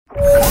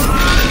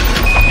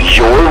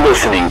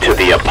listening to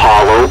the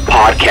Apollo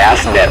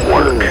Podcast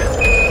Network.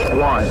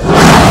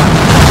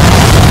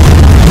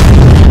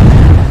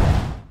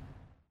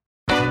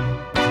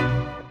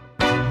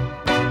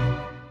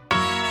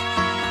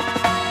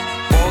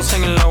 Balls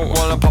hanging low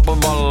while I pop a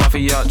bottle off of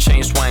ya.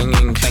 Chain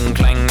swinging, clang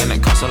clang, and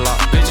it costs a lot.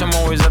 Bitch, I'm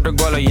always at the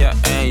guala, yeah,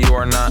 and you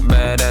are not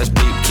badass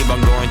beat. Keep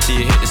on going till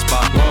you hit the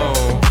spot.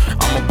 Whoa,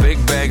 I'm a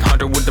big bag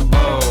hunter with the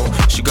bow.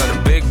 She got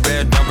a big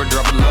bed, never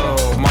drop it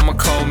low. Mama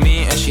called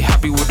me and she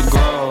happy with the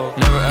grow.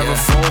 Never ever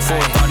fall for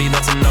a body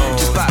that's a no.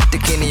 Just pop the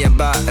Kenny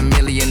about a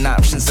million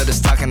options. So the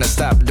stock and I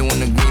stop doing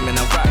agreement.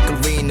 I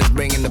rock arenas,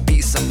 bringing the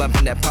peace. I'm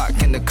bumping that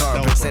park in the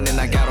car, pretending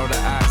I got all the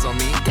eyes on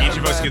me. Each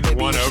of us get the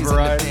one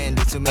override. I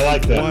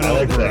like that. I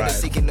like that.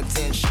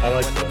 I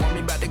like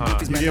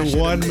that. You get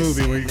one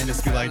movie where you can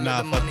just be like,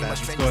 nah, fuck that.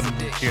 Let's go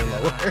and tier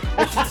lower.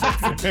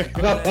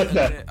 Not like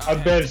that.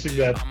 I'm banishing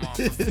that.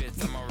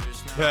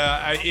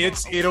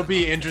 It'll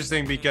be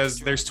interesting because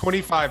there's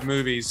 25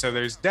 movies, so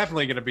there's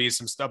definitely going to be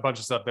a bunch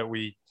of stuff that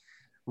we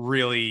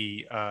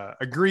really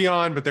agree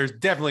on, but there's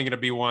definitely going to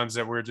be ones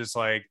that we're just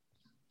like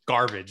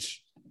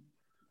garbage,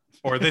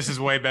 or this is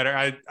way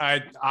better.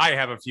 I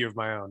have a few of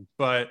my own,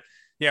 but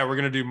yeah, we're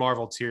going to do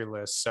Marvel tier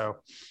lists. So,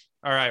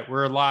 all right,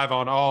 we're live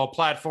on all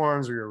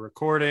platforms. We are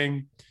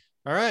recording.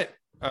 All right,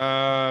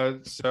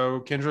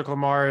 so Kendrick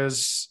Lamar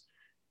is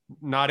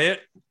not it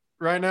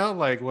right now.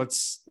 Like,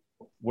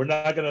 we're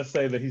not gonna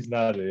say that he's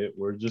not it.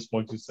 We're just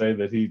going to say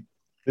that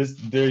this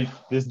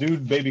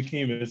dude, Baby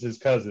Keem, is his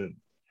cousin,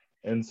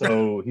 and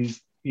so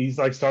he's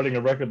like starting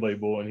a record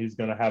label, and he's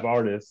gonna have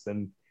artists,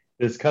 and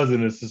his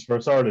cousin is his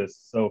first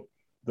artist. So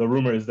the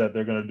rumor is that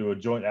they're gonna do a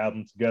joint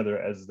album together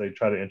as they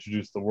try to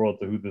introduce the world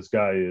to who this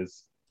guy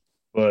is.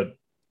 But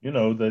you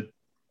know that,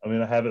 I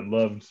mean, I haven't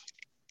loved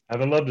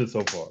it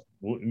so far.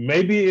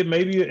 Maybe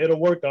it'll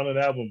work on an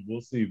album.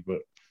 We'll see, but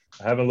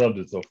I haven't loved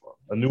it so far.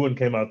 A new one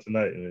came out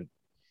tonight, and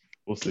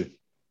we'll see.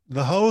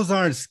 The hoes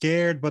aren't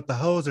scared, but the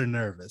hoes are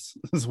nervous.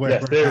 Yes,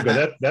 there we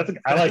go.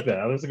 I like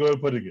that. Let's go ahead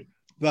and put it again.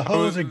 The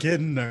hoes are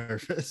getting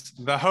nervous.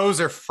 The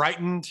hoes are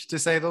frightened, to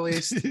say the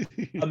least.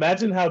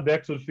 Imagine how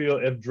Dex would feel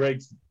if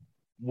Drake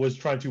was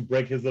trying to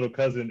break his little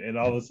cousin, and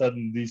all of a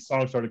sudden these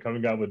songs started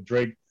coming out with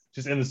Drake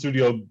just in the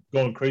studio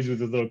going crazy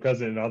with his little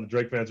cousin, and all the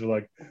Drake fans were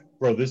like,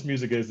 bro, this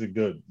music isn't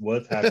good.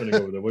 What's happening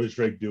over there? What is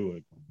Drake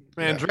doing?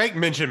 Man, yeah. Drake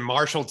mentioned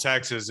Marshall,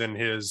 Texas in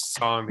his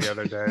song the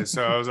other day.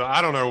 So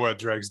I don't know what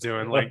Drake's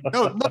doing. Like,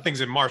 no,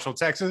 nothing's in Marshall,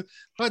 Texas.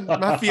 But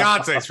my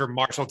fiance's from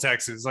Marshall,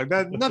 Texas. Like,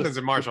 that, nothing's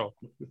in Marshall.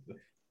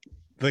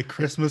 The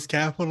Christmas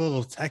capital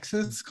of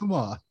Texas? Come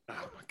on.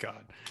 Oh, my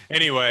God.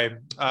 Anyway,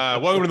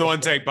 welcome to the One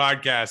Take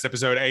Podcast,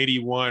 episode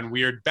 81.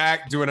 We are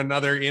back doing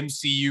another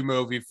MCU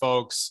movie,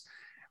 folks.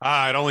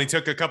 It only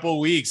took a couple of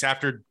weeks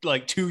after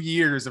like 2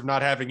 years of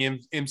not having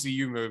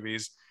MCU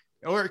movies.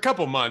 Or a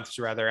couple months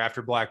rather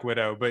after Black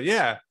Widow. But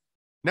yeah,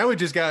 now we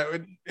just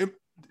got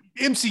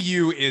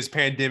MCU is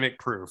pandemic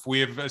proof.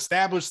 We have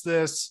established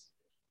this.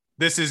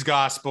 This is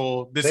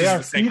gospel. This is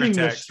the sacred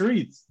text. The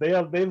streets. They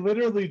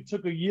literally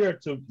took a year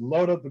to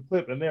load up the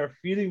clip, and they are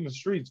feeding the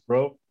streets,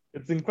 bro.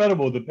 It's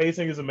incredible. The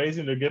pacing is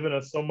amazing. They're giving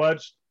us so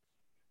much.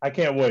 I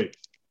can't wait.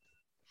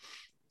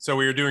 So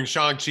we were doing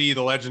Shang-Chi,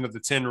 The Legend of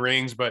the Ten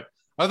Rings. But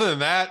other than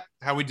that,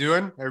 how we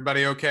doing?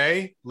 Everybody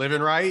okay?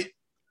 Living right?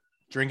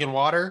 Drinking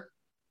water?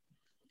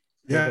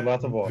 Yeah,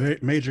 lots of water.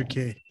 Major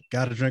key.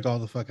 Got to drink all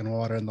the fucking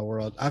water in the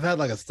world. I've had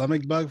like a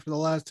stomach bug for the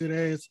last 2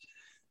 days,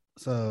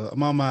 so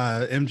I'm on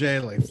my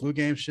MJ like flu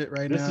game shit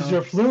right now. This is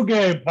your flu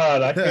game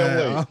pod. I can't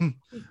wait. I'm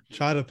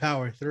trying to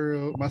power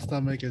through. My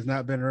stomach has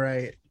not been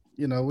right.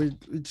 You know, we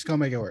just gonna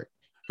make it work.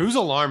 Whose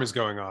alarm is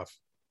going off?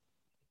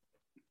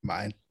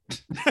 Mine.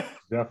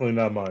 Definitely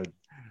not mine.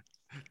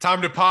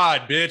 Time to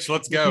pod, bitch.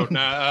 Let's go.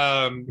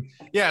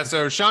 Yeah.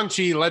 So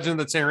Shang-Chi, Legend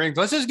of the Ten Rings.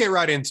 Let's just get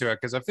right into it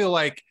because I feel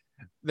like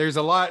there's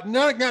not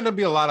going to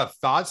be a lot of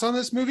thoughts on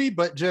this movie,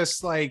 but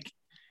just like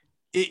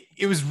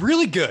it was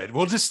really good.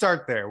 We'll just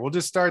start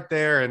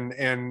there.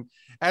 And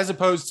as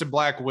opposed to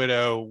Black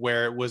Widow,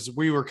 where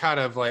we were kind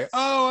of like,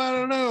 oh, I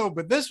don't know,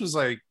 but this was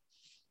like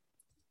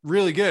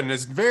really good. And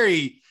it's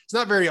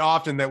not very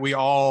often that we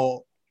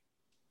all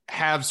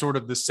have sort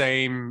of the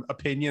same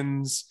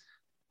opinions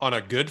on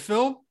a good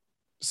film.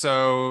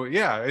 So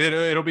yeah,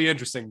 it'll be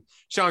interesting.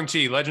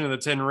 Shang-Chi, Legend of the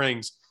Ten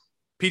Rings.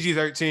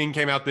 PG-13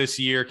 came out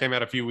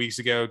a few weeks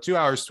ago, 2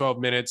 hours, 12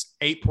 minutes,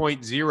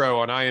 8.0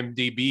 on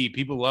IMDb.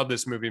 People love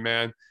this movie,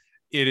 man.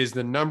 It is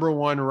the number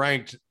one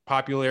ranked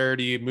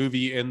popularity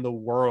movie in the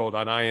world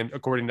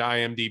according to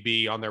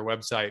IMDb on their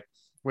website,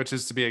 which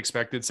is to be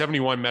expected.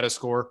 71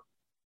 Metascore.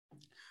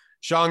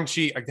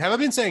 Shang-Chi. Have I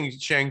been saying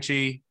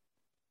Shang-Chi?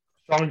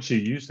 Shang-Chi,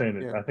 you saying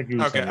it. Yeah. I think you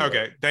were saying it.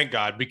 Okay. Thank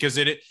God, because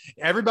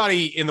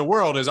everybody in the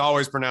world has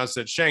always pronounced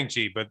it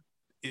Shang-Chi, but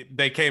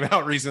they came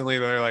out recently.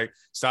 They're like,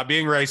 stop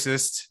being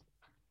racist.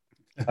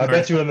 I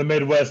bet you in the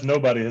Midwest,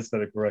 nobody has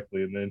said it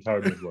correctly in the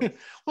entire Midwest.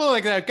 Well,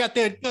 like I got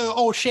that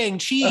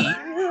Shang-Chi.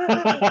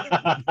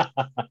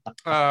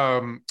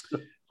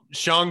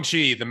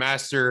 Shang-Chi, the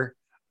master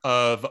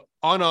of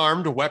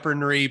unarmed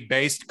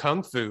weaponry-based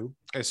kung fu,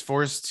 is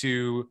forced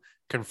to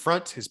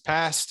confront his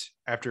past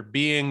after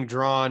being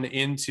drawn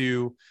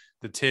into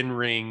the Ten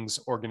Rings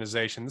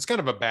organization. It's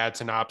kind of a bad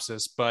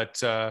synopsis,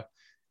 but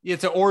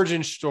it's an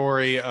origin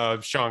story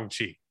of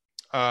Shang-Chi.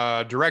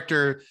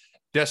 Director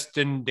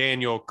Destin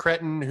Daniel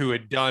Cretton, who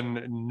had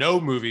done no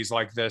movies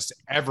like this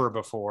ever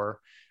before.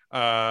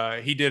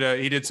 He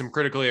did some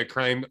critically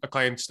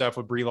acclaimed stuff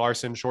with Brie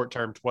Larson, Short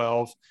Term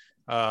 12,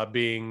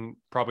 being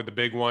probably the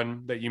big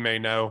one that you may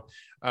know.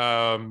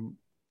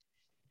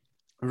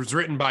 It was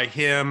written by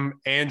him,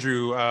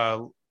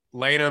 Andrew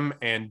Lanham,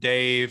 and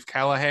Dave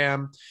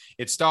Callahan.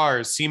 It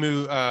stars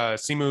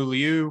Simu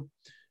Liu,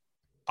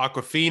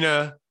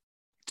 Aquafina,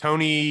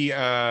 Tony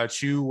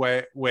Chu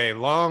Wei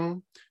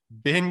Long,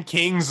 Ben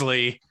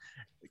Kingsley.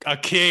 A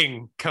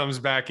king comes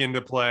back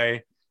into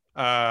play.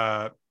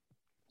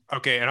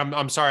 Okay, and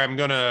I'm sorry, I'm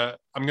gonna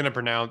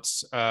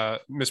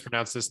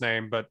mispronounce this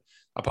name, but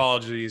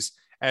apologies.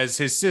 As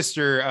his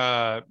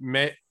sister,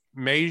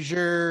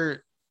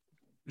 Major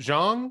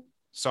Zhang.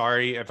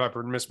 Sorry if I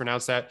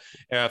mispronounced that.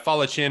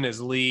 Fala Chin is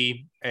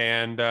Lee,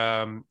 and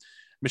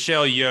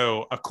Michelle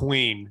Yeoh, a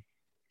queen,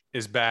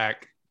 is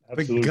back.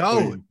 Absolute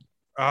goat. queen.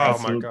 Oh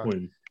Absolute my god,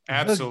 queen.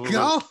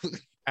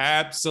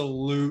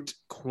 absolute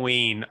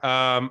queen.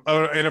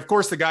 And of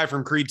course, the guy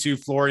from Creed 2,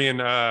 Florian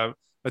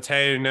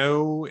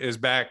Mateo, is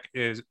back.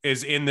 Is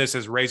in this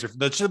as Razor.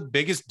 That's the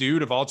biggest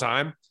dude of all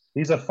time.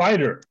 He's a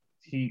fighter.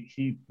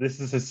 This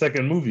is his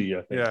second movie,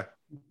 I think. Yeah.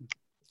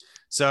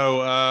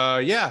 So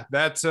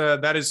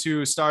that is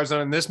who stars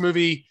on in this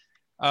movie.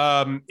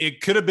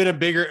 It could have been a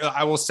bigger.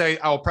 I will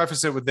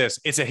preface it with this: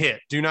 it's a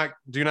hit. Do not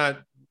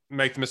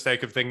make the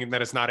mistake of thinking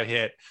that it's not a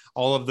hit.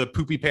 All of the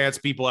poopy pants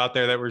people out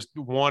there that were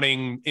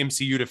wanting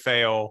MCU to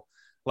fail,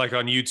 like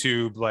on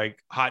YouTube, like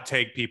hot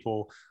take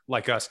people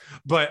like us,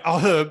 but all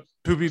the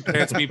poopy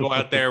pants people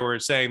out there were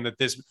saying that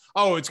it's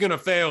going to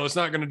fail, it's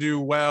not going to do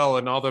well,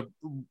 and all the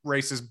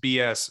racist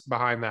BS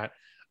behind that.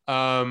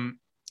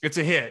 It's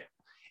a hit.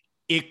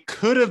 It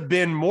could have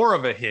been more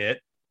of a hit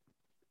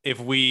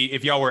if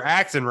y'all were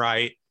acting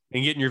right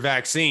and getting your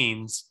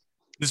vaccines.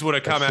 This would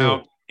have come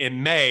out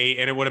in May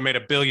and it would have made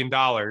 $1 billion.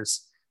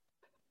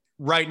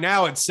 Right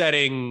now it's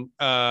setting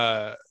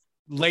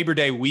Labor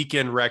Day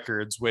weekend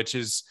records, which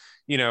is,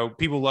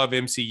 people love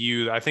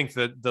MCU. I think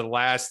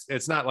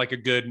it's not like a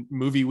good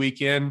movie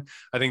weekend.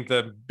 I think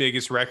the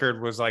biggest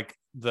record was like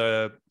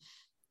one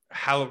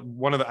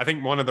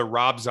of the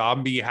Rob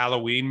Zombie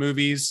Halloween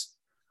movies,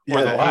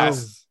 or the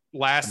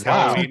last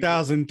Halloween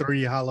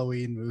 2003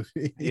 Halloween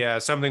movie. Yeah,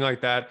 something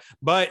like that.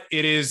 But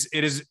it is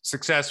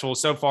successful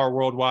so far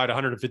worldwide,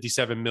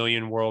 157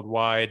 million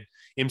worldwide.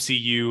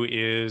 MCU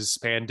is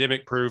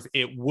pandemic proof.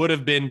 It would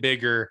have been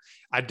bigger.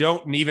 I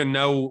don't even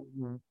know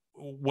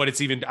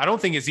I don't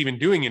think it's even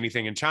doing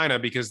anything in China,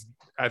 because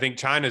I think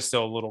China is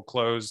still a little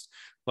closed.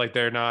 Like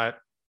they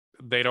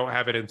don't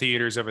have it in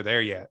theaters over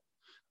there yet.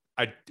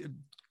 I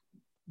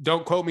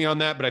don't quote me on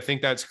that, but I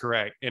think that's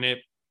correct. And it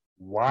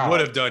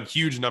would have done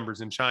huge numbers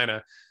in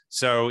China.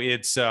 So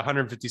it's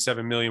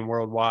 157 million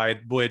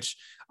worldwide, which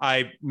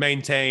I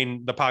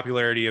maintain the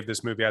popularity of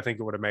this movie. I think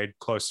it would have made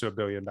close to $1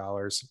 billion,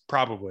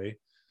 probably.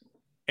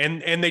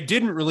 And they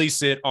didn't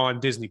release it on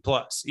Disney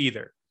Plus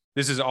either.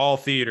 This is all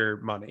theater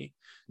money.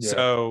 Yeah.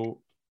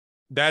 So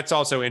that's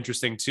also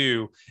interesting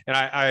too. And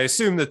I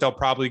assume that they'll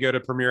probably go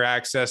to Premier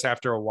Access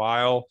after a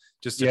while.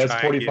 Just to it's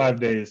 45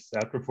 days.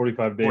 After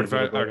 45 days,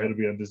 it'll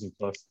be on Disney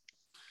Plus.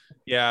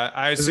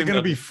 Yeah, is it going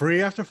to be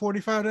free after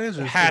 45 days?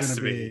 Or it has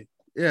to be.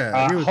 Yeah,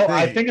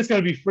 I think it's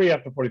going to be free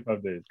after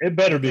 45 days. It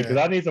better be, because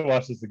I need to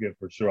watch this again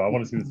for sure. I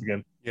want to see this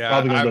again. Yeah,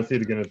 probably going to go see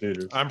it again in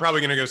theaters. I'm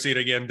probably going to go see it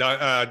again.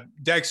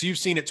 Dex, you've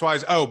seen it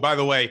twice. Oh, by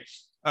the way,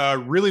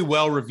 really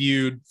well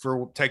reviewed.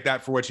 Take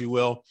that for what you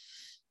will.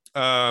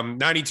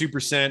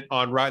 92%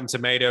 on Rotten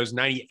Tomatoes,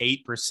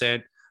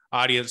 98%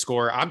 audience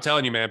score. I'm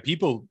telling you, man,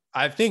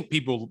 I think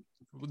people.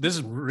 This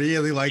is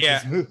really like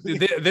this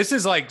movie. This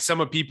is like some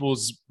of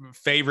people's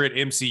favorite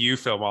MCU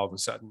film all of a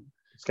sudden.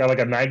 It's got like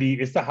a 90.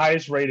 It's the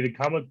highest rated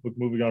comic book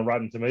movie on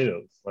Rotten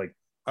Tomatoes. Like,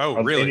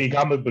 really? Any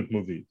comic book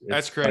movie.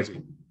 That's crazy.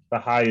 Like the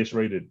highest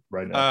rated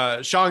right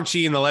now. Shang-Chi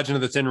and the Legend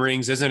of the Ten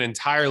Rings isn't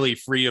entirely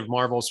free of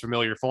Marvel's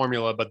familiar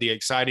formula, but the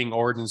exciting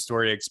origin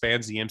story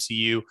expands the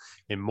MCU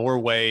in more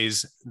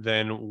ways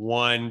than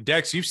one.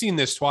 Dex, you've seen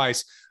this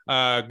twice.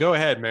 Go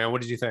ahead, man.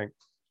 What did you think?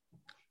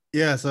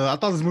 Yeah, so I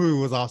thought this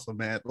movie was awesome,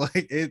 man.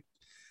 Like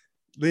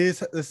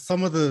these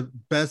some of the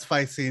best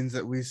fight scenes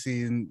that we've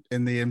seen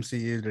in the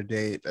MCU to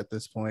date at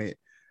this point.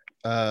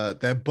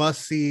 That bus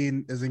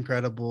scene is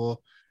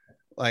incredible.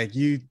 Like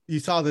you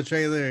saw the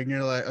trailer and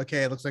you're like,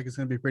 okay, it looks like it's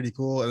gonna be pretty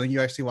cool, and then you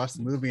actually watch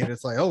the movie and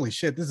it's like, holy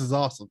shit, this is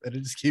awesome, and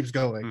it just keeps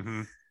going.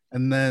 Mm-hmm.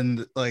 And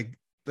then like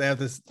they have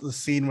the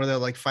scene where they're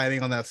like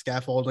fighting on that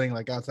scaffolding,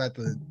 like outside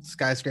the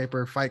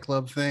skyscraper fight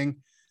club thing.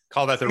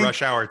 Call that the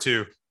Rush Hour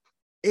 2.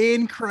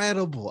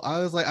 Incredible. I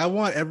was like, I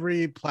want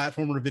every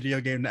platformer video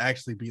game to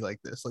actually be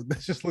like this. Like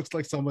this just looks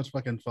like so much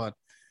fucking fun.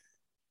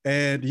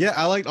 And yeah,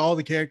 I liked all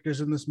the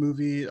characters in this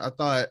movie. I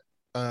thought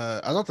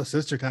the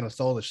sister kind of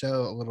stole the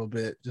show a little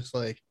bit, just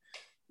like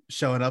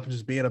showing up and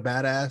just being a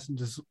badass and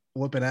just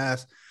whooping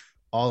ass.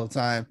 all the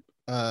time.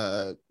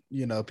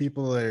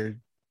 People are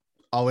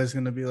always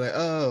going to be like,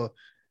 oh,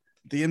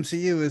 the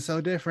MCU is so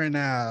different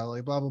now,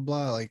 like blah blah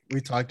blah. Like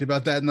we talked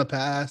about that in the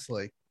past.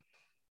 Like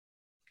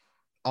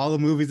all the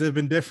movies have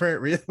been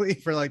different really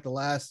for like the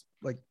last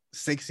like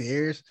 6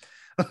 years.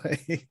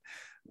 Like,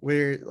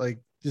 we're like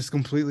just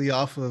completely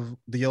off of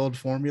the old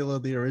formula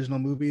of the original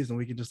movies, and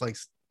we can just like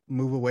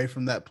move away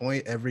from that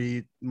point.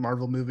 Every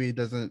Marvel movie we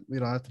don't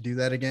have to do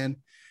that again.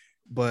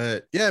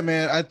 But yeah,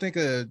 man, I think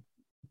a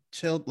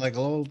chilled, like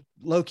a little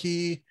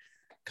low-key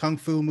kung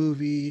fu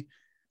movie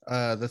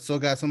that still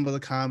got some of the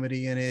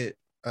comedy in it.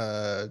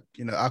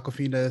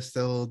 Awkwafina is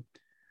still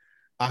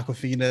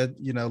Awkwafina,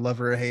 love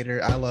her or hate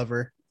her. I love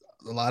her.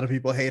 A lot of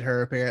people hate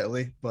her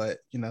apparently, but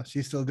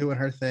she's still doing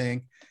her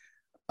thing.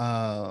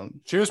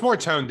 She was more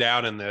toned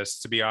down in this,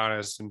 to be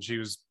honest, and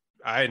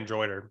I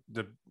enjoyed her.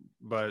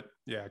 But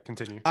yeah,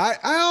 continue. I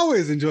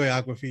always enjoy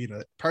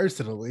Awkwafina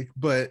personally,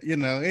 but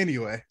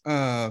anyway,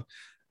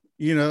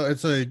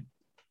 it's a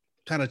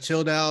kind of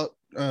chilled out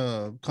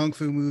kung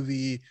fu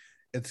movie.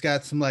 It's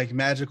got some like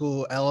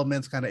magical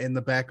elements kind of in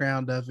the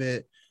background of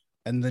it,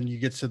 and then you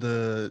get to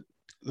the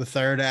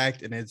third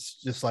act and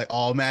it's just like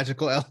all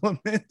magical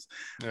elements,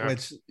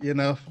 which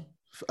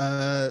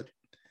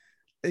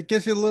it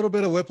gives you a little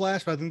bit of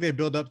whiplash, but I think they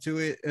build up to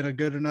it in a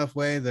good enough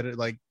way that it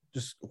like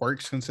just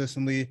works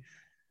consistently.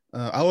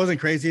 I wasn't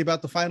crazy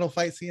about the final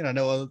fight scene. I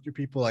know other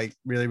people like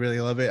really,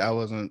 really love it. I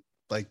wasn't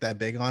like that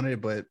big on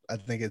it, but I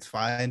think it's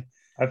fine.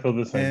 I feel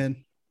the same. And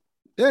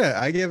yeah,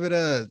 I give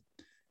it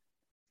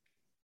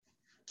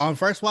on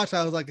first watch,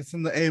 I was like, it's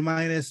in the A-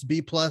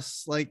 B+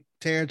 like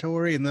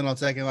territory. And then on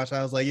second watch,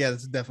 I was like, yeah,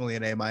 this is definitely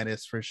an A-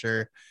 for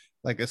sure.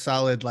 Like a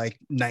solid like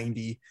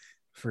 90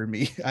 for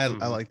me. I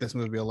like this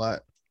movie a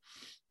lot.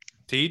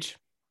 Teach?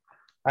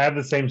 I have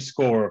the same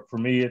score. For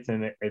me, it's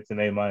an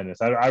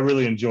A-. I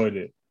really enjoyed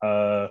it.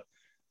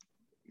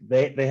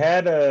 They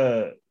had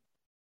a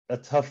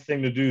tough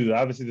thing to do.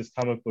 Obviously, this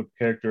comic book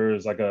character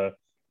is like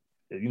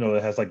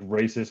it has like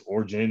racist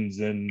origins,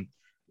 and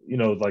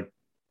like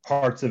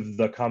parts of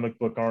the comic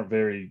book aren't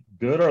very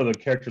good, or the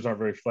characters aren't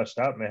very fleshed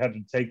out, and they had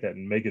to take that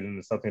and make it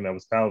into something that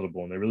was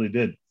palatable, and they really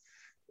did.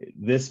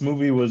 This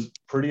movie was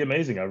pretty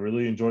amazing. I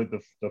really enjoyed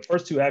the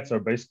first 2 acts are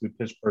basically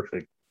pitch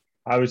perfect.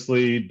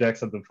 Obviously,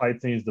 Dex at the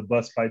fight scenes, the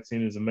bus fight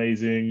scene is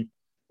amazing.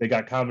 They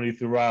got comedy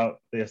throughout.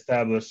 They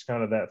established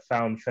kind of that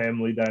found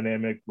family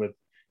dynamic with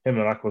him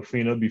and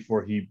Awkwafina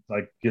before he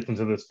like gets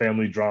into this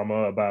family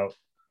drama about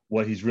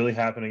what he's really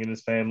happening in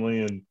his family.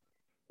 And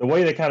the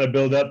way they kind of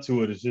build up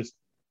to it is just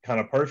kind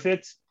of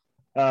perfect.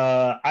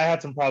 I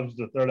had some problems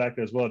with the third act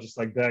as well, just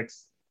like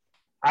Dex.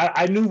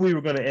 I knew we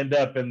were going to end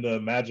up in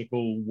the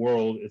magical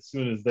world as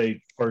soon as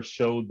they first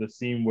showed the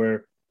scene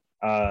where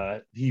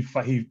he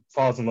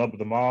falls in love with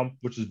the mom,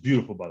 which is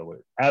beautiful, by the way.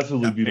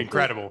 Absolutely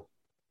beautiful.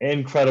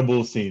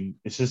 Incredible scene.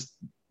 It's just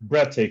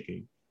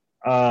breathtaking.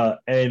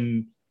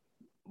 And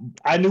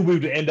I knew we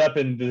would end up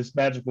in this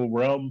magical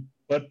realm,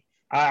 but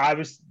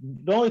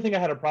the only thing I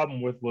had a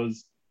problem with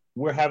was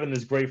we're having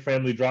this great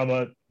family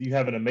drama. You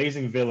have an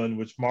amazing villain,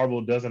 which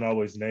Marvel doesn't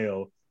always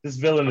nail. This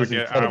villain is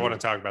incredible. I want to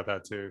talk about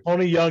that too.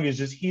 Tony Young is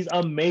he's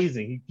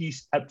amazing.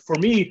 He's for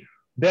me,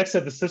 Dex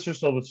said the sister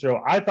stole the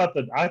show. I thought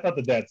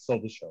the dad stole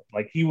the show.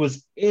 Like, he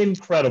was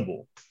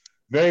incredible.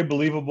 Very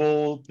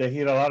believable. That he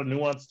had a lot of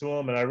nuance to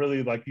him, and I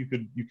really like you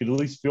could at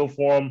least feel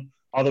for him,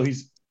 although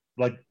he's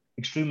like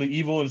extremely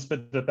evil and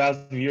spent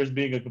 1,000 years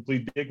being a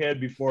complete dickhead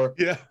before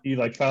he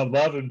like found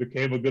love and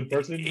became a good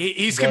person.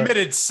 He's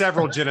committed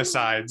several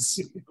genocides.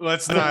 Let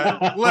us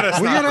not. We're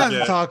gonna have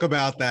to talk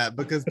about that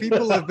because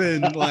people have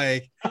been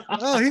like,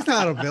 "Oh, he's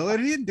not a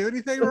villain. He didn't do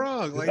anything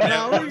wrong." Like,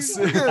 no,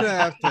 we're gonna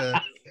have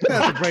to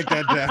break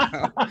that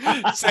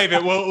down. Save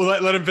it. Well,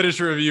 let him finish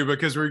the review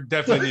because we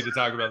definitely need to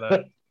talk about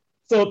that.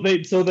 So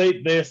they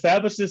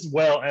established this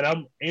well, and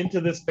I'm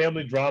into this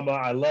family drama.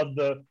 I love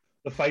the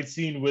fight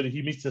scene where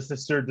he meets his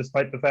sister,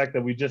 despite the fact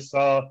that we just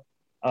saw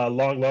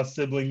long lost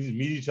siblings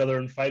meet each other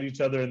and fight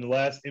each other in the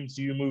last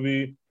MCU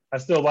movie. I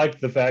still like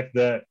the fact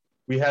that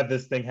we had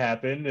this thing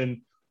happen,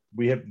 and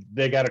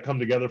they got to come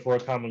together for a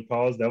common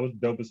cause. That was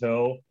dope as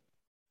hell.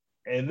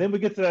 And then we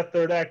get to that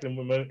third act, and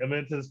I'm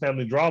into this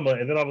family drama,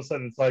 and then all of a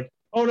sudden it's like,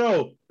 oh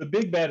no, the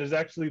big bad is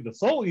actually the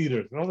Soul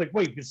Eaters. And I was like,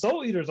 wait, the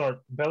Soul Eaters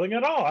aren't compelling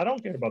at all. I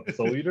don't care about the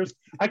Soul Eaters.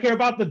 I care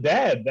about the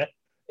dad.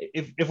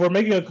 If we're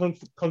making a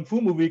kung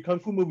fu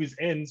movies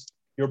ends,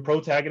 your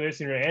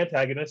protagonist and your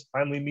antagonist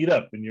finally meet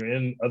up, and you're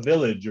in a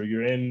village, or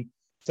you're in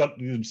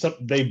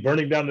they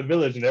burning down the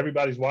village, and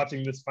everybody's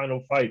watching this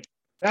final fight.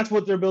 That's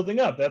what they're building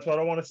up. That's what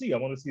I want to see. I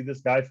want to see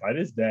this guy fight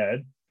his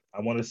dad. I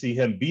want to see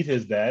him beat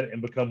his dad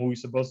and become who he's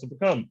supposed to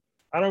become.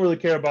 I don't really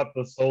care about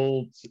the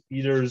Soul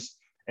Eaters.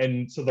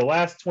 And so the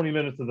last 20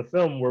 minutes of the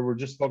film where we're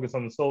just focused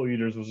on the Soul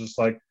Eaters was just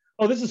like,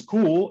 oh, this is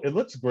cool. It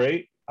looks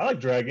great. I like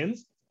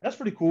dragons. That's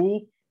pretty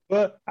cool.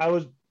 But I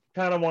was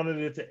kind of wanted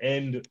it to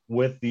end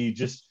with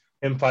just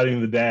him fighting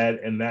the dad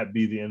and that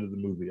be the end of the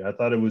movie. I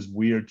thought it was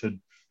weird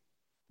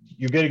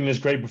you're getting this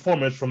great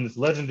performance from this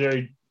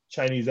legendary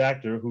Chinese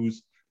actor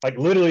who's like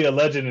literally a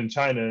legend in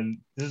China, and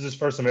this is his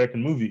first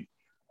American movie.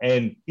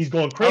 and he's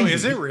going crazy. Oh,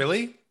 is it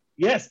really?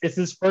 Yes, it's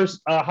his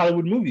first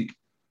Hollywood movie.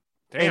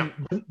 Damn.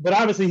 But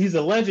obviously he's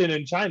a legend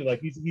in China.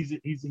 Like he's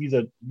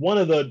one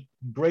of the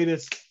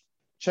greatest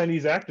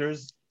Chinese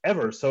actors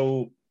ever.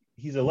 So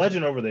he's a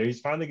legend over there. He's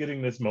finally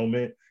getting this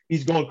moment.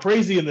 He's going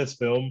crazy in this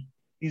film.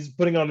 He's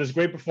putting on this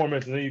great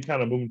performance, and then you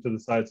kind of move him to the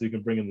side so you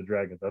can bring in the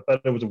dragons. I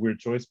thought that was a weird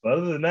choice, but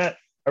other than that,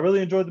 I really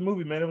enjoyed the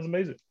movie, man. It was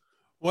amazing.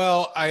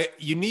 Well,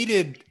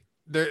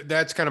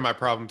 that's kind of my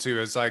problem too.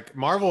 Is like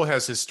Marvel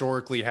has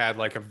historically had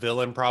like a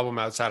villain problem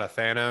outside of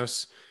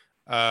Thanos.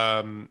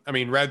 I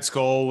mean, Red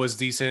Skull was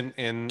decent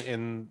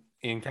in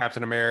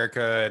Captain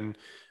America, and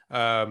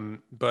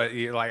but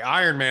like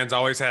Iron Man's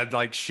always had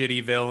like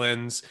shitty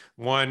villains.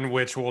 One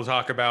which we'll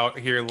talk about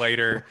here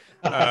later.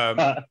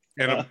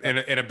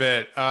 In a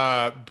bit.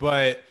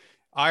 But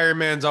Iron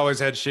Man's always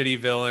had shitty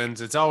villains.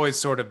 It's always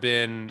sort of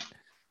been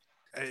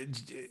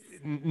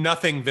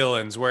nothing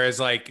villains, whereas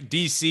like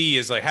DC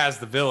is like has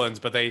the villains,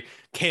 but they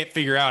can't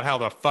figure out how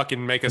to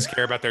fucking make us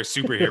care about their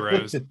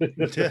superheroes.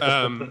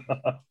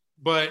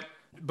 But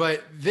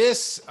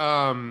this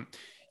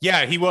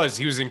yeah, he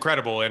was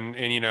incredible, and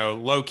you know,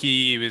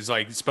 Loki was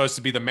like supposed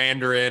to be the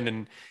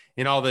Mandarin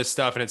and all this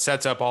stuff, and it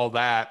sets up all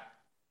that,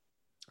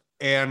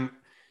 and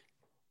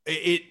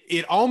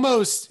it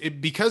almost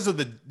because of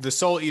the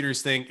Soul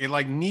Eaters thing, it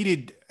like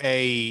needed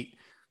a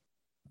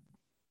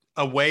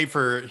way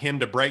for him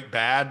to break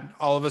bad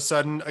all of a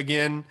sudden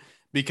again,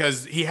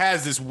 because he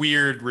has this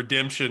weird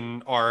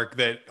redemption arc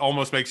that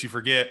almost makes you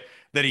forget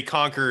that he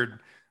conquered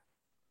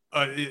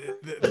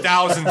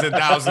thousands and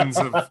thousands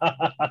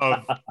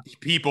of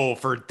people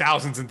for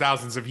thousands and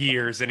thousands of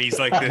years, and he's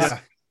like this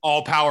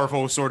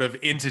all-powerful sort of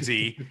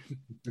entity.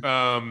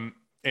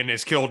 And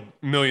has killed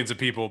millions of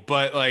people,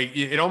 but like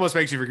it almost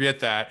makes you forget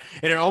that,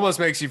 and it almost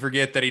makes you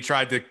forget that he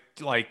tried to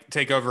like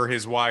take over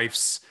his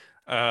wife's.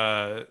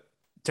 Yeah,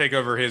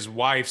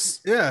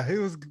 he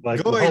was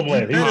like going.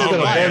 Homeland. He was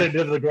going to burn it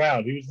to the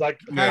ground. He was like,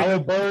 I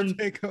will burn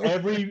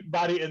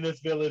everybody in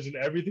this village and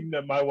everything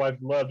that my wife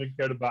loved and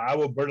cared about. I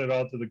will burn it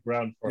all to the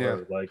ground for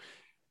her. Like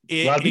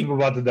a lot of people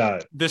about to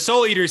die. The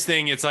Soul Eaters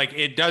thing, it's like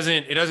it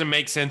doesn't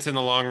make sense in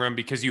the long run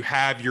because you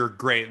have your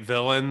great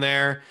villain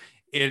there.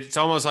 It's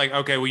almost like,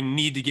 okay, we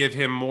need to give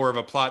him more of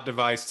a plot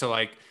device to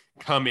like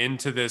come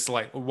into this.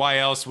 Like, why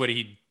else would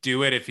he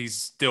do it if he's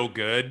still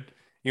good?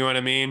 You know what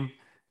I mean?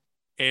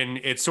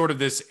 And it's sort of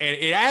this, and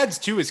it adds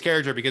to his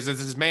character because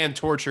it's this man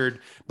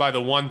tortured by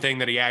the one thing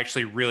that he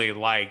actually really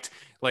liked,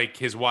 like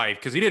his wife,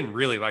 because he didn't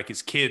really like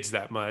his kids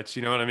that much.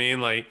 You know what I mean?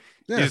 Like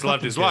he just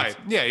loved his wife.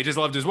 Yeah, he just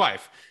loved his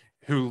wife,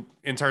 who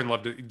in turn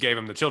gave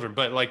him the children.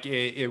 But like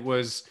it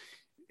was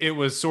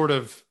sort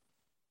of,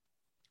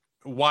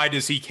 why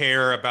does he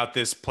care about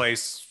this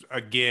place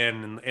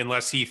again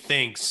unless he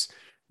thinks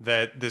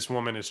that this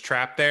woman is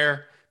trapped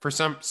there for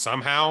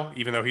somehow,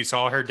 even though he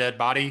saw her dead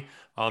body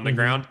on the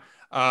ground.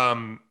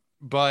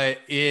 But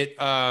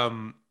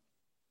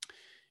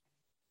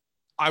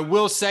I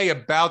will say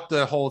about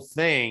the whole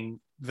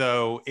thing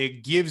though,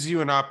 it gives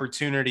you an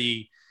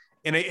opportunity,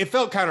 and it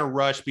felt kind of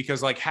rushed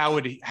because like how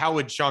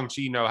would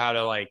Shang-Chi know how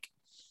to like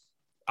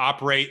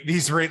operate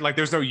these rings? Like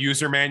there's no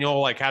user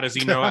manual. Like how does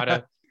he know how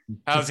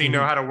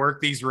to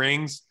work these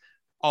rings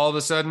all of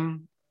a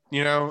sudden,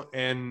 you know?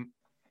 And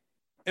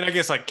I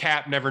guess like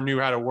Cap never knew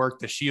how to work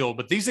the shield,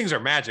 but these things are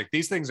magic.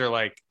 These things are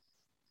like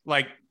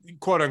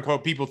quote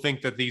unquote, people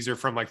think that these are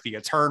from like the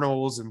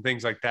Eternals and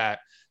things like that.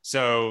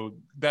 So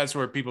that's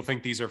where people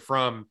think these are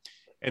from.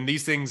 And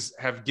these things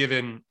have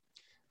given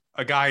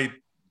a guy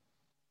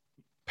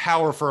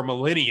power for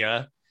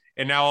millennia.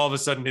 And now all of a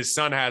sudden his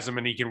son has them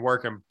and he can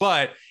work them,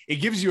 but it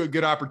gives you a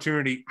good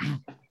opportunity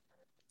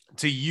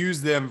to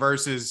use them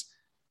versus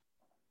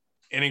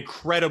an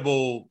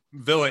incredible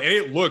villain. And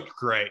it looked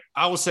great.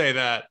 I will say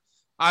that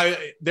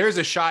there's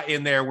a shot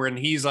in there when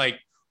he's like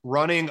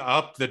running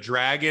up the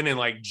dragon and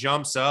like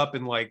jumps up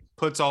and like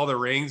puts all the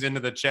rings into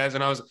the chest.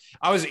 And I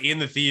was in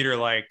the theater,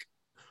 like,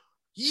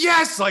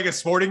 yes, like a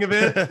sporting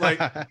event. Like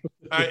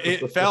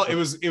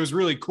it was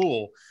really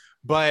cool,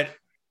 but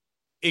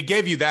it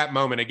gave you that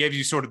moment. It gave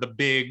you sort of the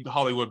big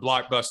Hollywood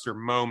blockbuster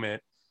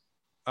moment.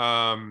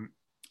 And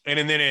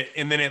then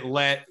it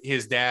let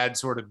his dad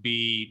sort of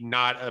be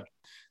not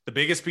the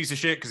biggest piece of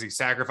shit because he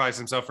sacrificed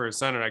himself for his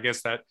son. And I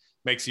guess that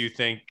makes you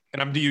think, and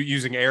I'm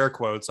using air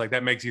quotes, like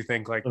that makes you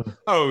think like,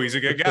 oh, he's a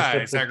good guy.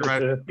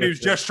 He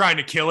was just trying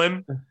to kill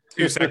him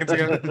 2 seconds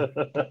ago.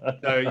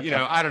 You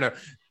know, I don't know.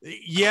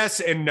 Yes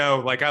and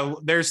no. Like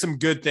there's some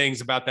good things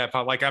about that.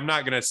 Like I'm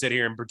not gonna sit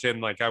here and pretend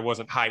like I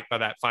wasn't hyped by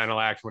that final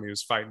act when he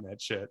was fighting that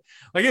shit.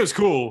 Like it was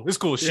cool. It's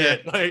cool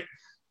shit. Like.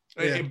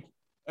 Yeah.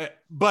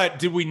 But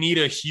did we need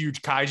a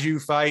huge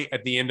kaiju fight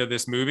at the end of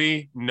this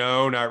movie?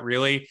 No, not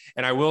really.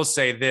 And I will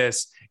say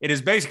this: it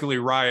is basically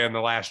Raya and the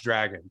Last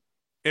Dragon.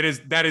 It's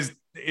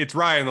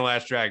Raya and the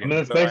Last Dragon. And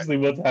that's basically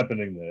what's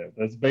happening there.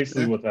 That's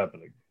basically what's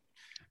happening.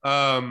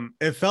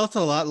 It felt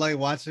a lot like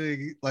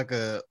watching like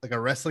a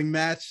wrestling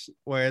match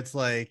where it's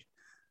like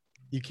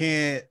you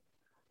can't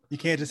you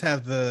can't just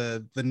have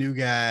the new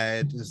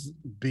guy just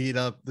beat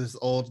up this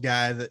old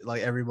guy that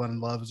like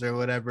everyone loves or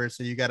whatever.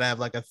 So you got to have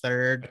like a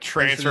third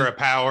Transfer person. of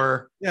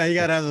power. Yeah, you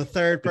got to have the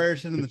third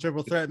person in the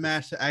triple threat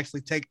match to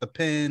actually take the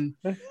pin.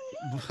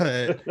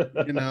 But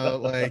you know,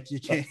 like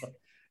you can't.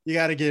 You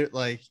got to get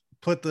like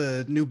put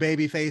the new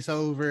baby face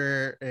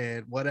over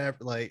and whatever.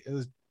 Like it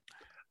was.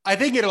 I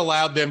think it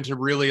allowed them to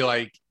really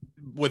like,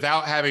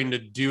 without having to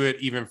do it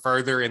even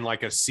further in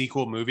like a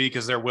sequel movie,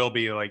 because there will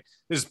be like,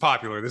 this is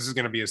popular. This is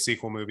going to be a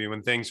sequel movie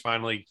when things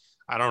finally,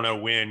 I don't know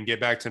when,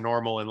 get back to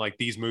normal and like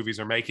these movies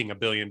are making $1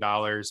 billion.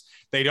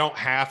 They don't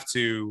have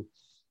to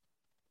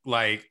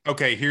like,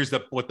 okay, here's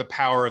what the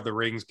power of the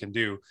rings can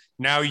do.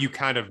 Now you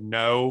kind of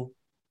know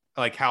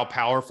like how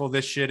powerful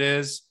this shit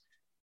is.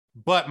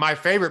 But my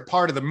favorite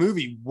part of the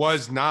movie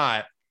was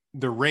not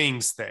the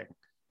rings thing.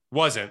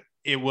 Wasn't.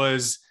 It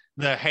was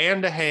the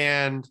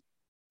hand-to-hand,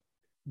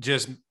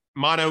 just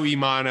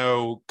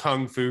mano-a-mano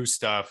kung fu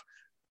stuff,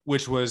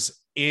 which was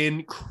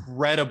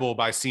incredible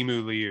by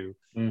Simu Liu.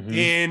 Mhm.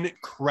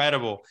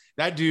 Incredible.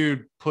 That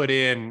dude put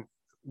in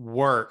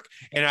work.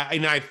 And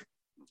I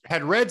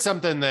had read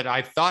something that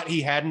I thought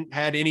he hadn't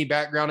had any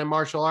background in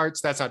martial arts.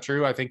 That's not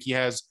true. I think he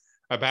has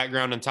a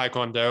background in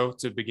Taekwondo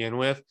to begin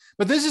with.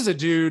 But this is a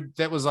dude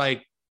that was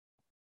like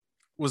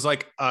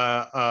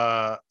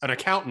an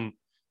accountant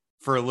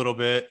for a little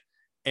bit,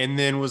 and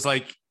then was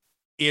like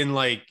in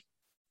like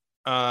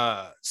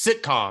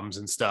sitcoms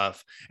and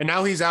stuff. And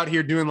now he's out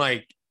here doing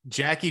like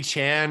Jackie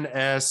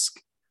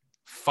Chan-esque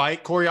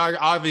fight choreography.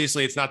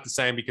 Obviously it's not the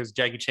same because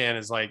Jackie Chan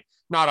is like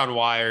not on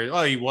wire.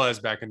 Well, he was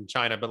back in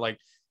China, but like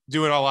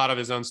doing a lot of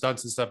his own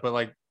stunts and stuff, but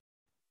like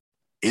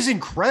is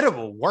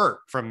incredible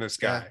work from this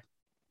guy.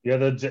 Yeah,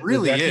 the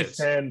Really Jackie is.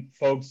 Chan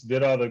folks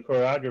did all the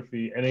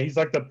choreography, and he's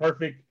like the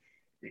perfect.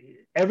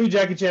 Every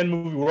Jackie Chan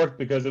movie worked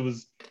because it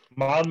was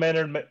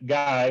mild-mannered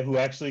guy who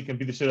actually can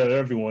beat the shit out of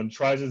everyone,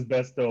 tries his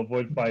best to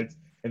avoid fights,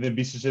 and then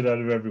beats the shit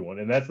out of everyone.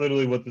 And that's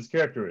literally what this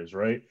character is,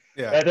 right?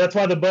 Yeah. That's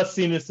why the bus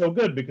scene is so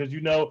good, because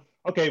you know,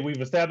 okay, we've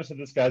established that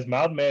this guy's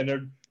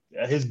mild-mannered.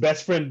 His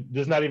best friend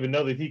does not even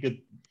know that he could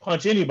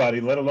punch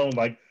anybody, let alone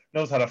like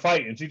knows how to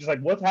fight. And she's just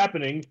like, what's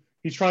happening?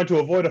 He's trying to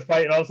avoid a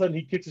fight, and all of a sudden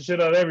he kicks the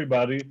shit out of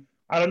everybody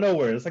out of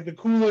nowhere. It's like the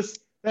coolest.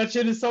 That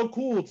shit is so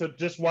cool to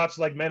just watch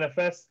like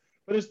manifest.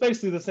 But it's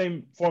basically the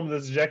same formula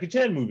as a Jackie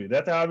Chan movie.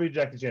 That's how every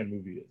Jackie Chan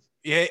movie is.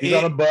 Yeah, He's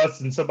on a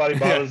bus and somebody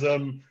bothers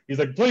him. He's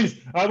like, please,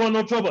 I want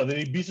no trouble. And then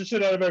he beats the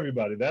shit out of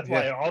everybody. That's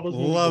why all those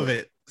movies Love work.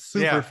 it.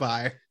 Super Yeah.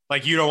 fire.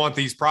 like you don't want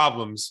these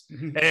problems.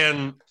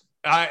 And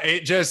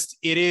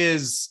it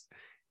is,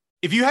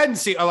 if you hadn't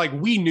seen, like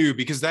we knew,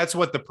 because that's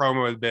what the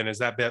promo has been, is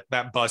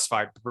that bus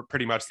fight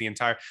pretty much the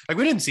entire, like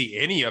we didn't see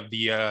any of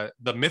the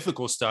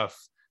mythical stuff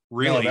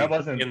really that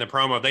wasn't in the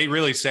promo. They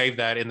really saved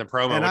that in the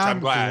promo, And which I'm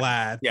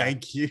glad. Yeah.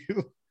 Thank you.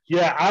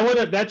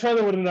 Yeah, that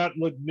trailer would have not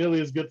looked nearly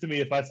as good to me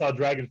if I saw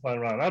dragons flying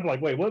around. I'm like,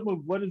 wait, what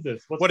is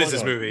this? What is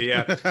this on? movie?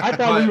 Yeah. I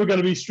thought we were going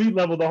to be street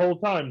level the whole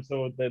time,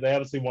 so they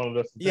obviously wanted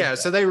us to think Yeah, that.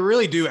 so they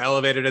really do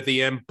elevate it at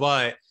the end.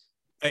 But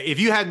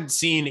if you hadn't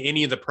seen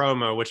any of the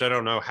promo, which I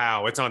don't know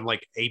how, it's on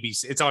like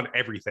ABC, it's on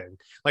everything.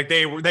 Like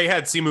they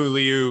had Simu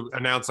Liu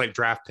announce like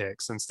draft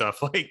picks and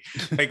stuff. Like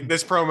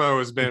this promo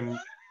has been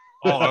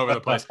all over the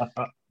place.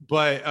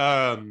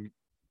 But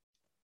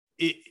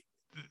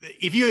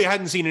if you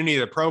hadn't seen any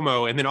of the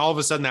promo and then all of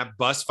a sudden that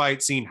bus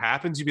fight scene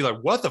happens, you'd be like,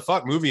 what the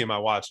fuck movie am I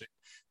watching?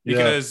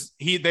 Because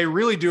they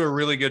really do a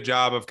really good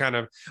job of kind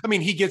of, I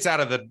mean, he gets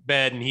out of the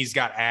bed and he's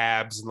got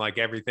abs and like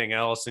everything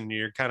else. And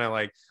you're kind of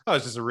like, oh,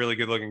 it's just a really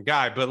good looking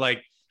guy. But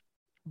like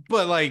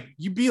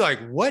you'd be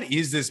like, what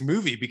is this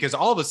movie? Because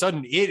all of a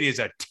sudden it is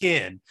a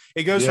 10.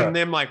 It goes from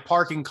them like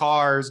parking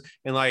cars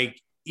and like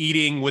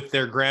eating with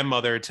their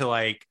grandmother to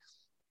like,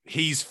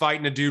 he's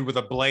fighting a dude with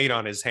a blade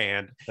on his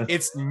hand.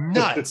 It's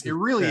nuts. It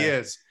really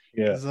is.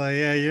 Yeah. It's like,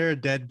 yeah, you're a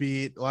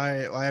deadbeat.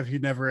 Why have you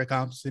never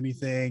accomplished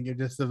anything? You're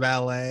just a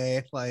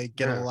valet. Like,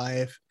 get a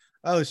life.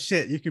 Oh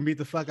shit, you can beat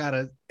the fuck out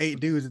of 8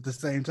 dudes at the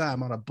same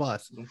time on a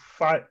bus.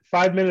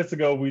 5 minutes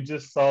ago, we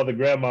just saw the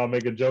grandma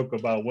make a joke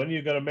about when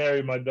you're gonna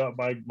marry my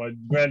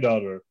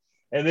granddaughter,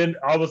 and then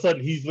all of a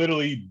sudden he's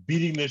literally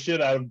beating the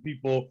shit out of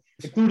people,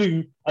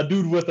 including a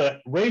dude with a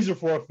razor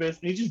for a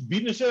fist, and he's just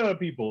beating the shit out of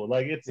people.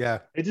 Like it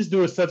just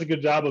doing such a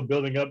good job of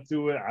building up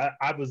to it.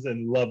 I was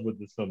in love with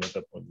this film at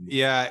that point.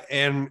 Yeah,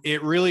 and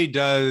it really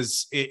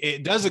does.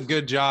 It does a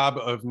good job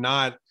of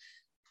not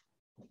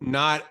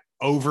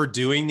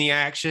overdoing the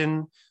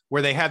action,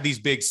 where they have these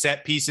big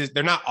set pieces.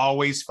 They're not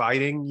always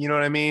fighting. You know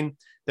what I mean?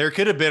 There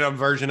could have been a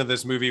version of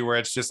this movie where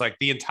it's just like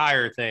the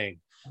entire thing,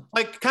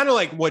 like kind of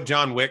like what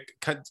John Wick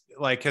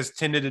like has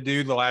tended to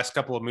do the last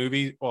couple of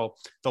movies. Well,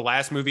 the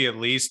last movie at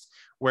least,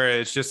 where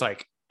it's just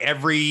like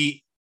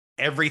everything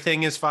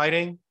is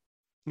fighting.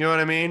 You know what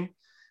I mean?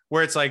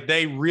 Where it's like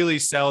they really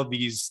sell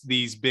these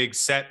big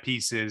set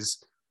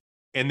pieces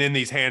and then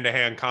these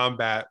hand-to-hand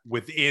combat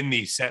within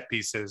these set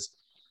pieces.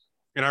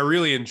 And I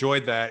really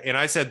enjoyed that. And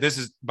I said, this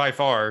is by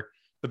far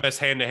the best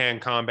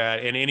hand-to-hand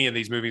combat in any of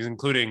these movies,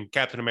 including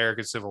Captain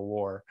America: Civil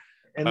War.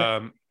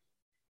 And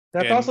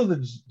that's also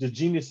the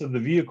genius of the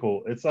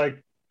vehicle. It's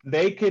like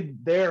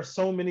there are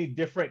so many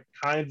different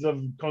kinds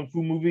of kung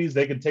fu movies.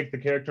 They could take the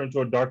character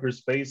into a darker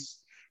space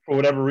for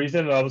whatever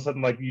reason, and all of a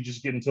sudden, like, you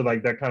just get into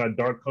like that kind of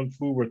dark kung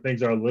fu where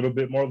things are a little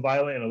bit more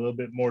violent and a little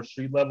bit more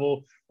street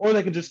level, or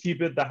they can just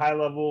keep it the high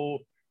level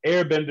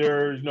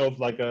airbender,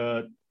 like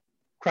a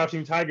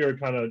Crouching Tiger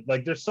kind of.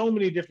 Like, there's so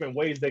many different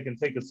ways they can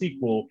take a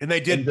sequel, and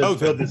they did and both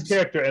build this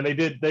character, and they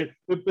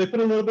put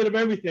a little bit of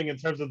everything in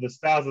terms of the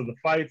styles of the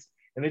fights,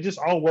 and it just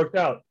all worked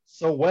out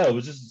so well. It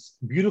was just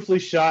beautifully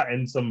shot,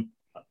 and some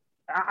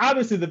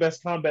obviously the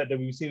best combat that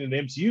we've seen in the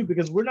MCU,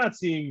 because we're not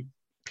seeing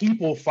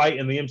people fight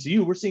in the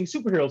MCU. We're seeing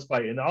superheroes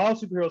fight, and all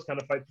superheroes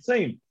kind of fight the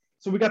same.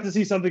 So we got to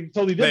see something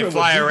totally different. They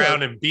fly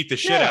around and beat the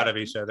shit out of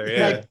each other.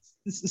 Yeah.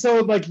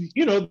 So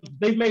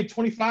they've made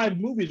 25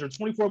 movies or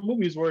 24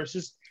 movies where it's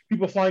just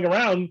people flying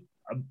around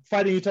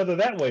fighting each other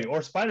that way,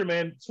 or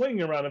Spider-Man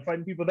swinging around and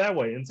fighting people that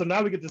way. And so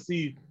now we get to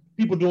see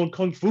people doing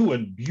kung fu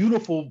and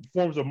beautiful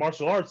forms of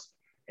martial arts.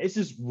 It's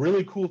just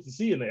really cool to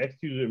see, and they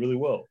executed it really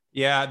well.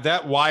 Yeah,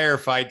 that wire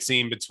fight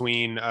scene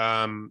between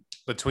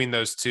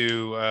those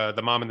two,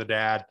 the mom and the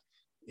dad,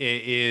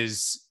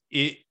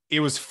 it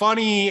was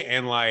funny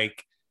and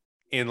like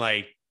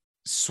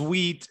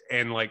sweet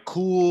and like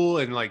cool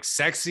and like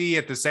sexy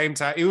at the same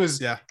time. It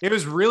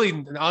was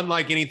really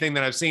unlike anything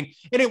that I've seen,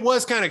 and it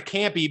was kind of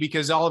campy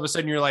because all of a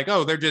sudden you're like,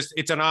 oh,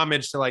 it's an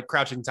homage to like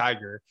Crouching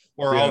Tiger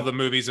or all the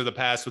movies of the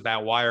past with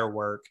that wire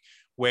work,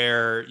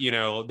 where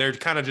they're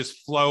kind of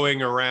just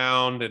flowing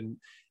around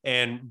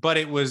but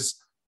it was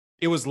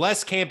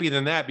less campy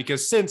than that,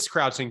 because since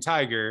Crouching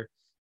Tiger,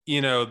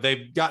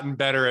 they've gotten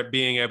better at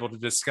being able to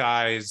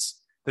disguise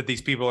that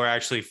these people are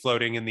actually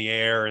floating in the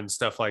air and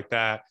stuff like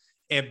that.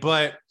 And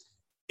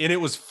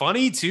it was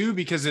funny too,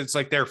 because it's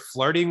like they're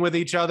flirting with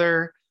each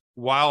other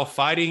while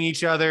fighting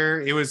each other.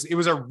 It was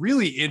a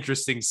really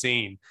interesting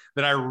scene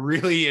that I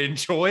really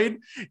enjoyed.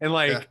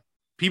 And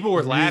people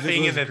were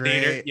laughing in the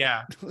theater.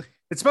 Yeah.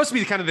 It's supposed to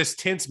be kind of this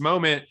tense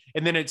moment,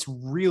 and then it's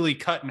really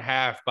cut in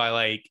half by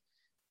like,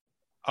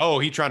 oh,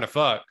 he trying to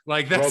fuck.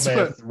 Like, that's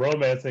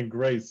romance and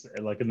grace,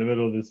 like in the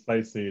middle of this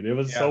fight scene. It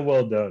was so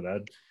well done.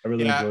 I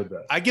really enjoyed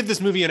that. I give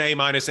this movie an A-,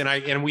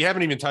 and we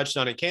haven't even touched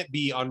on it. Can't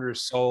be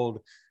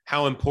undersold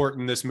how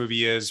important this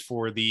movie is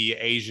for the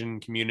Asian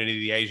community,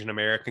 the Asian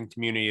American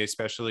community,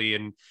 especially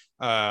in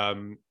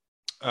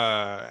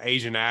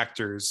Asian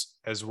actors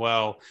as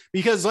well,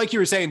 because like you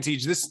were saying, Tej,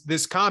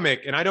 this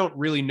comic, and I don't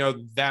really know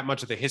that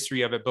much of the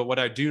history of it, but what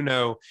I do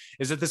know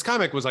is that this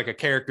comic was like a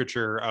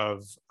caricature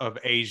of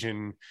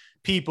Asian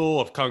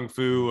people, of kung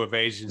fu, of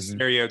Asian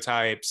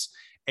stereotypes,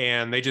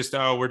 and they just,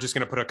 we're just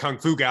going to put a kung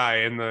fu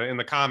guy in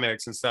the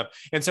comics and stuff.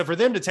 And so for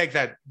them to take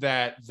that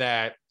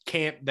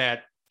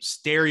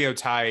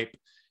stereotype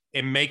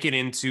and make it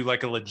into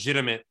like a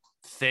legitimate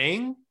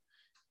thing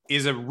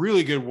is a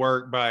really good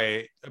work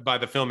by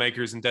the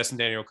filmmakers and Destin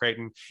Daniel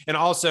Cretton. And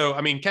also,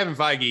 I mean, Kevin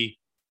Feige,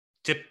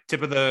 tip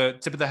of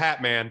the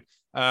hat, man.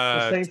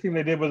 The same thing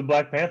they did with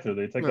Black Panther.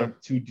 They take a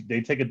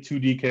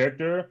 2D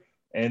character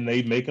and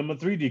they make him a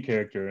 3D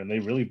character, and they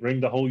really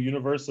bring the whole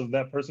universe of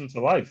that person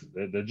to life.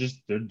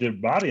 They're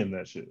bodying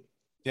that shit.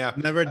 Yeah.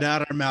 Never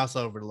doubt our mouse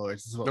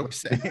overlords is what we're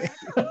saying.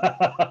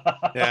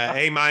 Yeah.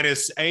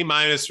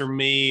 A- for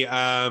me.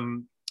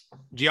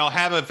 Do y'all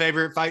have a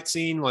favorite fight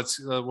scene?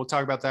 We'll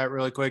talk about that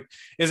really quick.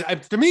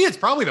 To me, it's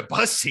probably the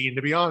bus scene,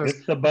 to be honest.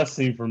 It's the bus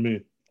scene for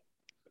me.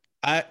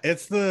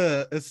 It's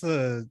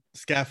the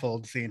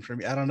scaffold scene for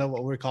me. I don't know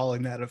what we're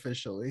calling that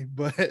officially,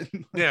 but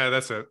yeah,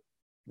 that's it.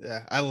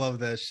 Yeah, I love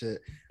that shit.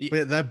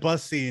 But that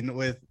bus scene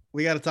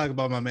we got to talk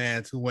about my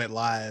man who went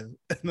live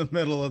in the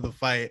middle of the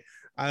fight.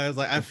 I was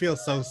like, I feel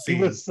so seen.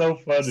 He was so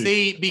funny.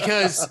 See,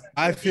 because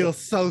I feel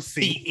so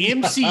seen.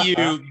 The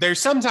MCU, there's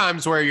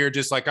sometimes where you're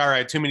just like, all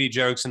right, too many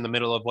jokes in the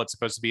middle of what's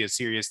supposed to be a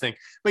serious thing.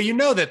 But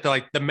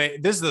that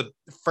this is the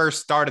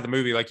first start of the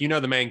movie. Like,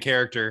 the main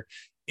character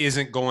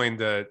isn't going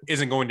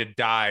to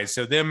die.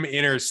 So them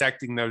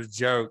intersecting those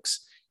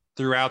jokes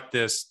throughout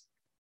this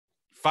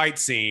fight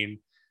scene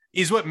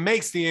is what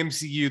makes the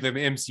MCU the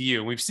MCU.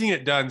 And we've seen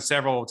it done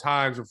several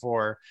times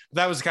before. But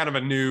that was kind of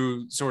a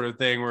new sort of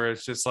thing where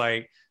it's just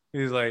like,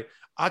 he's like,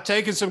 I've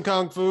taken some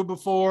kung fu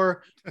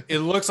before. It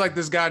looks like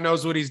this guy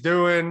knows what he's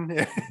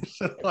doing.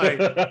 Like,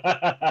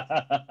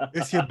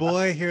 it's your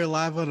boy here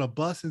live on a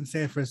bus in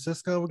San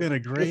Francisco. We're gonna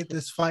grade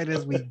this fight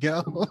as we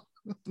go.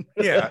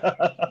 Yeah.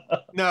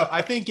 No,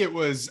 I think it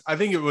was.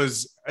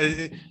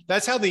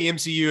 That's how the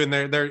MCU and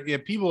their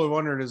people have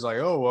wondered is like,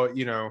 oh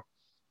well,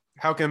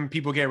 how come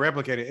people can't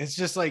replicate it? It's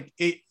just like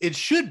it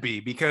should be,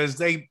 because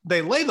they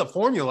lay the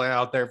formula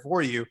out there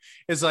for you.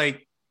 It's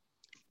like,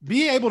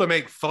 be able to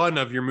make fun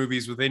of your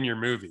movies within your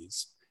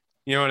movies.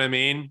 You know what I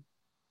mean?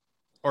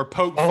 Or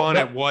poke fun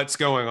at what's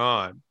going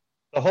on.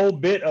 The whole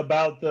bit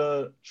about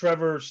the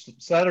Trevor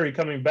Slattery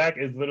coming back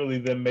is literally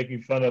them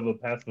making fun of a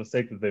past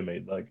mistake that they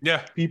made. Like,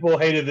 people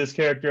hated this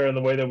character and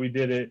the way that we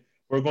did it.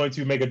 We're going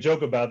to make a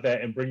joke about that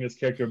and bring this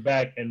character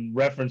back and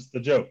reference the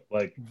joke.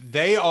 Like,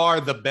 they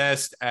are the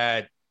best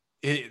at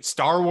it.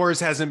 Star Wars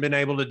hasn't been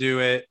able to do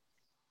it.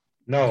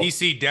 No.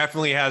 DC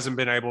definitely hasn't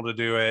been able to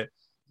do it.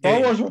 Star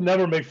Wars will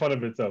never make fun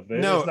of itself.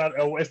 No,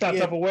 it's not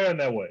self-aware in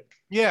that way.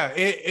 Yeah,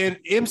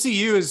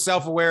 MCU is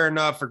self-aware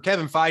enough for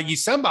Kevin Feige.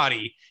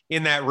 Somebody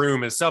in that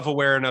room is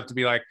self-aware enough to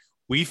be like,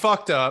 we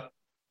fucked up.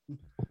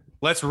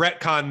 Let's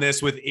retcon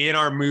this within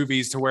our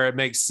movies to where it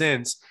makes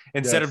sense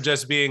instead of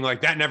just being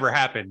like, that never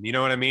happened. You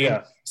know what I mean?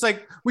 Yeah. It's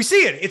like, we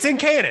see it. It's in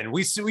canon.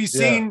 We've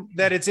seen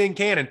that it's in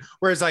canon.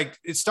 Whereas like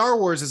Star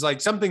Wars is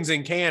like something's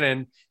in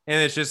canon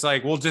and it's just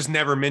like, we'll just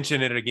never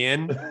mention it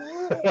again.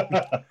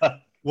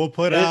 We'll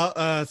put out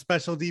a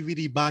special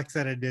DVD box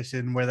set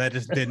edition where that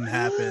just didn't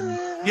happen.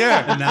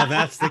 Yeah. And now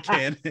that's the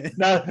canon.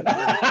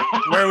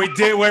 where we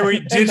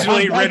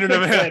digitally rendered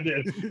them out.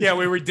 Yeah,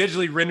 we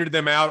digitally rendered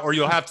them out, or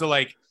you'll have to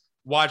like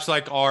watch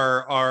like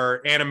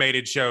our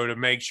animated show to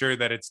make sure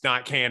that it's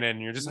not canon.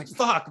 And you're just like,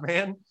 fuck,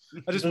 man.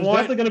 There's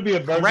definitely going to be a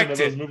version of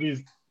those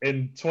movies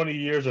in 20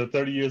 years or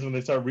 30 years when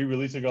they start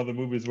re-releasing all the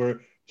movies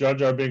where Jar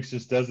Jar Binks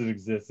just doesn't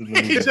exist in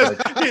the movie.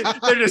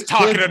 They're just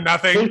talking to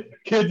nothing.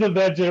 Kids of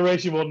that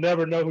generation will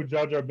never know who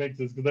Jar Jar Binks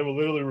is because they will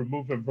literally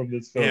remove him from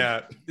this film.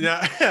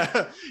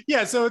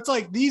 Yeah. So it's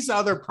like these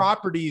other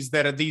properties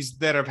that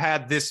have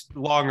had this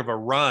long of a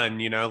run,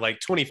 you know, like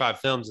 25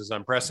 films is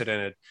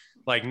unprecedented.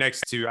 Like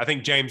next to, I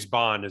think James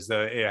Bond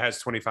it has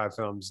 25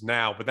 films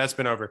now, but that's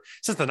been over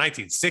since the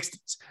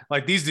 1960s.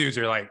 Like these dudes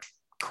are like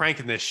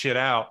cranking this shit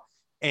out.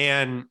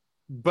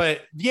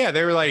 But yeah,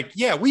 they were like,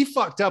 yeah, we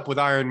fucked up with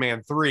Iron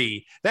Man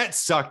 3. That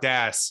sucked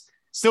ass.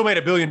 Still made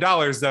 $1 billion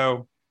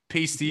though.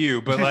 Peace to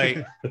you. But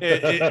like,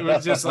 it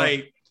was just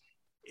like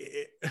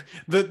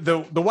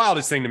the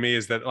wildest thing to me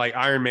is that like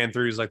Iron Man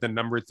 3 is like the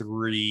number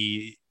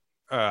 3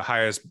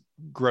 highest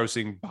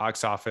grossing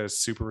box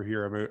office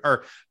superhero movie,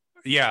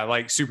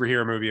 like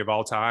superhero movie of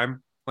all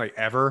time, like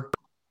ever.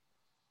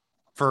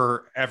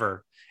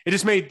 Forever. It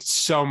just made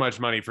so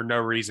much money for no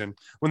reason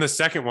when the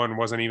second one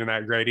wasn't even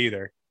that great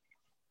either.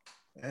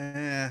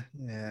 Yeah.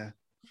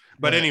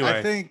 But anyway,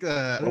 I think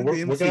we're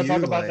going to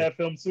talk about that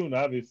film soon.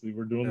 Obviously,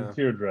 we're doing the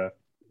tier draft.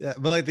 Yeah,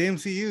 but like the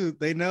MCU,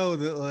 they know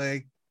that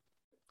like,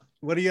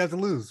 what do you have to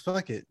lose?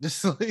 Fuck it,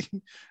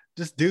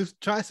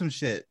 try some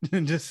shit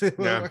and just see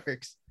what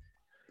works.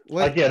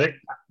 I get it.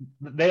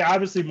 They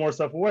obviously more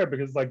self-aware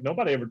because like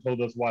nobody ever told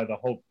us why the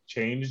Hulk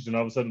changed and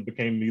all of a sudden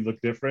became he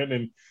looked different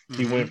and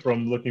he went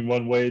from looking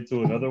one way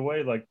to another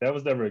way. Like that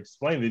was never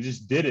explained. They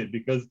just did it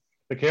because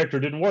the character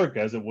didn't work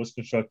as it was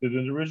constructed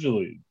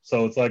originally.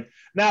 So it's like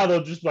now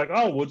they'll just like,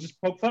 oh, we'll just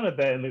poke fun at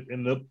that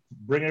and they'll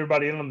bring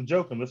everybody in on the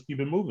joke and let's keep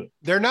it moving.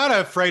 They're not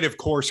afraid of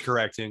course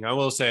correcting. I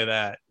will say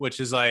that, which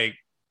is like,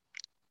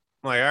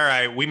 all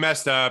right, we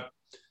messed up.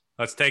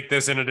 Let's take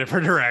this in a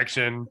different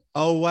direction.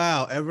 Oh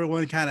wow,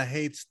 everyone kind of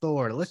hates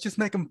Thor. Let's just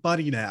make him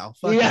funny now.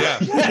 Yeah.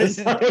 That's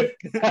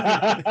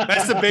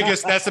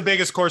the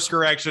biggest course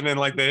correction in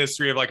like the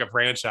history of like a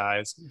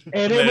franchise.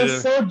 And it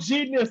was so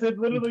genius. It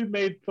literally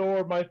made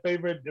Thor my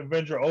favorite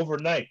Avenger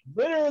overnight.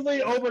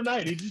 Literally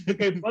overnight. He just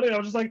became funny. I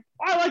was just like,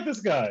 I like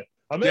this guy.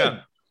 I'm in.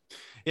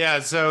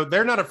 Yeah, so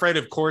they're not afraid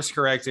of course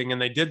correcting,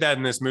 and they did that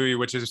in this movie,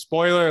 which is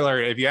spoiler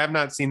alert. If you have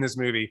not seen this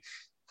movie,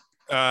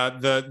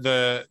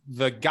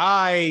 the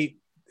guy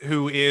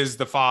who is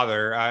the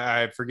father,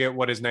 I forget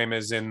what his name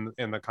is in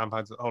the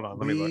confines. Hold on,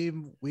 let me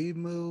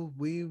look.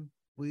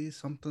 We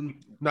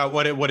something. No,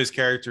 what his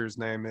character's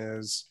name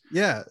is?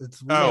 Yeah, it's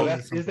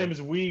his name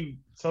is Wee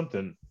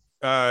something.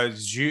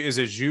 Is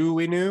it Zhu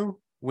Winwu?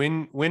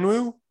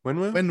 Winwu?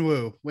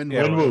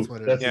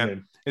 Winwu. That's his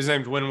name. His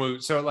name's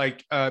Winwu. So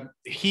like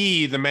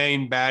he, the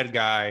main bad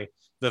guy,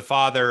 the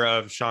father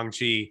of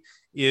Shang-Chi,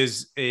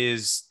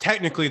 is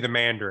technically the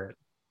Mandarin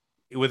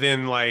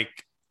within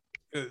like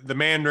the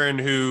Mandarin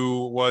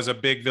who was a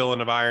big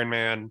villain of Iron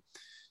Man,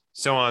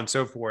 so on and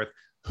so forth,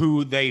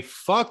 who they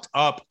fucked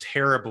up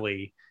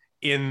terribly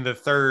in the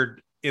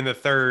third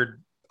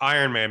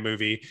Iron Man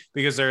movie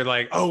because they're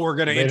like, oh, we're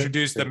going to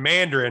introduce the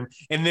Mandarin.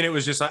 And then it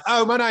was just like,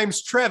 oh, my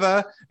name's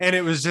Trevor. And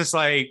it was just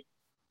like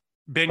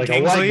Ben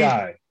Kingsley. A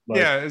white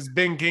guy. It's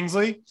Ben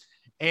Kingsley.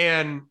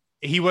 And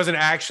he wasn't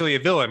actually a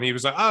villain. He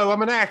was like, oh,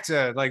 I'm an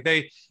actor. Like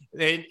they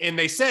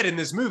said in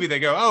this movie, they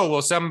go, oh,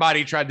 well,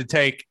 somebody tried to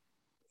take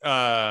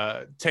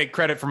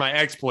credit for my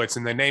exploits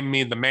and they named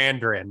me the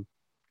Mandarin,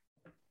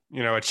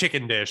 a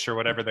chicken dish or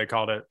whatever they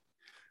called it.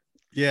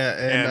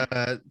 Yeah,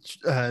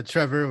 and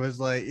Trevor was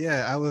like,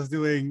 yeah, I was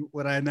doing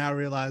what I now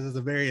realize is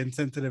a very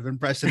insensitive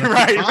impression of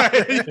right.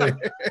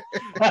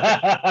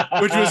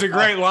 Which was a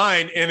great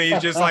line. And he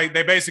just like,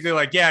 they basically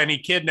like, yeah, and he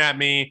kidnapped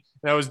me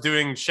and I was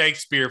doing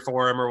Shakespeare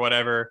for him or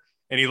whatever,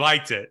 and he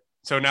liked it.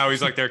 So now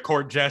he's like their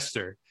court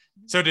jester.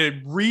 So to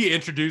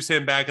reintroduce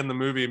him back in the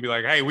movie and be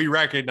like, hey, we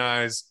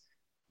recognize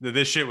that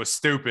this shit was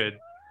stupid.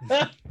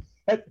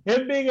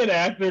 Him being an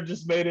actor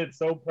just made it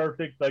so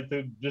perfect, like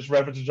to just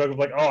reference a joke of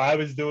like, oh, I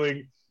was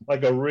doing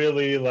like a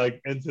really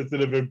like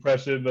insensitive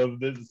impression of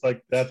this. It's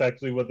like that's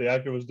actually what the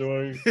actor was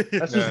doing.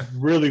 That's just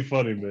really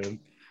funny, man.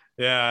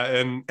 Yeah,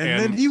 And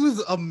then he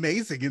was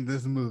amazing in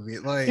this movie.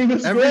 Like He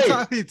was every great.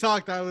 time he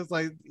talked, I was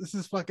like, "This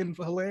is fucking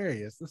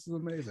hilarious. This is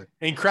amazing."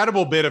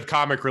 incredible bit of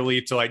comic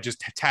relief to like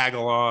just tag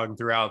along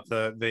throughout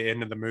the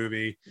end of the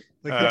movie.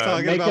 Like you're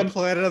talking make about him-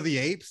 Planet of the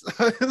Apes.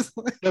 I was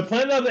like, The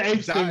Planet of the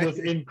Apes thing was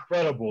Dying.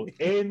 incredible.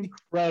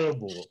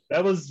 Incredible.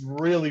 That was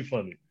really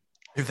funny.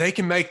 If they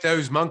can make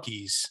those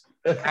monkeys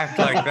act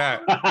like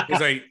that,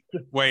 he's like,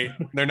 wait,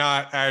 they're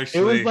not it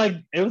actually.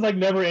 was like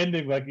never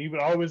ending. Like he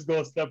would always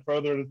go a step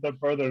further and a step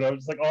further. And I was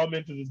just like, oh, I'm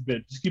into this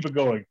bit. Just keep it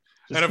going.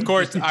 And of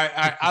course,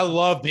 I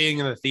love being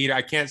in the theater.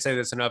 I can't say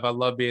this enough. I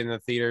love being in the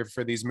theater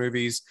for these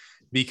movies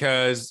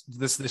because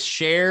the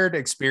shared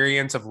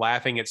experience of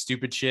laughing at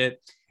stupid shit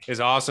is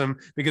awesome.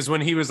 Because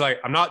when he was like,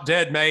 "I'm not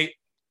dead, mate,"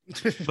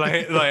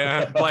 play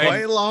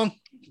play along.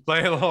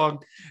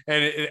 along,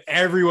 and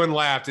everyone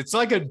laughed. It's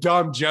like a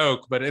dumb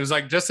joke, but it was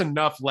like just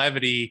enough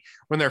levity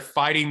when they're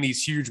fighting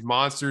these huge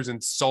monsters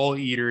and soul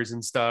eaters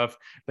and stuff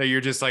that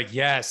you're just like,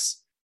 yes.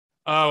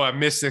 Oh, I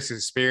missed this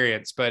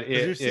experience, but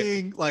You're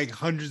seeing like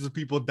hundreds of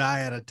people die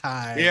at a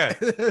time. Yeah.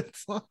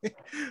 It's like,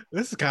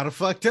 this is kind of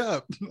fucked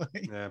up.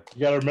 Like, yeah.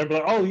 You gotta remember,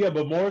 like, oh yeah,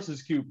 but Morris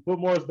is cute. Put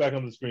Morris back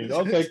on the screen.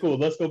 Okay, cool.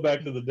 Let's go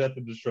back to the death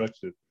and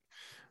destruction.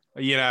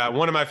 Yeah,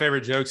 one of my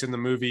favorite jokes in the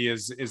movie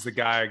is the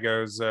guy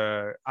goes,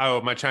 "Oh,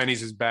 my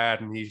Chinese is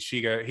bad," and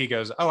he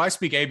goes, "Oh, I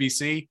speak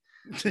ABC,"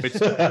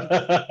 which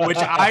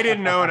I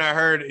didn't know, and I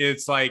heard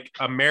it's like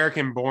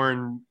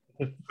American-born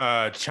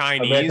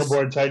Chinese.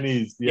 American-born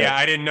Chinese. Yeah,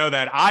 I didn't know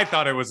that. I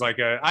thought it was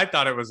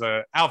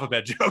a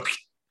alphabet joke.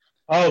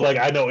 Oh, like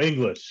I know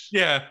English.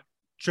 Yeah.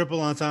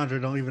 triple entendre.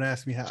 Don't even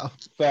ask me how.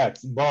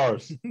 Facts.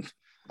 Bars.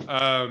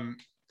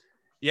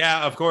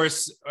 Yeah, of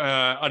course.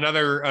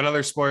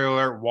 Another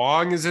spoiler.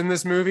 Wong is in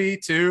this movie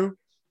too.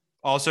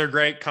 Also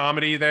great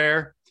comedy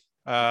there.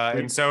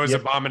 And so is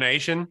Yep.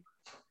 Abomination.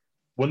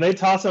 When they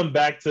toss him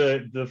back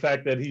to the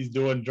fact that he's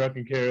doing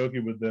drunken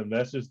karaoke with them,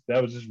 that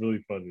was just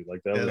really funny.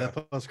 Like that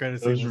That post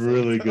credit that was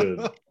really good.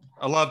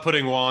 I love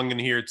putting Wong in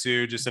here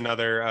too. Just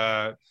another,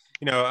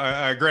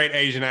 a great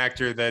Asian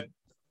actor that.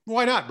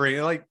 Why not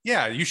bring? Like,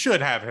 yeah, you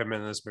should have him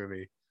in this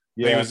movie.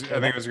 Yeah, I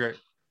think it was great.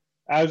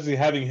 Obviously,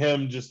 having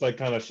him just like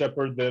kind of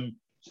shepherd them,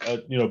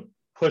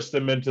 push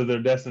them into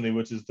their destiny,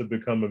 which is to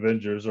become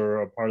Avengers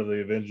or a part of the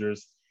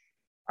Avengers.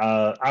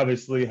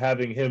 Obviously,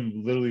 having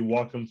him literally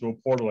walk them through a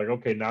portal, like,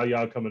 okay, now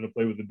y'all coming to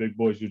play with the big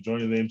boys. You're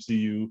joining the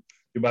MCU.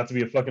 You're about to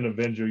be a fucking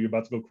Avenger. You're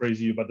about to go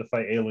crazy. You're about to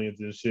fight aliens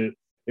and shit.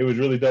 It was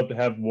really dope to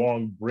have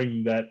Wong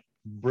bring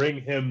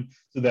him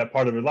to that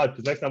part of his life.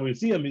 Because next time we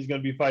see him, he's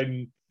gonna be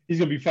fighting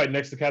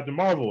next to Captain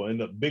Marvel and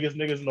the biggest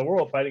niggas in the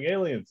world fighting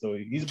aliens. So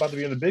he's about to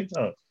be in the big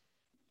time.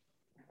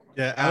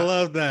 Yeah, I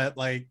love that.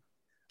 Like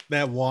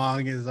that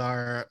Wong is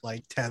our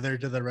like tether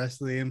to the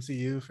rest of the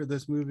MCU for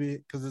this movie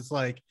because it's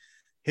like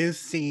his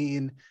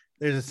scene.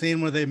 There's a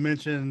scene where they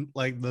mention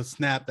like the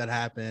snap that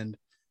happened,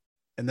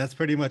 and that's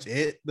pretty much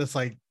it. That's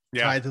like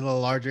tied to the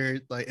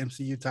larger like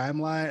MCU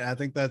timeline. I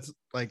think that's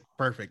like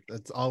perfect.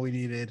 That's all we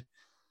needed.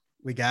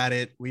 We got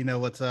it. We know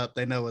what's up.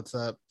 They know what's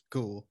up.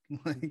 Cool.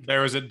 Like,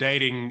 There was a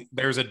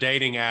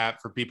dating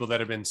app for people that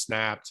have been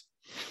snapped.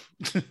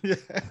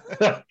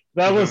 yeah.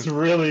 That was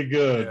really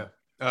good.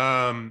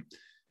 Yeah.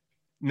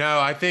 No,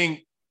 I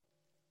think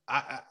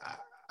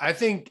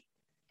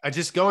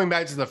just going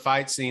back to the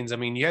fight scenes. I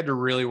mean, you had to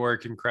really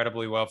work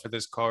incredibly well for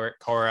this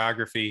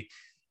choreography,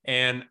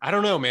 and I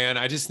don't know, man.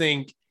 I just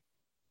think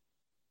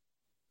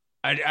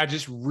I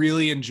just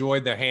really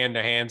enjoyed the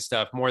hand-to-hand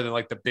stuff more than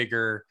like the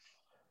bigger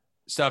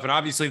stuff. And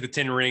obviously, the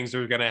 10 rings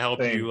are going to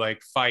help you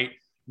like fight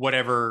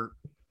whatever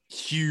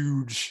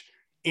huge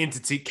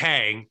entity,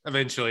 Kang,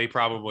 eventually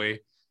probably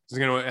is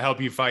going to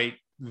help you fight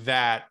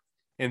that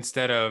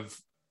instead of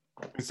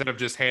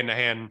just hand to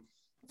hand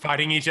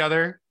fighting each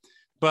other.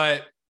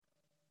 But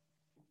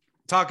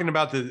talking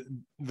about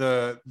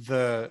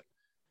the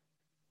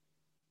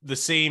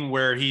scene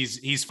where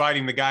he's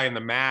fighting the guy in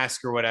the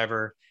mask or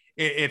whatever,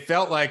 it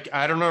felt like,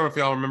 I don't know if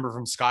y'all remember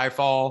from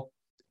Skyfall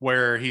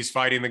where he's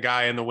fighting the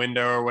guy in the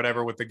window or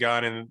whatever with the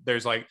gun and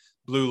there's like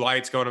blue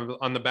lights going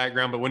on the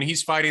background. But when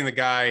he's fighting the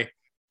guy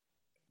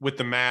with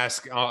the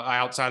mask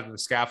outside of the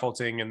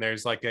scaffolding and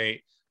there's like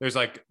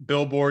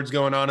billboards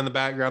going on in the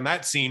background,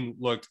 that scene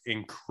looked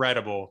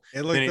incredible.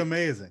 It looked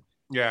amazing.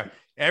 Yeah.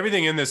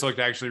 Everything in this looked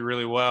actually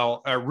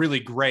really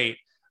great.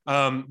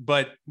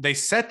 But they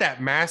set that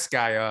mask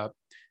guy up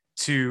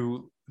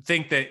to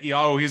think that,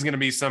 he's going to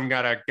be some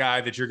kind of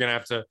guy that you're going to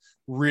have to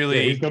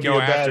really go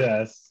after.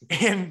 Badass.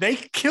 And they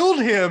killed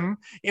him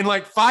in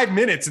like 5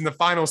 minutes in the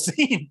final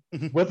scene.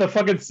 With a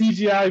fucking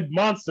CGI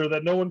monster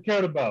that no one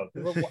cared about.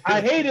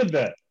 I hated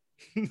that.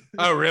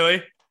 Oh,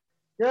 really?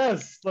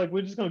 Yes, like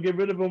we're just gonna get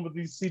rid of him with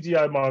these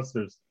CGI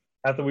monsters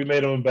after we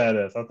made him a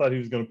badass. I thought he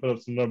was gonna put up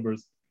some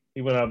numbers.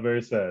 He went out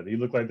very sad. He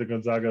looked like the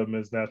Gonzaga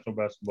men's national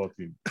basketball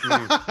team.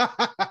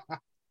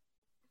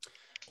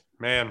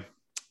 Man,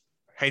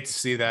 hate to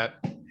see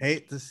that.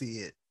 Hate to see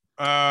it.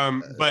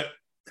 But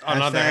on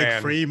the other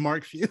hand, free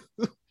Mark Few.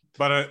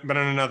 but on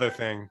another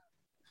thing,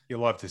 you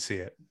love to see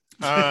it.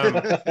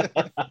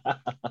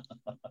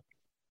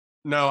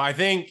 No, I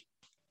think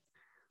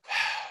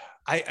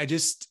I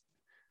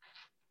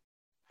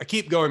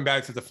keep going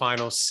back to the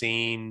final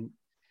scene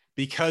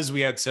because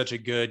we had such a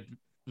good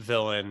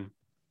villain.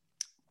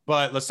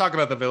 But let's talk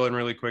about the villain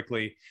really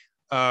quickly.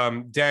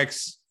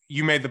 Dex,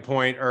 you made the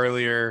point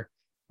earlier.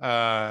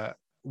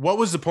 What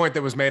was the point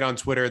that was made on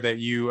Twitter that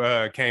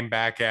you came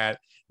back at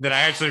that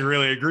I actually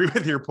really agree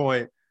with your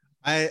point?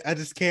 I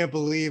just can't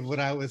believe what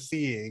I was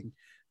seeing.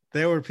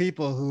 There were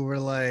people who were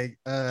like,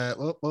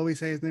 what we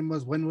say his name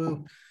was?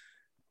 Wenwu?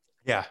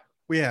 Yeah.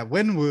 Yeah,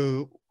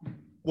 Wenwu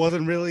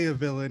wasn't really a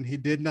villain. He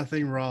did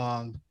nothing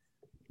wrong.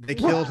 They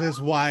killed his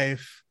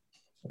wife,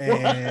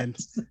 and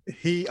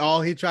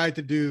all he tried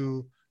to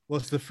do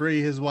was to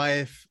free his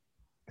wife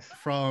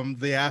from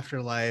the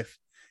afterlife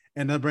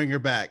and then bring her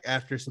back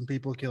after some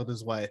people killed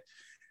his wife.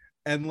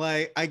 And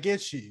like, I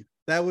get you.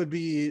 That would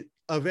be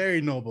a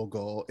very noble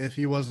goal if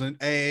he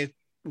wasn't A,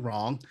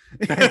 wrong,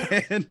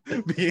 and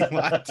B,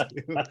 lied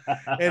to,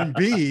 and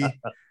B,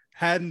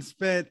 hadn't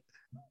spent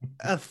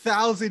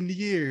 1,000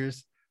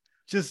 years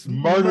just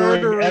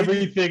murdering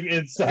everything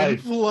inside, and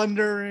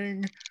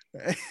plundering,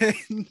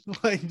 and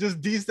like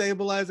just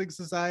destabilizing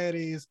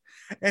societies.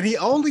 And he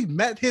only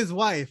met his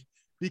wife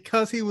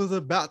because he was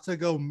about to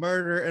go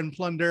murder and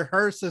plunder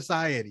her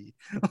society.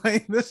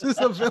 Like, this is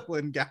a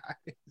villain, guys.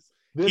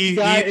 He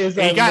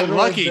got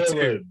lucky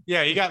too.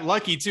 Yeah, he got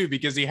lucky too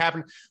because he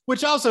happened,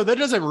 which also that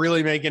doesn't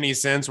really make any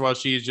sense while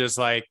she's just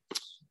like,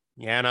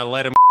 yeah, and I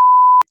let him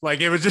like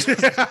it was just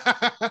sorry,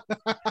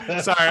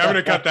 I'm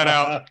gonna cut that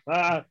out.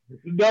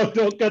 No,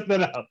 don't cut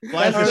that out.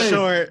 Life is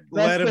short,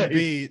 let him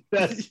be.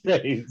 That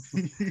stays.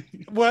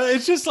 Well,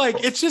 it's just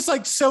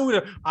like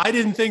so I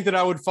didn't think that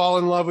I would fall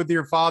in love with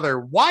your father.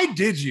 Why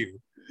did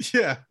you?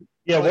 Yeah.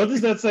 Yeah, what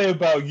does that say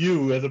about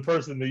you as a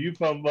person that you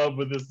fell in love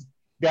with this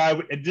guy,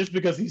 and just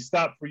because he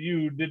stopped for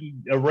you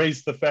didn't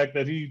erase the fact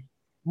that he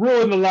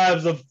ruined the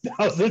lives of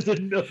thousands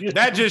and millions?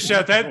 That just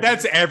shows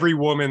that's every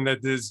woman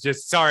that is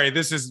just sorry.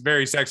 This is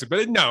very sexy,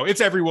 but no,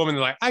 it's every woman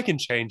that like I can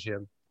change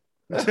him.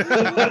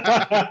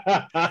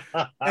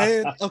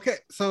 And okay,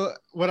 so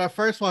when I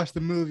first watched the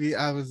movie,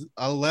 I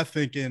left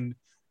thinking,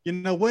 you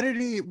know, what did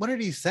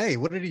he say?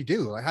 What did he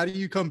do? Like, how do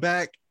you come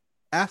back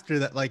after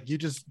that? Like, you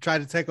just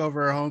tried to take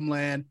over her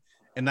homeland,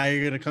 and now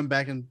you're gonna come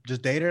back and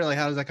just date her? Like,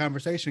 how does that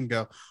conversation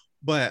go?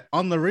 But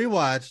on the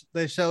rewatch,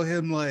 they show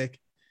him like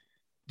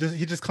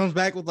he just comes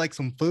back with like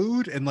some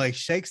food and like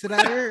shakes it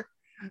at her.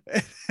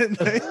 And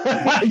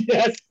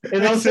yes,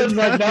 and all of a sudden,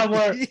 like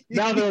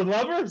now they're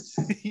lovers.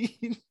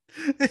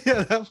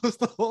 Yeah, that was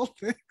the whole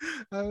thing.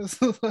 I was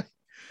like,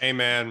 hey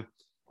man,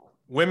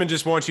 women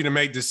just want you to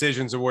make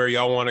decisions of where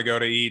y'all want to go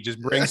to eat.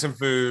 Just bring some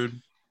food.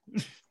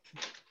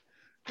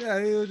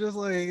 Yeah, he was just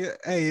like,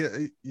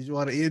 hey, you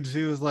want to eat? And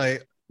she was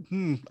like,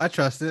 I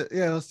trust it.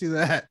 Yeah, let's do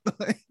that.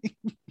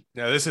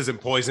 No, this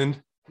isn't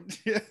poisoned.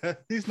 Yeah,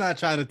 he's not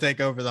trying to take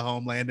over the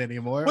homeland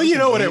anymore. Well, you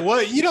know what it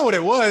was. You know what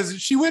it was.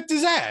 She whipped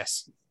his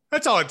ass.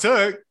 That's all it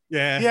took.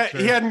 Yeah,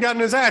 he hadn't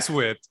gotten his ass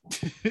whipped.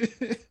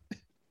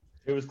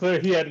 It was clear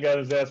he hadn't got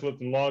his ass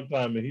whipped in a long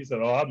time, and he said,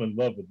 "Oh, I'm in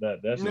love with that.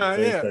 That's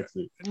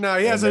sexy." No,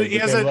 he has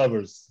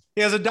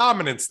a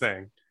dominance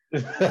thing.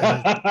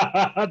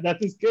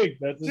 That's his kick.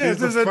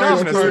 This is a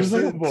dominant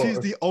person. She's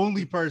the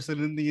only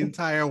person in the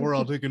entire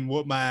world who can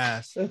whoop my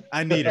ass.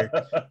 I need her.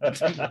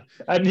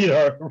 I need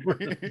her.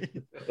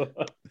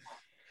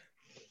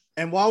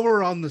 And while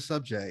we're on the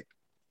subject,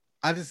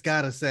 I just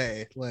gotta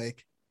say,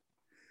 like,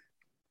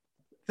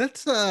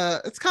 that's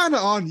it's kind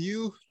of on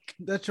you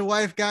that your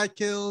wife got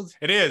killed.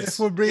 It is. If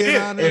we're being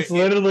honest, it's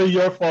literally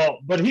your fault.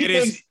 But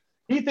he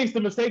thinks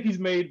the mistake he's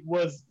made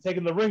was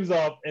taking the rings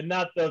off and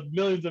not the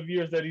millions of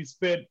years that he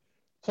spent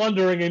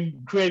plundering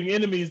and creating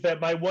enemies that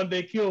might one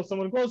day kill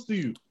someone close to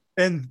you.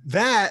 And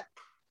that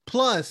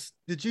plus,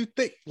 did you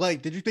think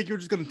you were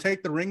just going to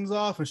take the rings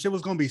off and shit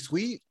was going to be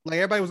sweet? Like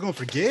everybody was going to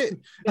forget?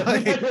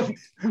 Like,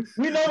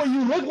 we know what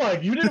you look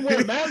like. You didn't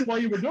wear a mask while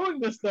you were doing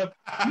this stuff.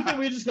 You think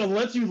we're just going to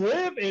let you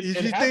live in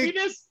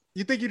happiness?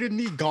 You think you didn't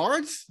need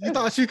guards? You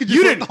thought you could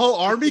just let the whole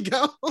army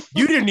go?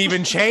 You didn't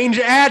even change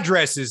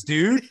addresses,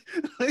 dude.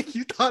 Like,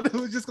 you thought it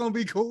was just gonna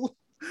be cool.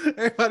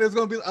 Everybody was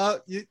gonna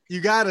be, you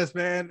got us,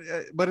 man,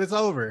 but it's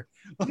over.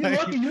 You're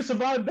lucky you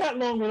survived that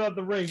long without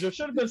the rings. There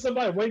should have been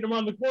somebody waiting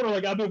around the corner,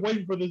 like, I've been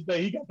waiting for this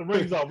day. He got the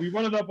rings off. We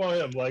run it up on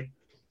him. Like,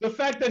 the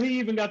fact that he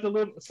even got to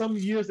live some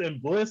years in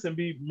bliss and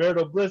be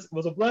marital bliss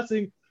was a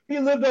blessing. He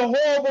lived a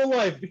horrible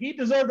life. He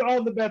deserved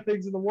all the bad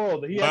things in the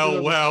world.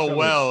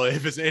 Well,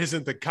 if it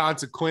isn't the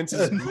consequences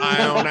of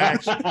my own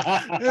action.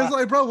 It's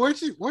like, bro, where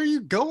are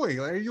you going?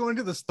 Like, are you going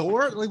to the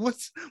store? Like,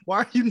 why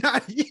are you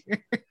not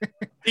here?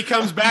 He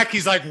comes back.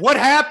 He's like, what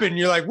happened?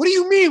 You're like, what do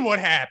you mean what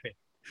happened?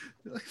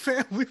 Like,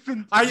 fam, we've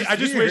been I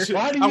just wish.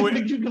 Why do you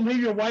think you can leave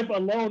your wife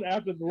alone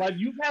after the life?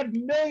 You've had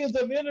millions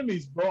of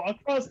enemies, bro,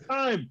 across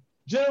time.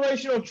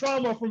 Generational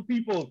trauma from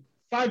people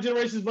 5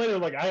 generations later,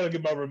 like, I gotta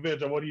get my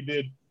revenge on what he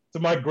did to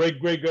my great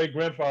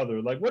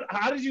grandfather. Like, what?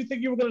 How did you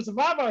think you were going to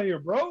survive out here,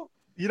 bro?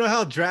 You know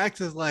how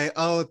Drax is like,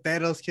 oh,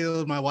 Thanos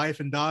killed my wife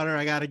and daughter.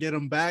 I got to get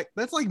them back.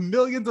 That's like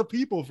millions of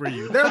people for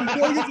you. There are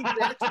millions of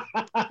Drax.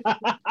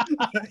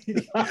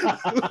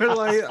 We're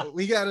like,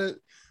 we gotta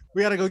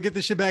go get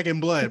this shit back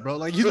in blood, bro.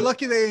 Like, you're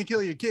lucky they didn't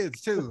kill your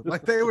kids too.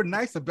 Like, they were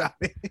nice about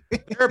it.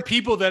 There are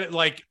people that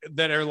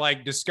are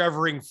like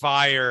discovering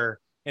fire,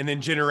 and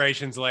then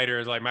generations later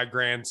is like, my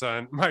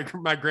grandson,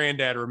 my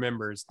granddad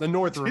remembers. The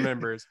North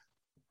remembers.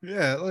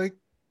 Yeah, like,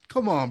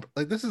 come on,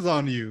 like, this is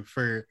on you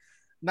for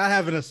not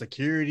having a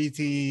security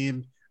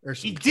team or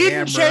some He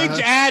didn't camera. change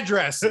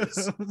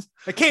addresses.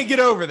 I can't get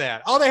over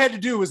that. All they had to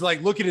do was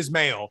like look at his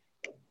mail.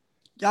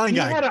 Y'all ain't He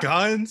had got a-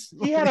 guns.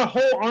 He had a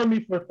whole army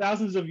for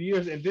thousands of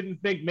years and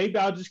didn't think maybe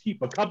I'll just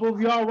keep a couple of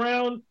y'all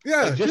around,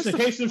 Yeah, like, just in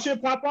case some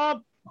shit pop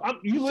up.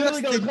 You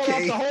literally Just gonna in cut off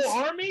the case.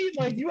 whole army?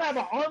 Like, you have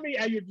an army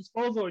at your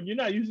disposal and you're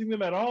not using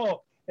them at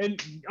all.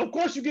 And of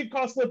course you get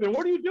caught slipping.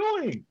 What are you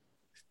doing?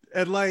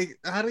 And like,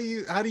 how do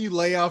you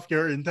lay off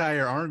your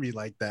entire army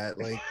like that?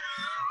 Like,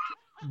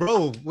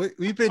 bro,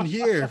 we've been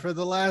here for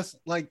the last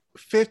like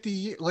 50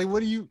 years. Like,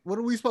 what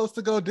are we supposed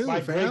to go do, My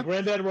fam?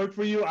 granddad worked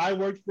for you. I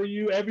worked for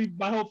you.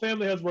 My whole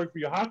family has worked for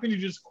you. How can you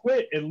just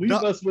quit and leave No.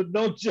 us with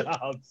no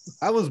jobs?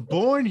 I was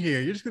born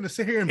here. You're just gonna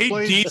sit here and He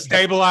play.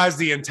 destabilized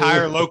the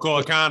entire local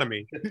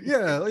economy.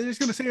 Yeah, like, you're just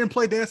gonna sit here and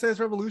play Dance Dance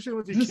Revolution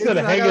with your Just kids. gonna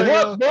and I hang it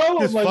gotta up, bro.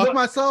 Just Like, fuck what-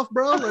 myself,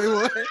 bro.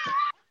 Like,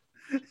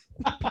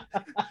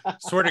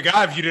 Swear to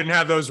God, if you didn't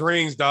have those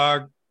rings,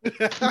 dog.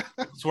 what?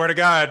 Swear to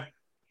God.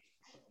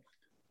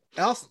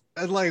 Else,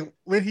 and like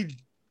when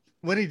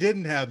he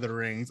didn't have the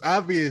rings,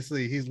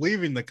 obviously he's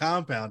leaving the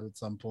compound at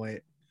some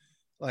point.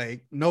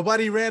 Like,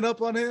 nobody ran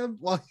up on him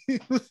while he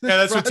was. Yeah,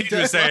 that's what T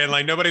was saying.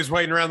 Like, nobody's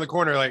waiting around the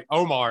corner like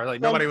Omar. Like,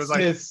 nobody was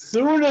like, as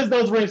soon as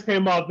those rings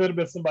came out, there'd have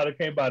been somebody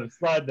came by to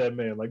slide that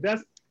man. Like,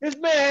 that's this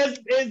man has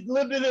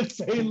lived an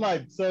insane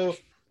life. So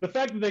the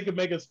fact that they could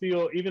make us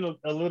feel even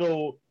a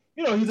little,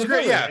 you know, he's It's a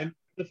great, villain, yeah. and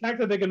the fact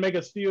that they can make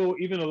us feel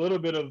even a little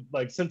bit of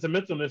like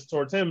sentimentalness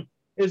towards him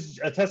is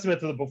a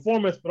testament to the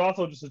performance, but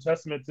also just a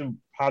testament to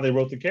how they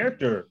wrote the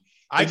character.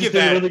 I They give just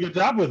did that a really good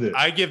job with it.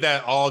 I give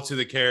that all to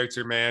the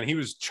character, man. He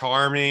was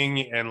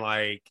charming and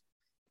like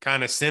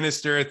kind of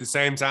sinister at the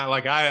same time.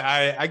 Like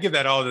I give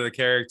that all to the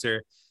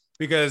character,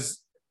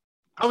 because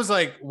I was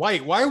like, why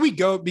are we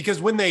because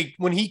when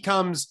he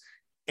comes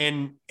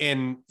and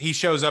he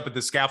shows up at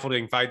the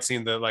scaffolding fight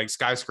scene, the like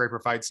skyscraper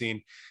fight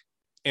scene,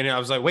 and I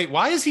was like, wait,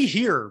 why is he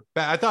here?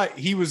 I thought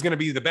he was going to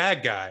be the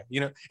bad guy, you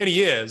know, and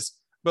he is.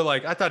 But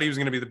like, I thought he was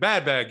going to be the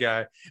bad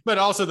guy. But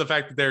also the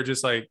fact that they're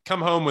just like,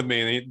 come home with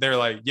me. And they're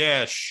like,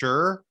 yeah,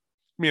 sure.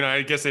 I mean,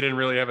 I guess they didn't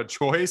really have a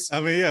choice.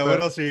 I mean, yeah. But-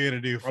 What else are you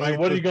gonna do? I mean,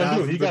 what are you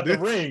gonna do? He got the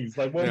ring. rings.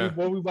 Like, what Yeah.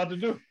 are we about to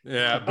do?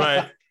 Yeah.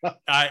 But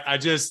I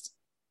just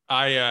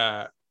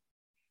found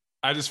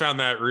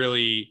that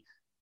really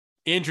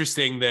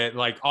interesting that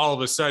like all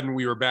of a sudden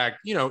we were back,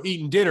 you know,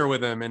 eating dinner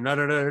with him and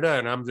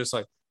and I'm just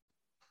like,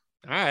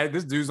 all right,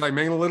 this dude's like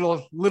making a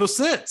little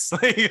sense.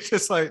 Like, it's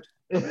just like,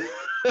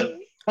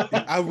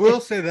 I will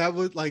say that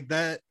was like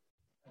that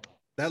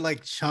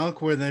like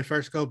chunk where they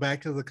first go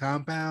back to the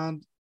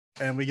compound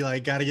and we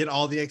like got to get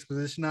all the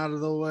exposition out of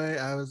the way.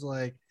 I was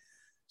like,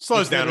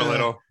 slows down a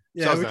little.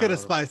 yeah, Slows we down could a have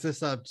little. spiced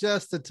this up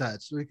just a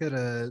touch. We could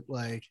have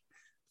like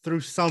threw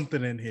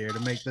something in here to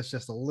make this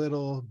just a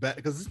little better,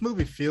 because this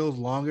movie feels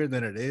longer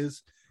than it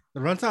is. The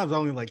runtime's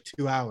only like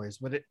 2 hours,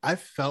 but I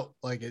felt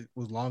like it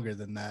was longer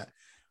than that.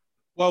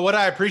 Well, what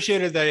I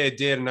appreciated that it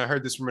did, and I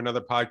heard this from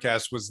another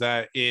podcast, was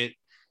that it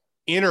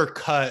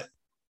intercut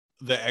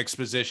the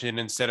exposition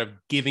instead of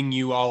giving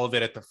you all of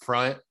it at the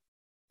front,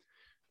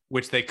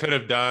 which they could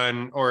have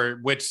done, or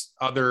which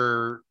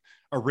other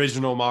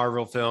original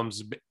Marvel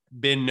films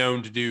been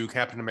known to do,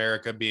 Captain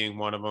America being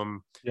one of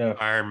them, Yeah.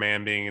 Iron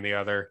Man being the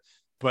other.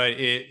 But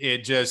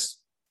it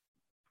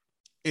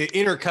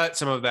intercut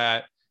some of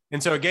that.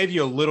 And so it gave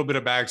you a little bit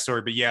of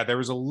backstory, but yeah, there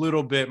was a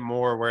little bit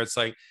more where it's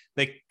like,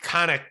 they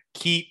kind of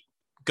keep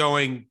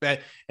going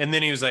back. And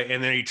then he was like,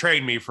 and then he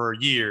trained me for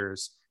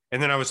years.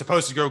 And then I was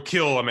supposed to go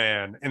kill a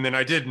man. And then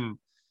I didn't.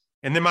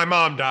 And then my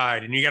mom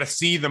died, and you got to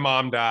see the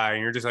mom die.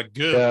 And you're just like,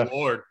 good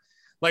Lord.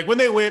 Like when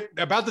they went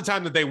about the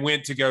time that they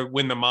went to go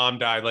when the mom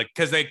died, like,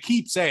 cause they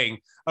keep saying,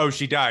 oh,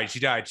 she died.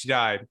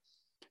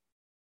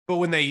 But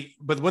when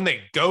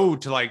they go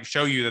to like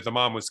show you that the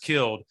mom was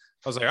killed,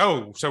 I was like,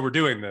 oh, so we're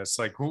doing this.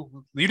 Like,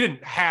 you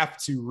didn't have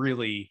to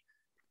really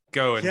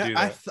go and do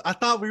that. I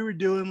thought we were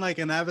doing like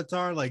an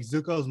Avatar, like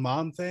Zuko's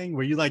mom thing,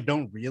 where you like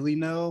don't really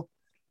know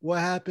what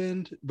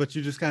happened, but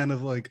you just kind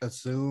of like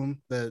assume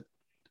that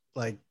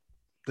like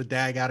the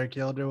dad got her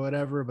killed or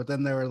whatever. But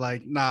then they were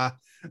like, nah,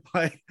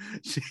 like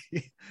she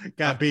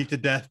got beat to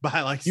death by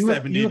like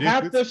 70 You dudes.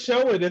 have to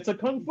show it. It's a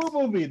kung fu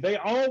movie. They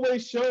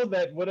always show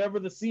that whatever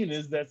the scene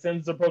is that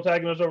sends the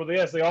protagonist over the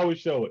edge, they always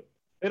show it.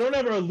 They don't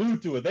ever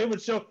allude to it. They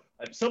would show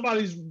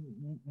somebody's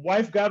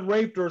wife got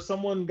raped or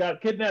someone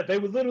got kidnapped. They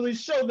would literally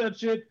show that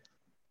shit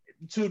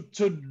to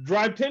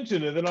drive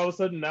tension. And then all of a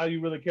sudden now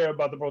you really care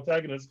about the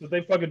protagonist because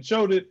they fucking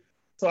showed it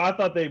So I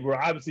thought they were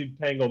obviously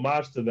paying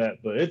homage to that,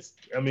 but it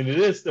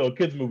is still a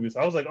kids movie.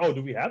 So I was like, oh,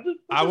 do we have to?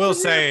 I will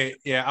say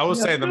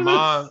the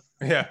mom.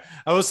 Yeah,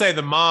 I will say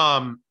the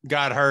mom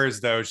got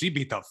hers though. She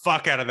beat the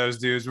fuck out of those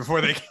dudes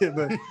before they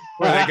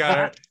got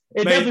her.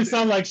 It definitely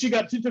sounded like she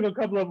took a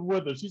couple of them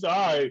with her. She's all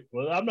right.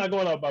 Well, I'm not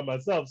going out by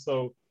myself,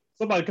 so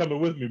somebody coming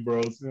with me,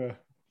 bros. Yeah.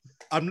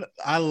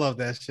 I love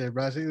that shit,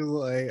 bro. She was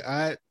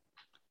like,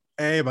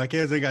 hey, my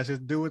kids ain't got shit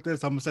to do with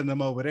this. I'm gonna send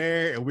them over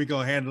there, and we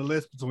gonna handle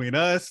this between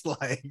us.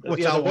 Like, what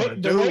y'all want to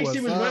do? The way she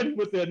was ready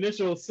with the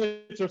initial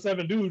 6 or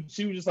 7 dudes,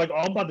 she was just like, "Oh,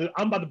 I'm about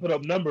to put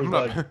up numbers.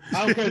 Like,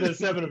 I don't care there's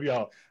 7 of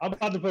y'all. I'm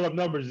about to put up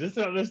numbers. This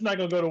not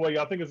gonna go the way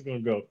y'all think it's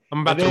gonna go.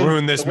 I'm about to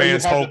ruin this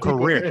man's whole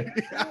career."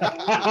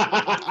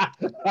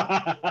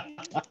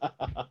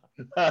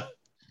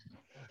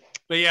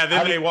 But yeah,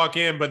 then they walk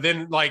in. But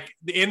then, like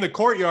in the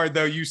courtyard,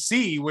 though, you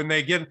see when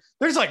they get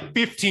there's like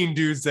 15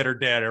 dudes that are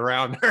dead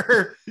around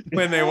her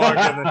when they walk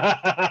in.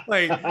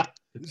 Like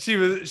she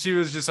was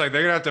just like,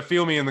 they're gonna have to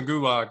feel me in the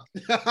gulag.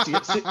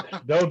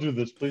 Don't do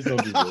this, please.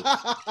 Don't do this.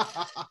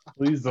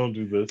 Please don't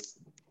do this.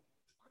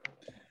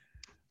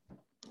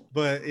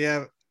 But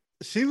yeah,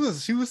 she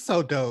was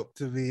so dope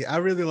to me. I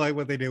really like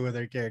what they did with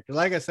her character.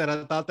 Like I said,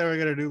 I thought they were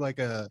gonna do like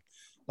a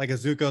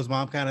Zuko's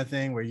mom kind of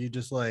thing where you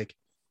just like.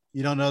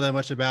 You don't know that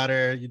much about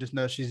her. You just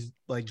know she's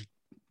like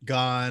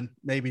gone,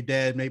 maybe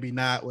dead, maybe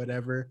not,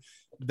 whatever.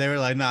 They were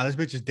like, nah, this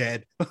bitch is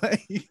dead.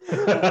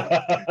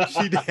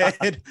 She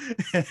dead.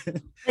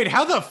 Wait,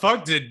 how the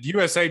fuck did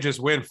USA just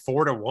win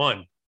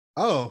 4-1?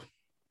 Oh.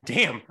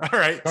 Damn. All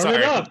right. Turn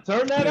it up.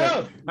 Turn that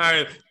up. All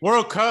right.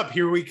 World Cup,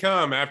 here we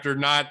come after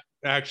not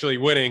actually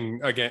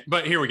winning again.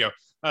 But here we go.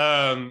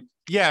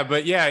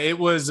 It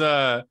was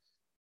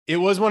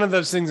one of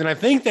those things, and I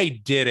think they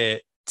did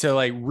it to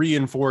like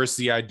reinforce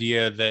the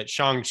idea that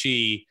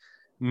Shang-Chi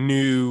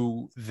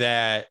knew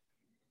that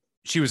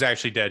she was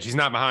actually dead. She's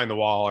not behind the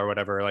wall or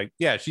whatever. Like,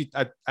 yeah,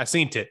 I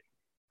seen it,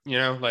 you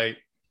know, like,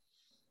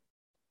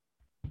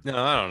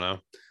 no, I don't know.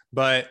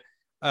 But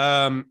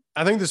I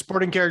think the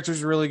supporting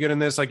characters are really good in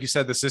this. Like you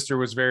said, the sister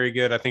was very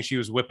good. I think she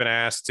was whipping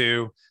ass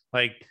too.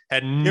 Like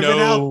had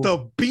no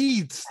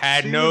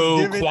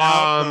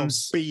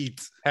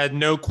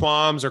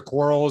qualms or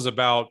quarrels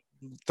about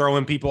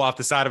throwing people off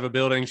the side of a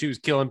building. She was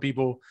killing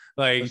people.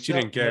 Like she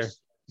didn't care.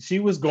 She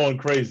was going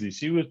crazy.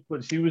 She was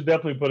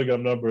definitely putting up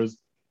numbers.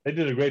 They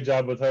did a great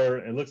job with her.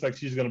 It looks like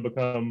she's going to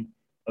become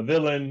a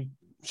villain.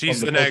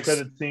 She's the next.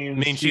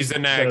 She's the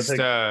next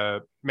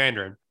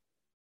Mandarin.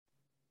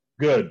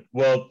 Good.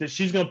 Well,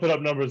 she's going to put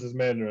up numbers as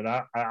Mandarin.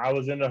 I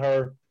was into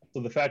her. So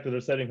the fact that they're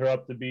setting her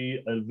up to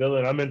be a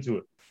villain, I'm into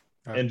it.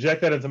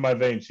 Inject that into my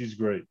veins. She's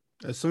great.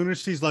 As soon as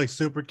she's like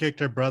super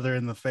kicked her brother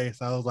in the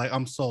face, I was like,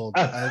 I'm sold.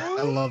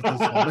 I love this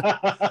woman.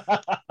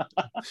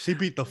 She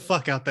beat the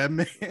fuck out that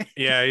man.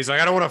 Yeah, he's like,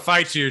 I don't want to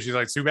fight you. She's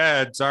like, too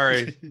bad.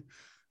 Sorry.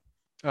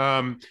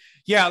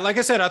 Yeah, like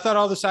I said, I thought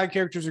all the side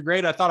characters are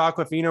great. I thought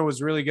Awkwafina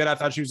was really good. I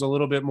thought she was a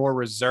little bit more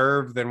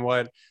reserved than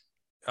what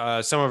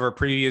some of her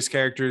previous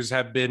characters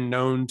have been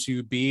known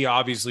to be.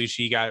 Obviously,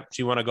 she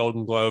won a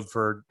Golden Globe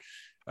for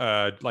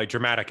like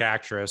dramatic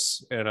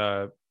actress in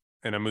a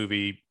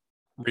movie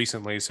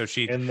recently. So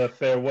she in the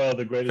Farewell,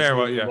 the greatest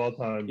movie of all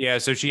time. Yeah,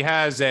 so she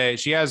has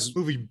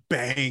movie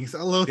bangs.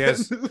 I love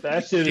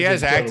that shit. She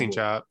has acting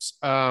chops.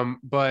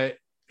 But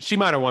she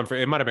might have won for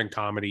it might have been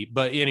comedy.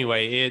 But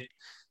anyway,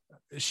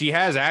 she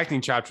has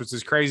acting chops, which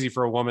is crazy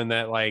for a woman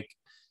that like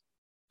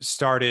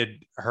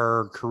started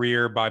her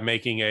career by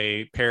making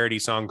a parody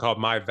song called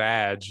My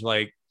Vag.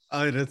 Like,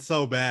 oh, it's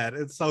so bad.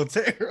 It's so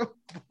terrible.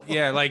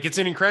 Yeah, like it's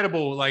an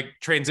incredible like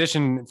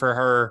transition for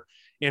her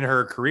in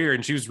her career,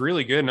 and she was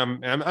really good.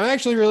 And I'm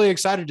actually really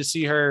excited to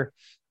see her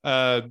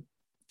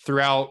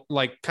throughout,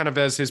 like kind of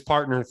as his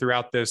partner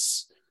throughout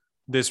this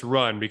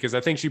run, because I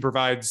think she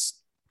provides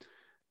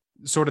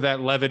sort of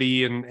that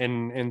levity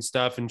and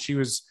stuff. And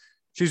she's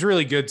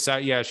really good.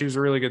 Yeah, she was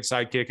a really good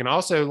sidekick. And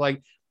also,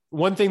 like,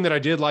 one thing that I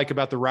did like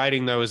about the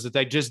writing though is that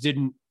they just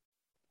didn't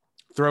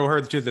throw her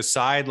to the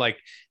side. Like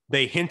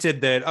they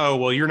hinted that, oh,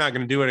 well, you're not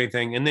going to do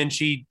anything, and then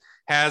she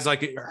has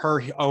like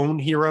her own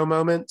hero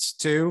moments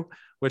too,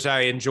 which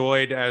I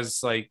enjoyed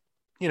as like,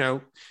 you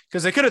know,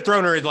 because they could have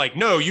thrown her like,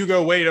 no, you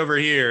go wait over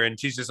here. And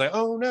she's just like,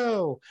 oh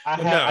no. I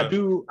have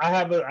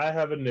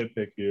a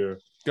nitpick here.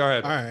 Go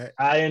ahead. All right.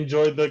 I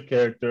enjoyed the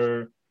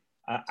character.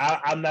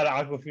 I'm not an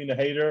Awkwafina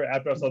hater.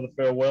 After I saw The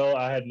Farewell,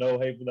 I had no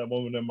hate for that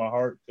woman in my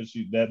heart because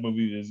that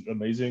movie is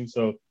amazing.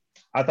 So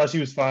I thought she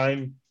was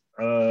fine.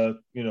 You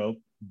know,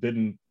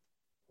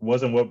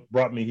 wasn't what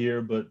brought me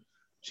here, but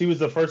she was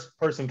the first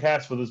person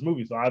cast for this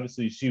movie. So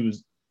obviously she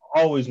was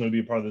always going to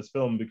be a part of this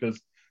film because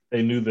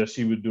they knew that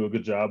she would do a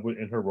good job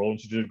in her role, and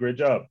she did a great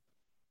job.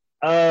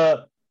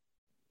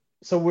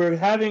 So we're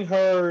having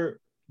her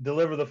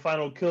deliver the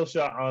final kill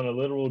shot on a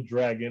literal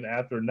dragon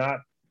after not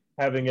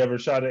having ever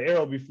shot an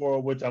arrow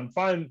before, which I'm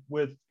fine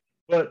with,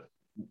 but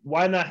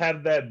why not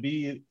have that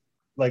be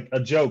like a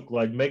joke?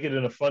 Like make it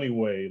in a funny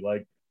way.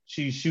 Like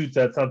she shoots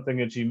at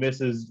something and she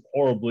misses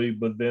horribly,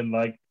 but then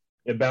like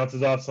it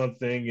bounces off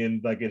something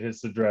and like it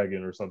hits the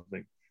dragon or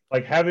something.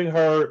 Like having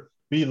her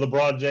beat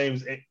LeBron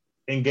James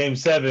in Game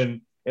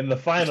 7 in the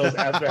finals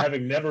after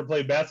having never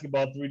played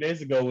basketball 3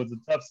 days ago was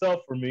a tough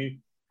sell for me.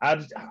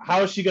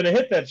 How is she going to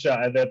hit that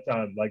shot at that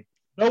time? Like,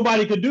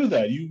 nobody could do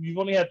that. You've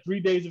only had 3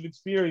 days of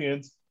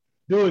experience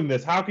doing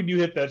this. How can you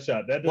hit that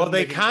shot?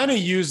 They kind of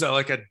use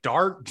like a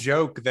dark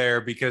joke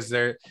there because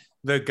they're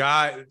the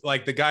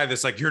guy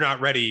that's like, you're not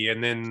ready.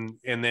 And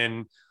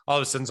then all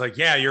of a sudden it's like,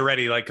 yeah, you're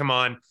ready. Like, come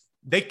on.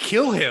 They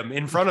kill him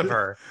in front of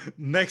her.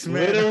 Next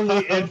man.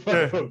 Literally in front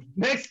of him.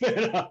 Next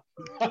man up.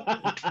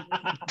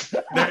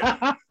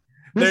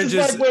 They're this is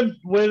just like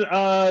when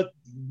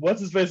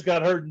what's his face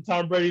got hurt and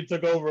Tom Brady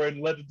took over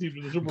and led the team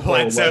to the Super Bowl.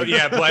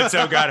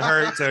 Bledsoe got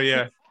hurt. So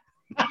yeah.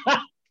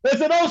 They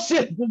said, "Oh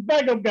shit, this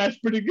backup guy's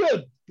pretty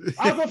good."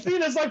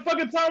 Aquafina's like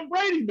fucking Tom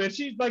Brady, man.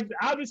 She's like,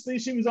 obviously,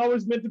 she was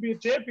always meant to be a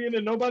champion,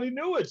 and nobody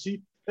knew it.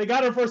 They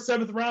got her for a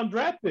 7th round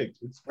draft pick.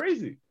 It's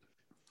crazy.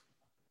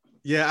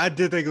 Yeah, I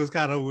did think it was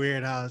kind of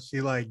weird how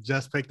she like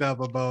just picked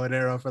up a bow and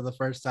arrow for the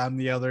first time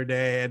the other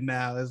day, and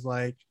now is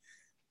like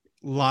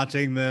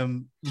launching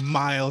them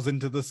miles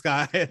into the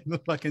sky and the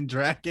fucking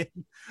dragon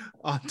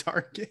on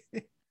target.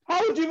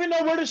 How would you even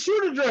know where to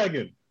shoot a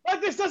dragon?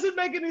 Like, this doesn't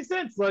make any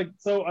sense. Like,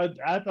 so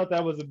I thought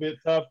that was a bit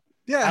tough.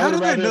 Yeah, how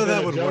did they know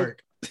that would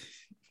work?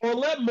 Or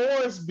let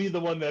Morris be the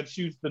one that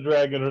shoots the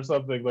dragon or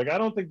something. Like, I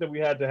don't think that we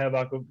had to have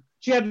Aqua.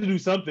 She had to do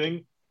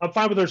something. I'm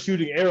fine with her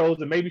shooting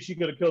arrows, and maybe she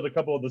could have killed a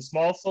couple of the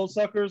small soul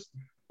suckers.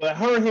 But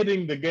her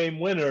hitting the game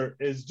winner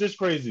is just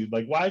crazy.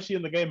 Like, why is she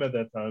in the game at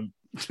that time?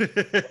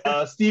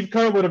 Steve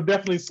Kerr would have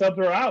definitely subbed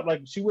her out.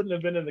 Like, she wouldn't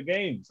have been in the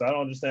game. So I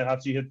don't understand how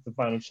she hits the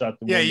final shot.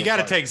 Yeah, you got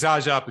to take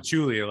Zaza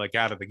Pachulia like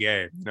out of the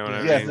game. You know what I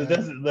mean? Yes,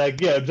 that's like,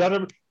 yeah.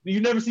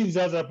 You've never seen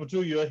Zaza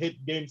Pachulia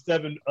hit Game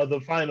 7 of the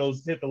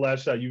finals, hit the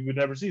last shot. You would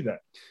never see that.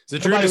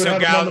 Zydrunas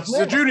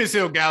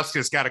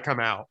Ilgauskas got to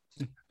come out.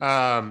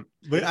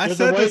 But I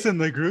said this in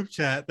the group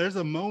chat. There's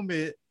a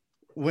moment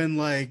when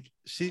like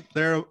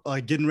they're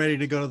like getting ready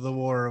to go to the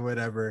war or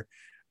whatever,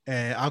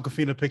 and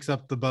Aquafina picks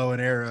up the bow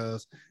and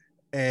arrows,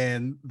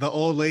 and the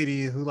old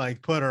lady who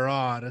like put her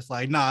on, it's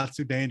like, nah, it's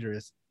too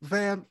dangerous.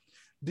 Fam,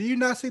 do you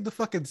not see the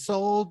fucking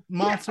soul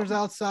monsters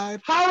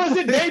outside? How is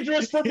it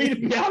dangerous for me to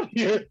be out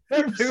here?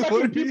 They're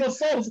sucking people's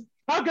souls.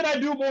 How can I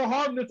do more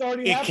harm that's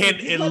already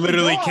happened? It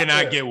literally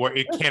cannot get worse.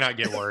 It cannot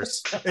get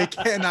worse. It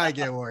cannot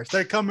get worse.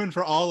 They're coming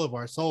for all of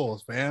our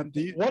souls, fam.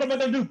 What am I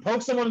gonna do?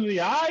 Poke someone in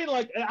the eye?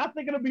 Like, I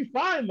think it'll be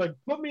fine. Like,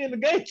 put me in the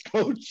gauge,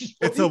 coach.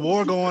 It's a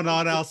war going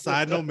on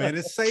outside. No man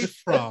is safe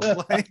from.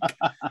 Like,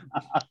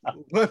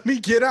 let me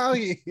get out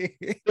here.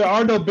 There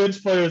are no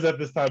bench players at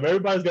this time.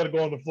 Everybody's got to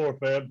go on the floor,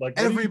 fam. Like,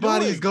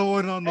 everybody's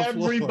going on the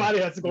floor. Everybody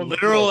has to go on the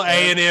floor. Literal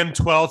A&M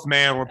 12th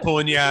man. We're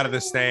pulling you out of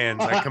the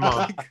stands. Like, come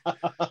on.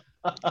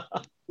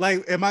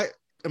 Like, am I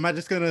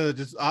just gonna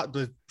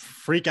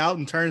freak out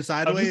and turn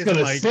sideways? I'm just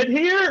gonna like, sit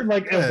here, and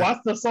watch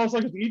the soul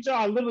suckers eat y'all.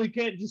 I literally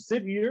can't just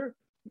sit here.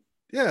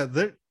 Yeah,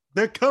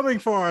 they're coming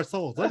for our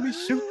souls. Let me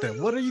shoot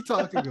them. What are you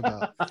talking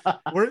about?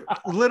 We're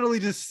literally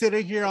just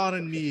sitting here on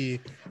a knee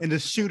and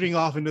just shooting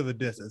off into the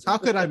distance. How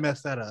could I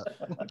mess that up?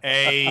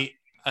 A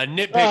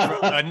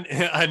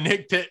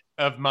nitpick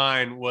of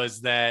mine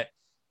was that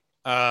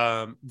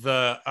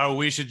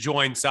we should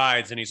join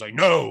sides, and he's like,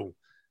 no.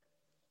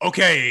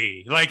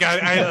 Okay, like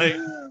I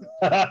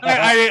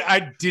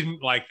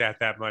didn't like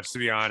that much, to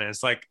be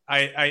honest. Like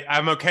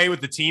I'm okay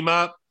with the team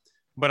up,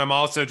 but I'm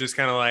also just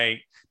kind of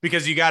like,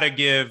 because you got to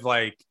give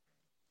like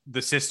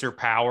the sister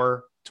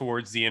power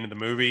towards the end of the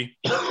movie.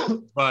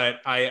 But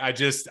I was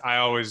just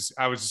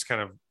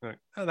kind of like,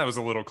 oh, that was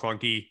a little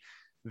clunky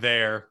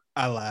there.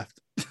 I laughed.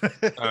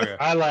 Okay.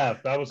 I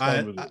laughed. I was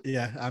fun with it.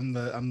 Yeah, I'm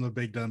the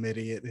big dumb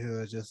idiot who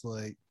was just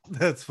like,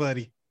 that's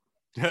funny.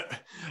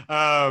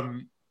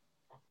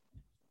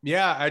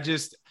 Yeah,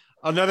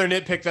 another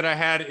nitpick that I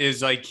had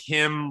is like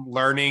him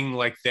learning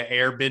like the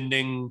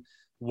airbending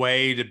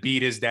way to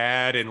beat his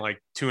dad in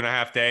like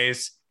 2.5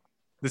 days.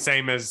 The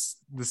same as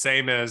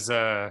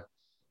her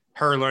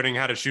learning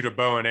how to shoot a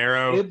bow and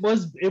arrow. It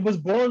was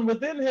born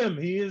within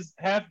him. He is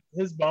half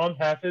his mom,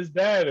 half his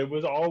dad. It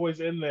was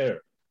always in there.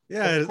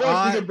 Yeah,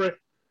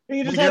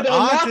 he just had to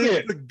unlock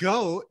it. The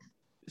goat.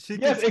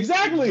 Yes,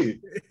 exactly.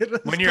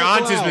 When your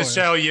aunt is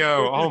Michelle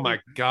Yeoh, oh my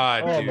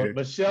God, dude.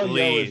 Michelle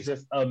Yeoh is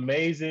just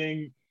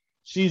amazing.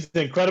 She's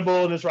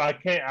incredible in this. We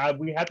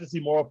have to see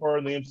more of her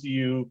in the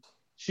MCU.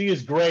 She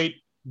is great.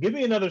 Give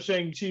me another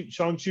Shang-Chi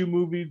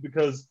movie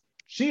because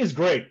she is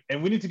great,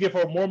 and we need to give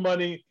her more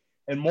money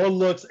and more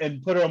looks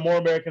and put her on more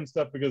American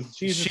stuff because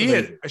she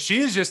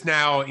is just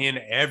now in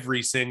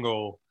every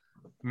single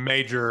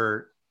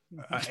major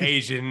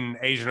Asian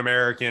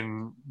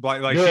American,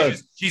 like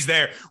she's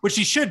there, which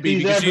she should be.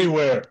 She's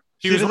everywhere.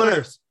 She was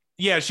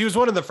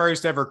one of the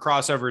first ever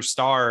crossover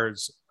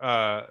stars,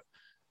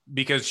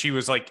 because she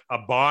was like a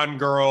Bond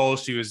girl.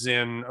 She was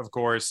in, of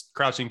course,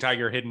 Crouching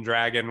Tiger, Hidden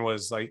Dragon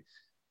was like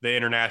the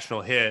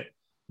international hit.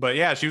 But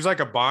yeah, she was like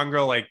a Bond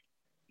girl. Like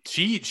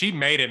she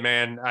made it,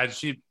 man.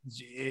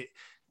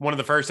 One of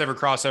the first ever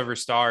crossover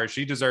stars.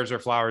 She deserves her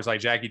flowers,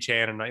 like Jackie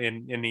Chan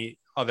and any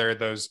other of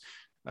those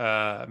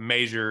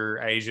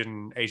major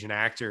Asian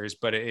actors.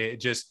 But it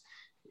just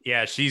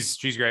Yeah, she's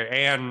great.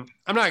 And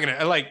I'm not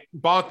gonna like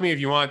bonk me if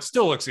you want.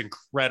 Still looks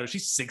incredible.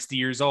 She's 60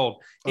 years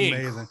old.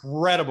 Amazing.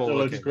 Incredible Still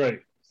looking. looks great.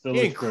 Still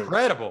looks great.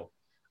 Incredible.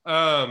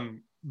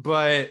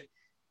 But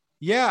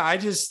yeah,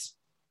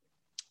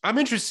 I'm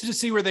interested to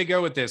see where they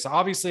go with this.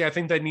 Obviously, I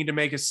think they need to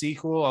make a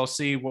sequel. I'll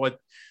see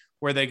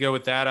where they go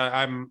with that.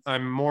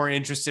 I'm more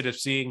interested of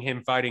seeing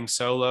him fighting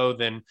solo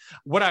than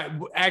what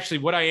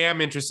I am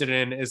interested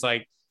in is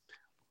like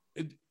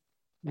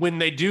when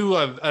they do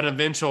an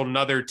eventual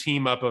another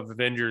team up of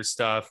Avengers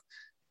stuff,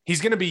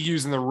 he's going to be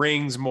using the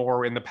rings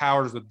more and the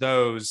powers with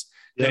those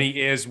than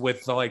he is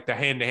with the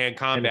hand-to-hand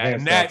combat.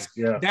 And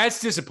that's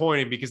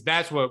disappointing because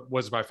that's what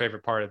was my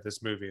favorite part of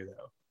this movie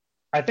though.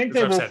 I think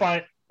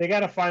they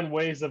got to find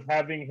ways of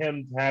having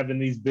him having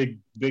these big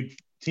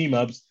team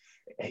ups.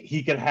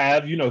 He can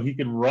have, he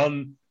can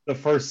run the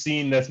first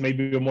scene that's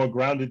maybe a more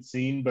grounded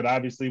scene, but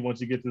obviously once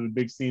you get to the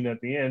big scene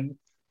at the end,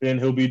 then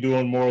he'll be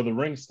doing more of the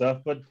ring stuff.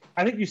 But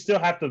I think you still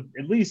have to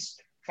at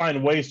least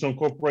find ways to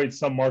incorporate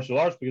some martial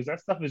arts because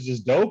that stuff is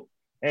just dope.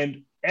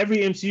 And every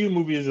MCU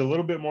movie is a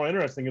little bit more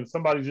interesting if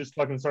somebody just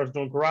fucking starts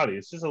doing karate.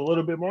 It's just a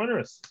little bit more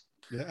interesting.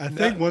 Yeah, I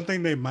think one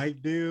thing they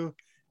might do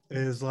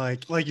is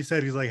like you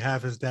said, he's like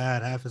half his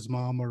dad, half his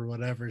mom or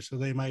whatever. So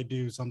they might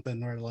do something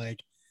where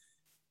like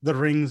the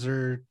rings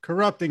are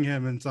corrupting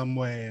him in some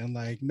way and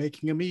like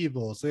making him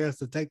evil. So he has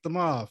to take them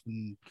off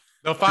and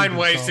they'll find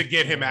ways to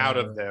get him out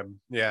of them.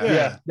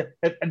 Yeah.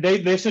 And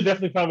they should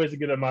definitely find ways to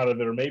get him out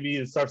of it. Or maybe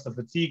it starts to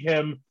fatigue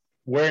him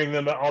wearing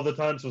them all the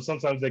time. So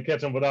sometimes they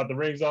catch him without the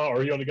rings on,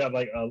 or he only got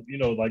like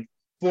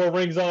 4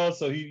 rings on.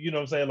 So he,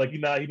 I'm saying, like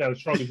he's not as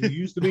strong as he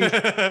used to be.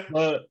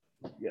 But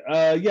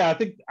I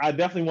think I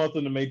definitely want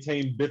them to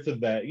maintain bits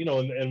of that,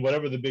 and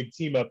whatever the big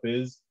team up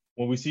is,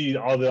 when we see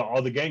all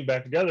the gang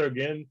back together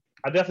again,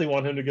 I definitely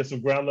want him to get some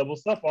ground level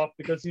stuff off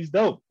because he's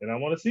dope and I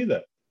want to see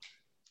that.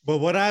 But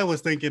what I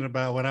was thinking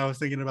about when I was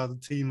thinking about the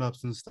team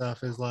ups and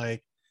stuff is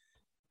like,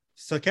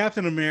 so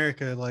Captain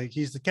America, like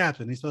he's the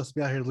captain. He's supposed to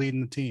be out here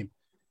leading the team.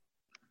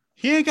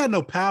 He ain't got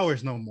no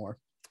powers no more.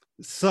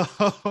 So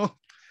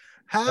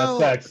that's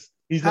facts.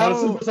 He's not a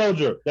super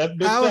soldier. That's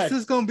big how facts. is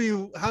this gonna be?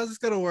 How's this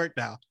gonna work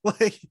now?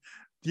 Like,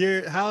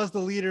 how is the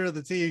leader of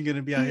the team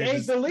gonna be out here? He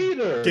ain't the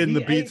leader. Getting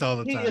the beats all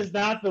the time. He is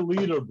not the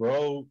leader,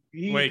 bro.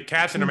 Wait,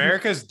 Captain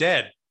America's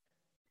dead.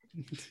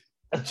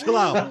 Chill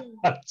out.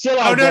 Chill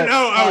out.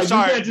 Oh,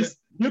 sorry.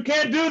 You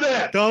can't do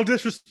that. Don't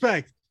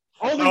disrespect.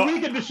 Only we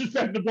can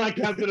disrespect the Black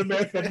Captain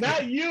America,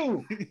 not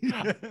you.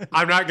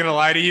 I'm not gonna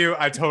lie to you.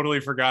 I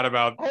totally forgot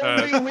about.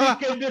 Only we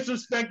can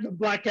disrespect the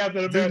Black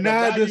Captain America. Do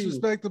not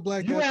disrespect the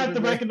Black Captain America. You have to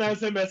America.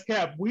 recognize him as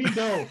Cap. We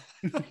don't.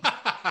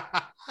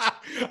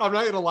 I'm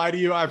not gonna lie to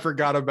you. I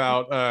forgot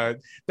about.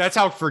 That's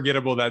how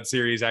forgettable that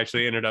series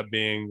actually ended up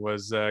being.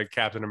 Was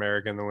Captain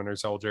America and the Winter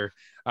Soldier.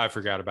 I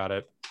forgot about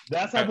it.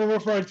 That's how we're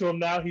referring to him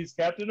now. He's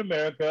Captain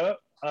America.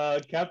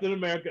 Captain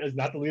America is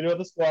not the leader of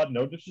the squad.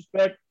 No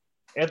disrespect.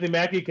 Anthony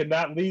Mackie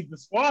cannot lead the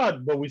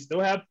squad, but we still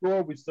have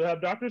Thor. We still have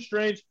Doctor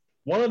Strange.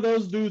 One of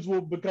those dudes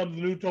will become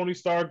the new Tony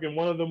Stark, and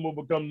one of them will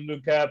become the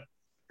new Cap.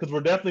 Because we're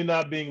definitely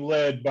not being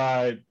led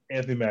by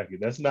Anthony Mackie.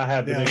 That's not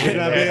happening. Yeah, we're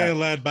not being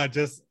led by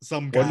just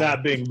some guy. We're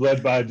not being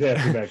led by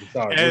Anthony Mackie.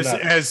 Sorry.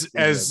 As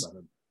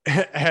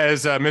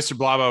Mr.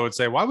 Blabo would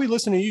say, why we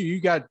listen to you?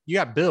 You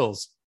got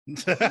bills.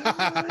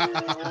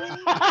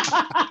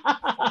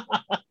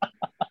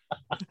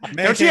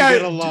 Man don't can't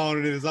get alone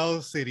in his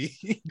own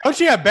city. Don't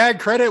you have bad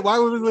credit? Why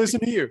would we listen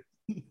to you?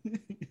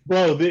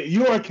 Bro,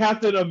 you are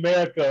Captain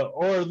America,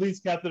 or at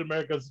least Captain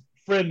America's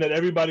friend that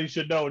everybody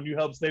should know, and you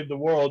help save the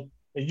world,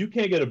 and you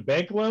can't get a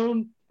bank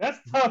loan? That's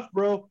tough,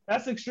 bro.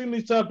 That's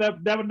extremely tough.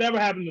 That would never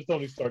happen to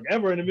Tony Stark,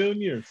 ever in a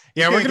million years.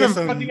 Yeah, we're going to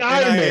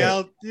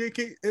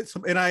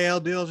some NIL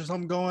deals or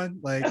something going.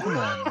 Like, come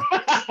on,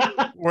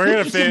 man. We're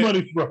gonna fit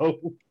money, bro.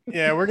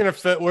 Yeah, we're gonna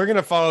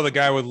follow the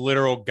guy with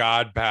literal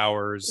god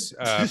powers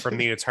from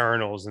the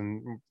Eternals,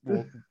 and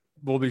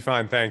we'll be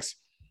fine. Thanks.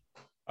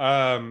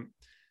 One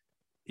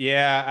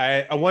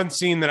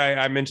scene that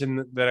I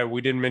mentioned that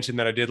we didn't mention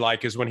that I did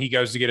like is when he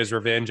goes to get his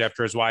revenge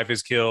after his wife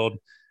is killed,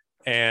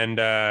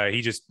 and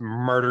he just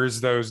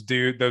murders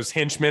those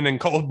henchmen in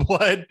cold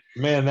blood.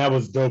 Man, that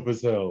was dope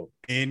as hell.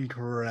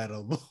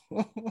 Incredible.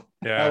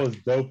 Yeah, that was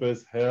dope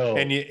as hell.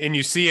 And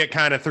you see it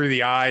kind of through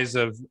the eyes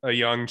of a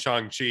young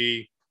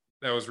Shang-Chi.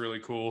 That was really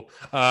cool.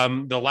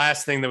 The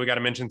last thing that we got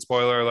to mention,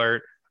 spoiler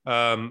alert,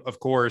 of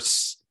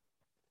course,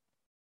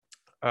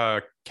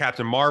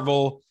 Captain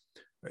Marvel.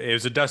 It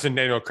was a Dustin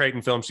Daniel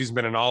Creighton film. She's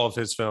been in all of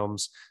his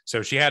films,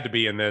 so she had to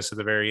be in this at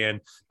the very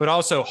end. But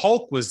also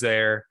Hulk was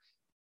there,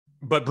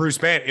 but Bruce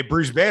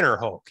Banner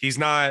Hulk. He's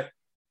not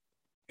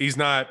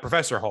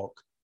Professor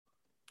Hulk.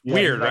 Yeah,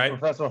 weird, right?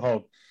 Professor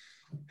Hulk.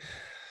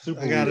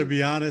 I gotta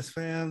be honest,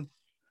 fam.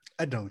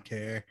 I don't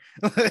care.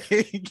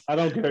 I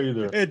don't care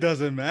either. It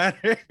doesn't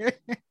matter.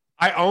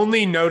 I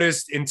only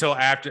noticed until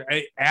after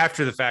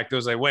the fact. I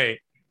was like, wait,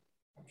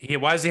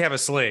 why does he have a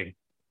sling?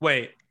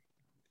 Wait,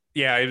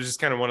 yeah, it was just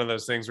kind of one of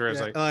those things where it's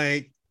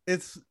like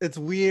it's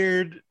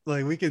weird.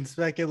 Like, we can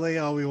speculate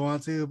all we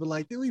want to, but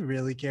like, do we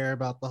really care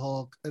about the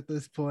Hulk at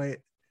this point?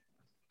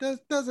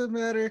 doesn't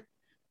matter.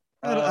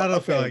 I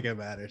don't feel like it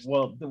matters.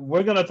 Well,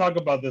 we're gonna talk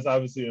about this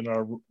obviously in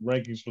our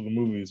rankings for the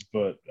movies,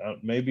 but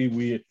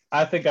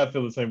I think I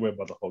feel the same way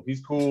about the Hulk.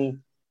 He's cool.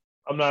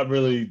 I'm not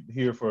really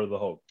here for the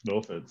Hulk. No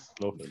offense.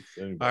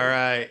 Anybody. All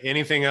right.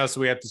 Anything else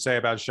we have to say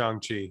about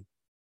Shang-Chi?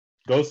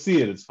 Go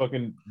see it. It's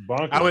fucking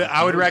bonkers.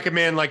 I would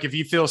recommend, like, if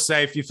you feel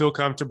safe, you feel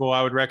comfortable,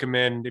 I would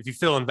recommend, if you're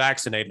feeling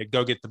vaccinated,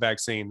 go get the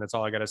vaccine. That's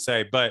all I got to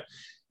say. But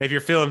if you're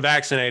feeling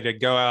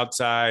vaccinated, go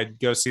outside,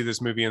 go see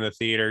this movie in the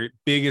theater.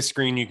 Biggest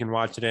screen you can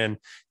watch it in,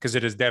 because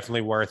it is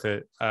definitely worth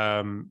it.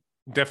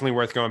 Definitely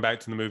worth going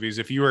back to the movies.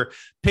 If you were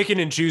picking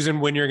and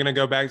choosing when you're going to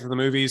go back to the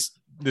movies,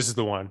 this is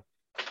the one.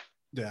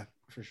 Yeah,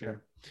 for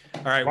sure.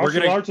 All right,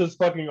 martial arts is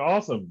fucking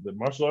awesome. The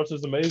martial arts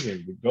is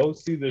amazing. Go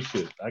see this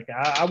shit.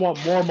 I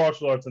want more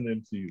martial arts in the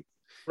MCU.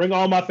 Bring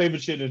all my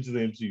favorite shit into the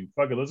MCU.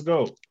 Fuck it, let's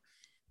go.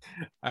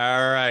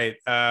 All right,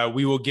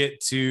 we will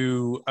get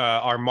to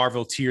our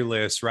Marvel tier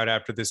list right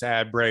after this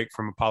ad break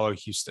from Apollo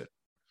Houston,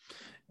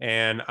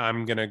 and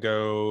I'm gonna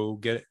go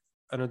get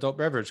an adult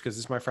beverage because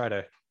it's my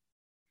Friday.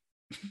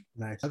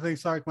 Nice. I think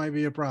Sark might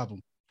be a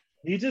problem.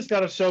 He just got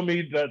to show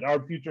me that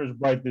our future is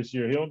bright this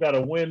year. He don't got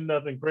to win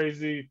nothing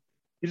crazy.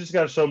 He just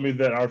got to show me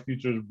that our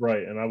future is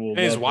bright, and I will.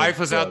 His wife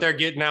was out there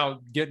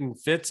getting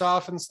fits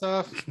off and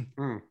stuff.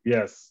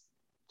 Yes,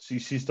 she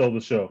stole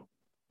the show.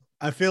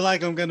 I feel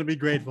like I'm gonna be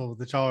grateful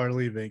that y'all are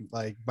leaving.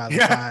 Like by the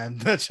time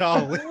that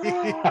y'all leave,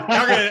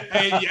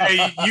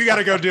 you got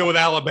to go deal with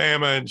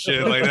Alabama and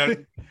shit like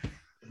that.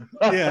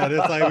 Yeah,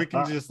 it's like we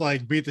can just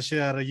like beat the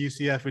shit out of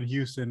UCF and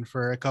Houston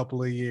for a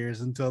couple of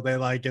years until they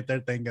like get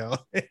their thing going.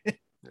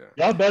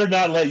 Y'all better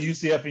not let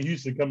UCF and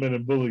Houston come in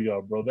and bully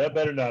y'all, bro. That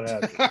better not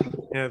happen.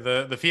 Yeah,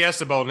 the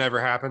Fiesta Bowl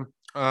never happened.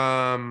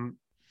 All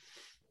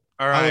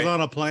right. I was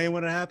on a plane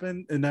when it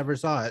happened and never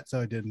saw it, so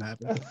it didn't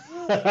happen.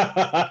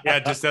 Yeah,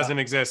 it just doesn't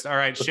exist. All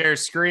right, share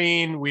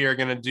screen. We are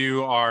gonna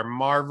do our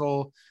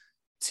Marvel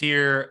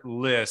tier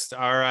list.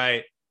 All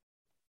right.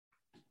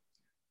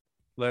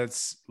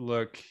 Let's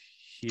look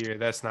here.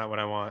 That's not what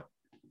I want.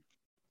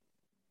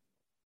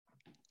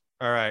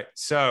 All right,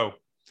 so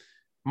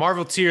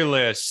Marvel tier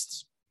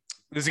list.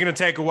 This is going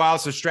to take a while,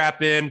 so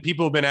strap in.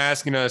 People have been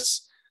asking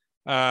us,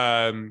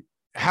 how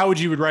would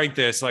you rank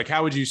this? Like,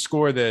 how would you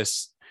score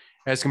this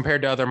as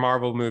compared to other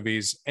Marvel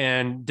movies?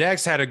 And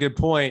Dex had a good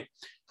point.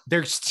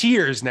 There's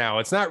tiers now.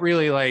 It's not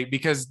really like,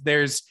 because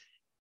there's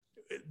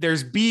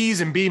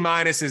B's and B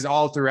minuses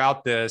all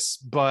throughout this,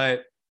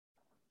 but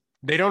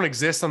they don't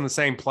exist on the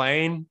same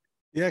plane.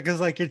 Yeah,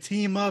 because like your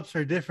team ups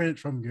are different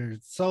from your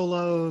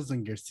solos,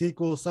 and your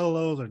sequel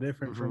solos are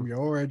different from your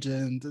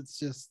origins.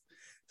 It's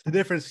a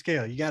different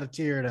scale. You got to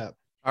tier it up.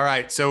 All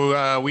right.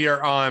 So we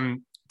are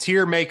on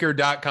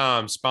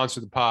tiermaker.com, sponsor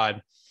the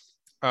pod.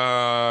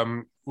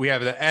 We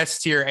have the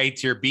S tier, A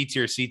tier, B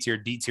tier, C tier,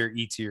 D tier,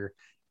 E tier,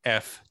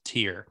 F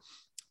tier.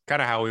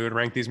 Kind of how we would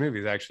rank these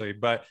movies, actually,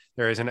 but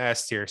there is an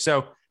S tier.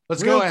 So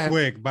let's go ahead.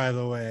 Quick, by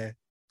the way,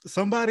 I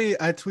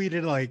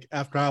tweeted like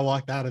after I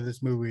walked out of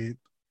this movie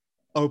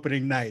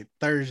opening night,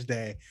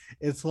 Thursday,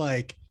 it's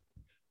like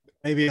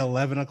maybe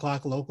 11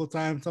 o'clock local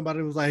time.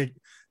 Somebody was like,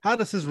 how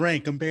does this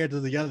rank compared to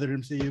the other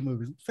MCU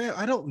movies? Fam,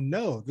 I don't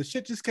know. The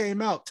shit just came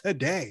out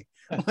today.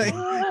 Like,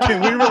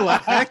 can we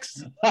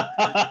relax?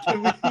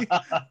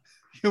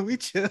 Can we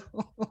chill?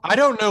 I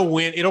don't know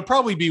when. It'll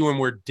probably be when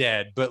we're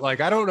dead, but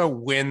like, I don't know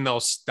when they'll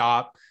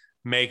stop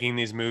making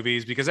these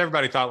movies, because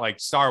everybody thought like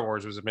Star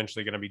Wars was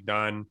eventually going to be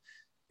done.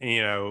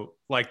 You know,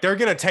 like they're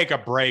going to take a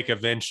break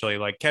eventually.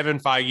 Like Kevin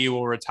Feige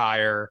will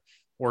retire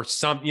or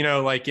some, you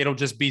know, like it'll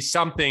just be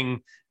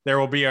something. There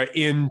will be an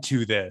end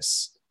to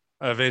this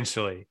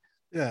eventually.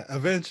 Yeah,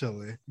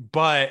 eventually.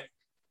 But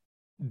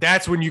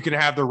that's when you can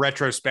have the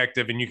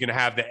retrospective and you can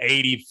have the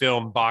 80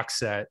 film box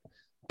set.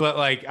 But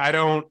like,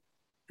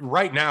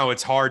 right now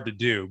it's hard to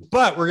do,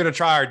 but we're going to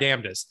try our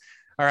damnedest.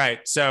 All right.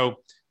 So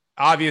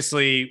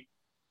obviously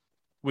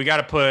we got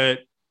to put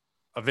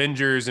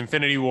Avengers,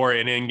 Infinity War,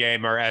 and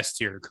Endgame are S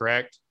tier,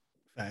 correct?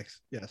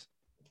 Facts. Yes.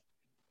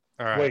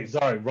 All right. Wait,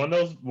 sorry. Run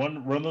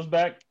those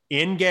back.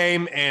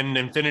 Endgame and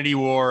Infinity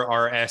War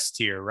are S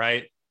tier,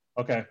 right?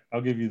 Okay,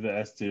 I'll give you the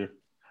S tier.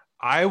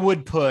 I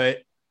would put,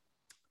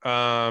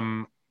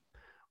 well,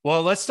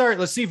 let's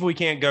see if we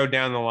can't go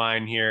down the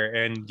line here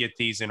and get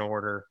these in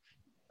order.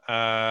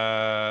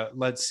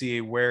 Let's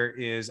see,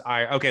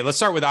 okay, let's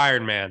start with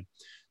Iron Man.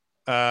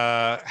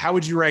 How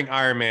would you rank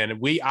Iron Man?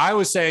 I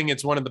was saying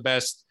it's one of the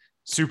best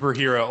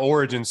superhero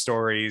origin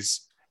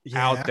stories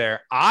out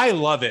there. I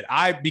love it.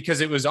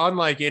 Because it was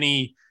unlike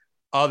any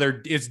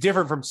other, it's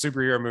different from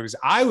superhero movies.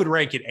 I would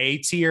rank it A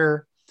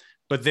tier,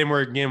 but then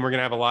we're going to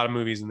have a lot of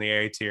movies in the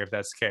A tier if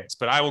that's the case,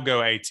 but I will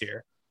go A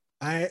tier.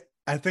 I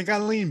think I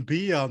lean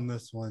B on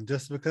this one,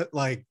 just because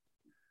like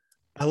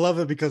I love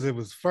it because it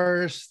was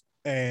first,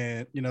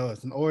 and you know,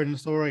 it's an origin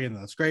story and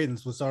it's great and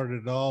it's what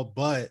started it all,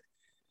 but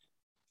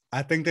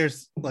I think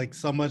there's like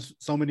so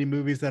many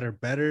movies that are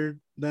better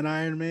than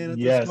Iron Man at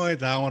this point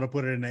that I want to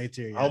put it in A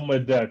tier. I'm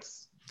with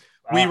Dex.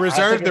 We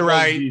reserve the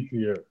right.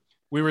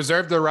 We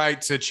reserve the right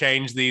to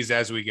change these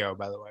as we go,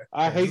 by the way.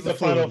 I Yeah, hate this is the a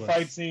final fluid fight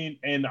list. scene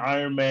in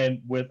Iron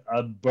Man with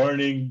a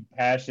burning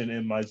passion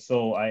in my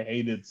soul. I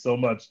hate it so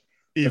much.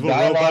 Evil the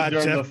dialogue robot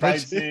during the Jeff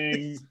fight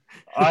Bridges. scene,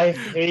 I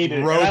hate it.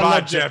 And I Robot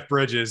love Jeff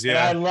Bridges, And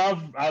yeah.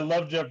 I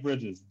love Jeff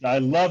Bridges. I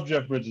love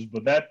Jeff Bridges,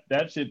 but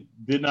that shit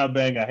did not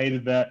bang. I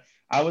hated that.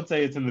 I would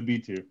say it's in the B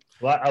tier.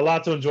 A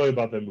lot to enjoy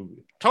about that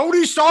movie.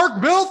 Tony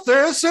Stark built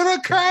this in a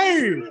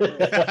cave.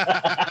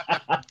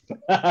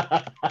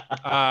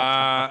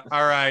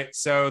 All right.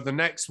 So the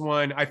next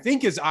one I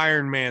think is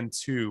Iron Man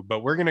 2,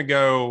 but we're gonna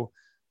go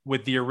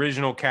with the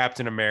original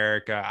Captain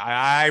America.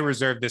 I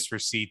reserve this for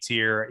C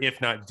tier,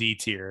 if not D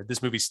tier.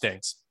 This movie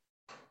stinks.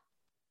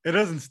 It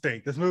doesn't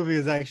stink. This movie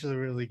is actually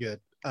really good.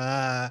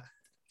 I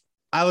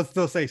would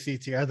still say C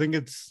tier. I think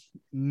it's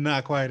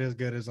not quite as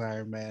good as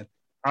Iron Man.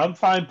 I'm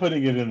fine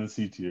putting it in the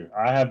C tier.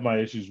 I have my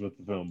issues with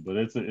the film, but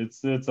it's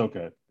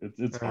okay.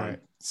 It's All fine. right.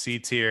 C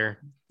tier.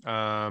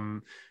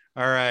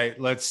 All right,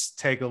 let's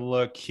take a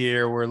look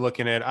here. We're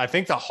looking at, I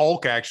think the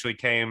Hulk actually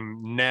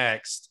came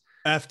next.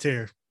 F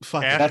tier.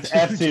 Fuck F- it. That's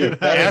F tier.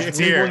 F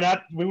tier.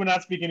 We will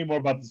not speak anymore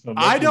about this film.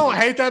 I Let's don't move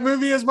on. hate that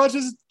movie as much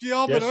as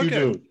y'all, Yes, but you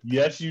okay. do.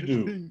 Yes, you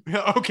do.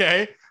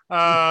 Okay.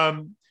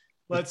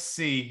 Let's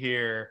see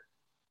here.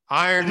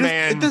 Iron It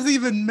Man. doesn't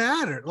even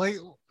matter. Like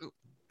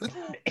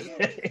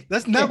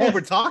that's not what we're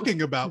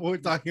talking about. We're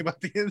talking about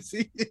the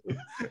MCU.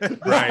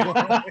 Right.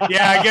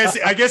 Yeah,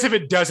 I guess if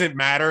it doesn't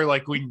matter,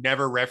 like we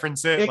never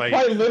reference it. It Like,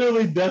 quite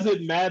literally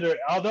doesn't matter.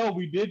 Although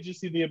we did just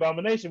see the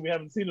Abomination, we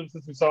haven't seen him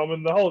since we saw him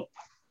in the Hulk.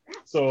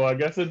 So I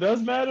guess it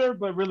does matter,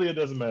 but really it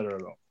doesn't matter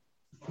at all.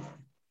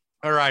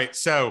 all right.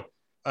 So,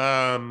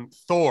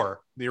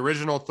 Thor, the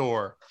original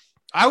Thor,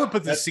 I would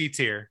put the C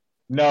tier.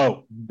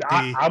 No, D.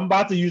 I'm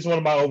about to use one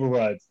of my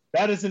overrides.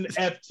 That is an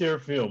F tier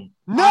film.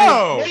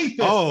 No. I hate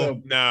this Oh.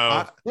 film.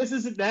 No, This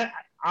isn't that.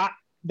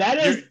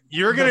 That is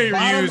you're the gonna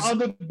bottom use. of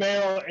the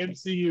barrel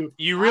MCU.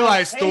 You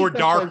realize I hate Thor the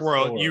Dark first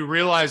World. Thor. You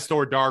realize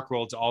Thor Dark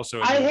World's also.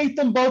 a I movie. hate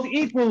them both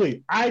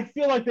equally. I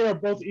feel like they are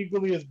both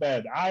equally as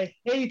bad. I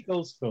hate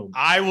those films.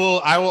 I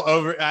will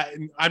over.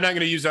 I'm not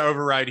going to use the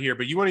override here,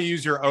 but you want to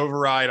use your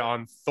override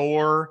on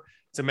Thor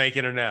to make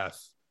it an F.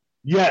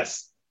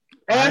 Yes,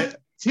 F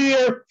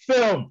tier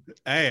film.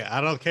 Hey, I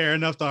don't care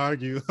enough to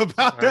argue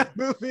about All that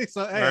movie.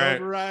 So hey, All right.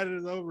 override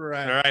is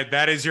override. All right,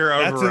 that is your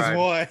That's override. his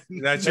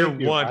one. That's Thank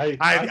your you. one.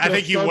 I feel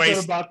think you so good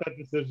wasted. about that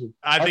decision.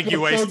 I think feel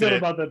you wasted so good it.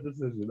 about that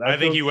decision. I think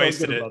feel you so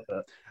wasted good it. about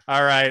that.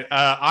 All right,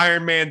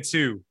 Iron Man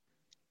 2.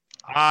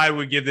 I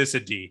would give this a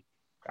D.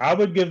 I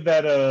would give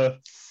that a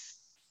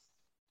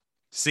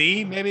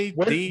C, maybe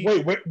D,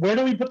 where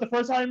do we put the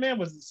first Iron Man?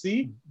 Was it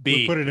C?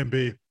 B, We put it in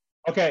B.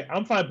 Okay,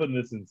 I'm fine putting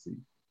this in C.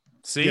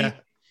 C. Yeah.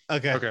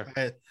 Okay. Okay.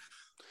 Right.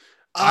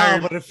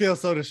 Iron- But it feels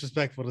so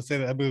disrespectful to say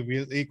that movie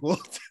is equal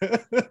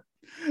to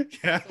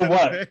Captain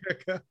what?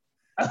 America.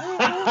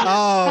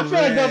 I feel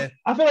like man.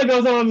 I feel like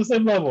those are on the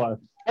same level.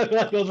 I feel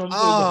like those are on the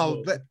same Oh,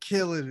 level. that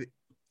killing me.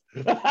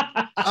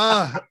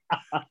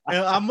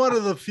 And I'm one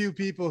of the few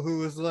people who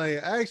was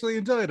like, I actually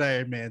enjoyed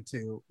Iron Man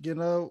 2. You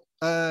know,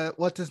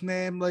 what's his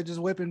name? Like just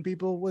whipping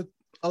people with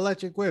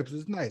electric whips.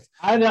 It's nice.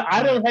 I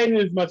don't hate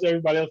it as much as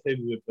everybody else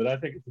hated it, but I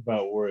think it's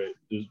about where it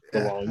just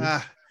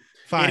belongs.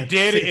 Fine. It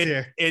did. C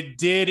tier. It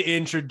did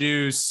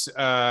introduce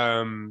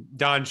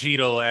Don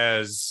Cheadle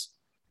as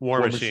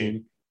War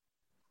Machine.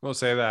 We'll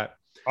say that.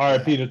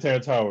 R.I.P. to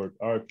Terrence Howard.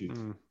 R.I.P.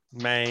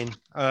 Main.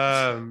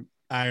 Iron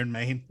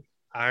Man.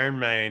 Iron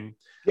Man.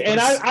 And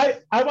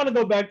I want to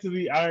go back to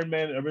the Iron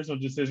Man original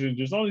decision.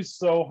 There's only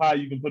so high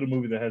you can put a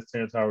movie that has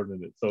Terrence Howard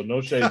in it. So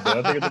no shade, but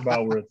I think it's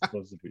about where it's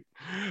supposed to be.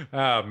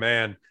 Oh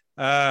man.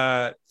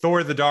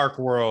 Thor: The Dark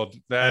World.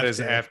 That F is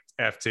tier.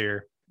 F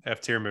tier. F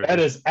tier movie.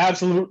 That is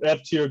absolute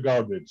F tier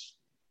garbage.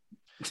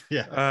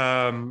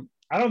 Yeah.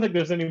 I don't think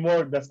there's any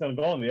more that's going to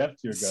go on the F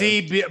tier.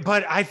 See,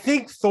 but I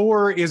think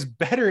Thor is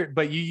better.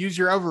 But you use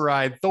your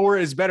override. Thor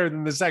is better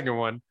than the second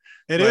one.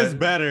 It is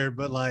better,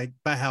 but like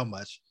by how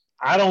much?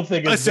 I don't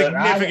think it's A better.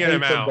 I significant hate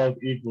them amount. both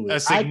equally. A I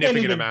can't significant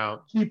even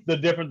amount. keep the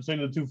difference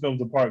between the two films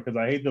apart because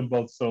I hate them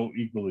both so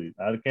equally.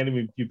 I can't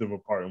even keep them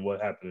apart and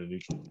what happened in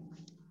each one.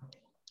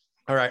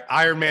 All right,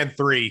 Iron Man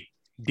 3,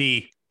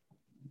 D.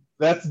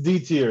 That's D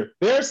tier.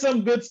 There's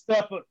some good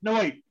stuff. But no,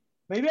 wait.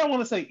 Maybe I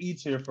want to say E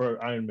tier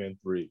for Iron Man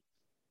 3.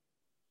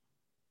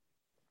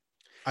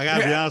 I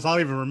gotta be Yeah. honest, I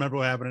don't even remember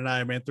what happened in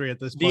Iron Man 3 at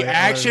this The point.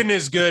 action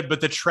is good,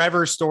 but the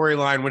Trevor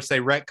storyline, which they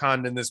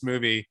retconned in this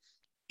movie,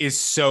 is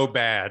so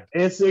bad.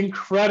 It's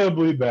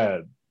incredibly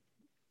bad.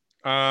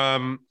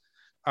 All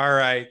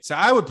right, so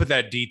I would put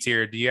that D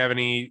tier. Do you have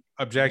any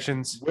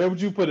objections? Where would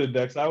you put it,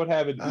 Dex? I would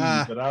have it E,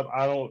 but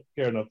I don't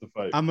care enough to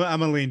fight. I'm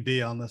gonna lean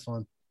D on this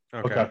one.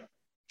 Okay.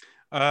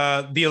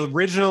 The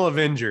original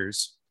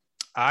Avengers,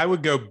 I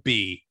would go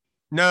B.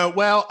 No,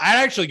 well,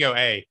 I'd actually go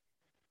A.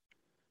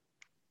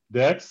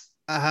 Dex?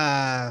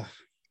 I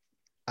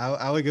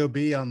would go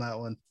B on that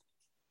one.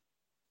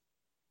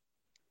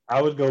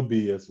 I would go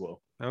B as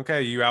well.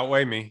 Okay, you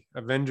outweigh me.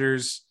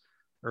 Avengers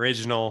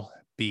original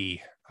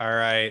B. All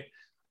right.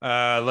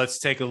 Let's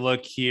take a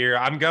look here.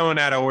 I'm going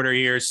out of order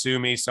here. Sue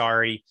me.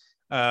 Sorry.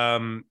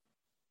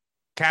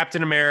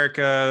 Captain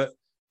America,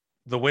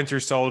 The Winter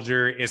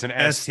Soldier is an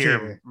S tier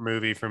S-tier.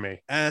 movie for me.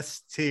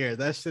 S tier.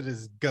 That shit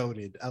is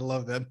goated. I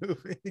love that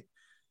movie.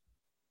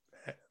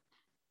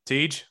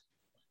 Tej?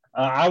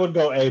 I would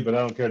go A, but I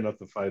don't care enough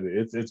to fight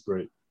it. It's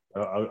great.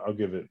 I'll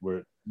give it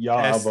where y'all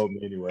outvote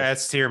me anyway.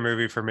 S tier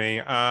movie for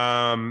me.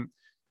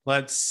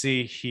 Let's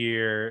see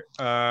here.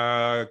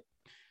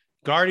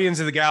 Guardians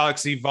of the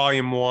Galaxy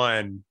Volume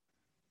 1.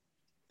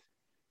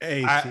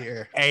 A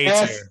tier. A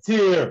S tier.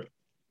 tier.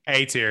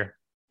 A tier.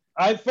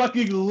 I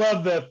fucking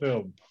love that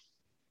film.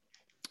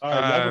 All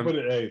right, I can put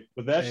it A,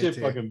 but that shit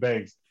A-tier. fucking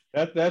bangs.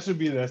 That should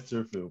be an S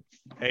tier film.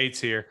 A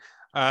tier.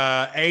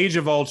 Age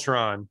of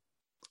Ultron.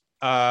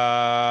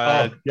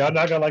 Y'all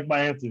not gonna like my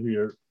answer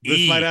here. This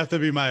E. might have to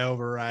be my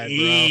override, bro.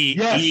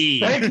 Yes,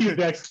 thank you,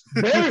 Dex.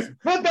 Put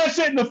that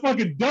shit in the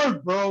fucking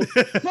dirt, bro.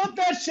 Put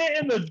that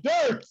shit in the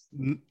dirt.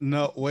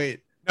 No,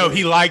 wait. No,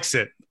 he likes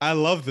it. I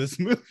love this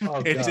movie.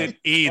 Oh, It's God. an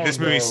E. This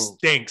Oh, movie no.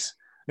 stinks.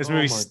 This Oh,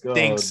 movie my God.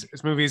 stinks.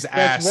 This movie's Dex,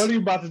 ass. what are you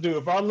about to do?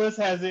 If our list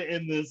has it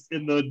in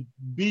the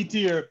B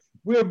tier,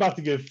 we're about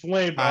to get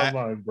flamed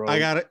online, bro. I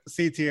got it.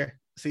 C tier.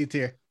 C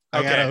tier. I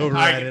Okay, gotta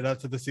override I- it up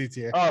to the C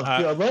tier. Oh,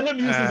 yeah, let him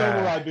use his uh,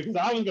 override because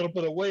I was gonna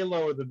put it way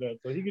lower than that,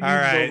 so he can All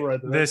use his right. override.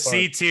 The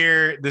C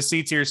tier. The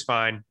C tier's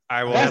fine.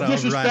 I will. That's gotta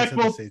override it to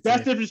the disrespectful. C tier.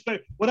 That's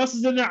disrespectful. What else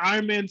is in there?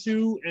 Iron Man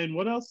 2 and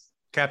what else?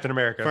 Captain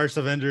America. First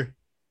Avenger.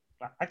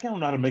 I can't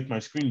know how to make my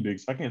screen big,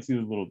 so I can't see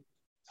the little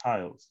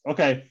tiles.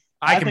 Okay,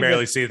 I I can think barely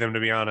that's- see them, to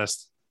be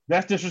honest.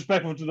 that's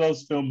disrespectful to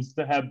those films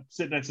to have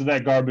sit next to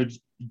that garbage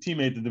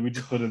teammate that we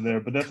just put in there.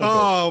 But that's okay.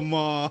 Come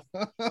on.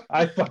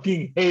 I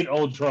fucking hate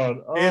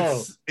Ultron.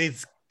 Oh,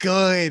 It's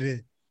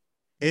good.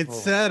 It Oh.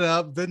 set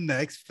up the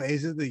next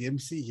phase of the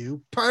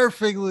MCU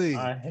perfectly.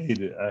 I hate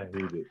it. I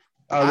hate it.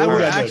 I what would we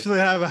got next? actually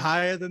have it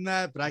higher than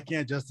that, but I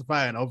can't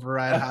justify an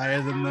override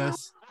higher than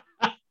this.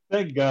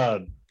 Thank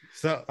God.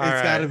 So All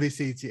it's got to right. be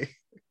C tier.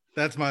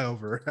 That's my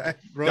override.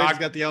 Roy's Doc-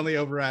 got the only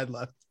override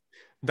left.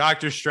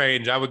 Doctor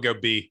Strange. I would go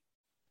B.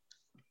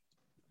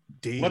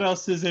 D. What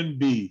else is in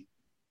B?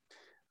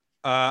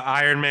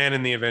 Iron Man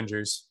and the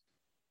Avengers.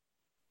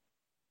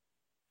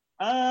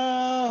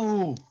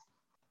 Oh,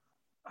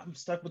 I'm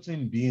stuck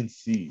between B and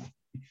C.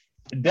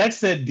 Dex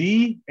said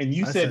D, and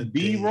you I said said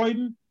B, D.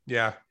 Royden.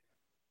 Yeah.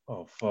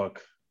 Oh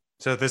fuck.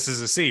 So this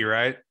is a C,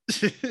 right?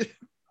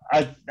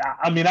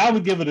 I mean, I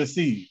would give it a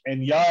C,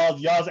 and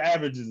y'all's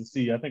average is a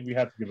C. I think we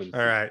have to give it a C.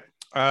 All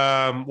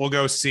right. We'll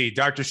go C.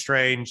 Doctor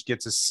Strange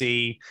gets a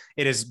C.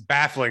 It is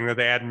baffling that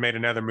they hadn't made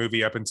another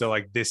movie up until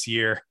like this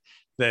year.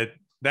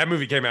 That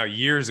movie came out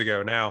years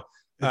ago now.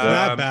 It's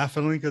not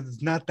baffling because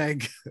it's not that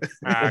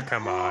good.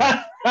 Come on.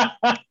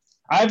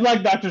 I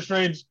like Doctor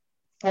Strange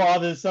for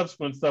all this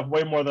subsequent stuff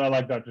way more than I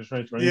like Doctor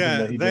Strange for anything Yeah,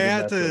 that he did they in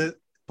had that to film.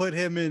 put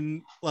him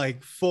in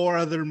like 4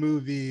 other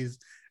movies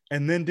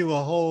and then do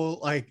a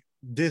whole like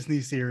Disney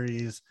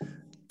series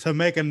to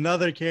make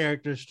another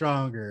character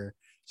stronger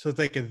so that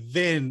they could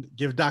then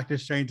give Doctor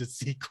Strange a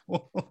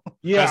sequel.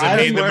 Yeah, Doesn't I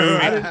mean didn't,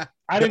 the movie-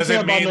 I didn't doesn't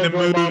care about mean no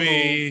the Dormammu.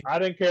 movie- I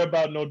didn't care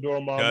about no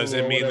Dormammu.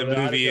 Doesn't or mean the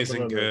whatever. I movie didn't care isn't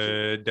about none of that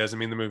shit. good. Doesn't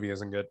mean the movie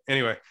isn't good.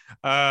 Anyway,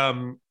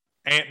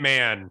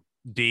 Ant-Man,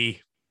 D.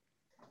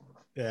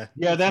 Yeah.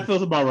 Yeah, that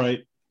feels about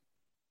right.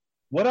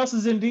 What else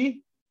is in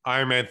D?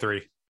 Iron Man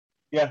 3.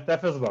 Yeah,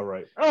 that feels about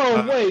right.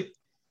 Oh, wait.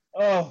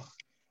 Oh,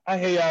 I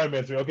hate Iron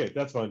Man 3. Okay,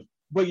 that's fine.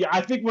 But yeah, I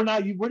think we're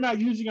not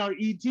using our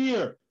E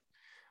tier.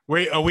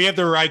 We have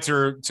the right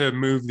to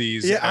move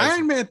these. Yeah, as-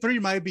 Iron Man 3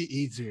 might be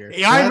easier.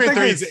 Yeah, Iron I Man think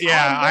 3 it's- is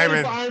yeah. I'm ready Iron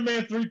Man. for Iron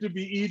Man 3 to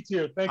be E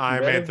tier. Thank you.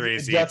 Iron That Man 3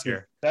 is E justice.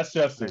 tier. That's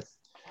justice.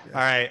 All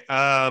right.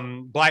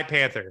 Black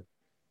Panther.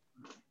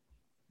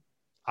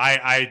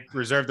 I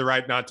reserve the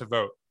right not to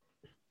vote.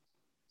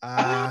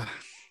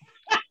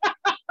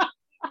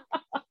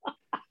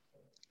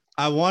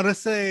 I want to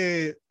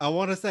say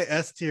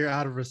S tier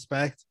out of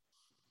respect,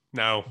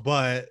 No.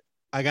 but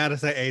I gotta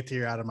say A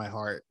tier out of my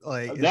heart.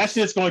 Like That it's-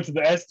 shit's going to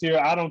the S tier.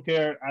 I don't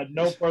care.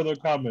 No further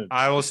comments.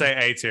 I will say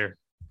A tier.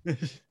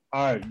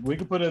 All right, we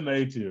can put it in the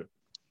A tier.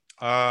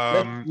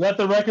 Um, Let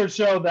the record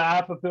show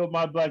that I fulfilled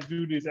my black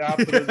duties. And I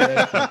put it in the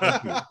S tier.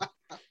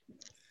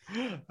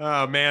 Thank you.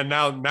 oh man,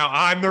 now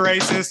I'm the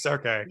racist.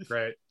 Okay,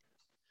 great.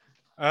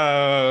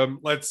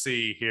 Let's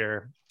see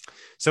here.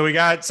 So we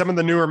got some of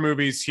the newer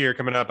movies here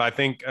coming up. I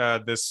think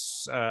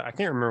this I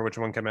can't remember which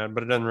one came out,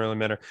 but it doesn't really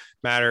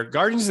matter.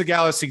 Guardians of the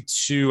Galaxy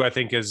 2, I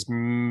think is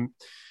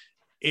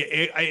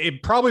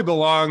it probably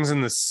belongs in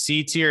the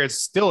C tier. It's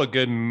still a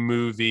good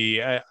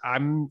movie. I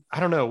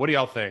don't know. What do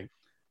y'all think?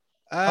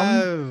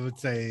 I would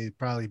say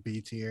probably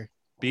B tier.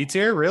 B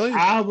tier, really?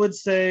 I would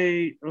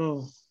say,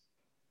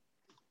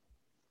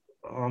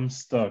 I'm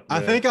stuck. I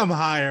man. think I'm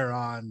higher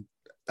on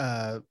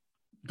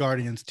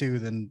Guardians 2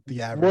 than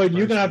the average. Roy,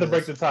 you're gonna have to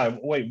person break is. the tie.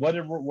 Wait,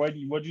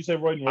 what'd you say,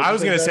 Roy? I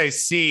was gonna say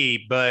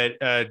C, but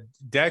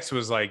Dex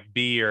was like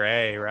B or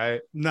A,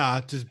 right?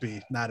 Nah, just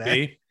B, not A.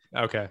 B.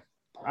 Okay.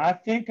 I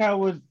think I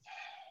would.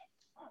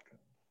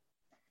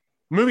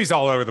 Movies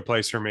all over the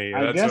place for me.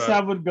 I guess I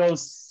would go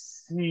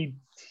C.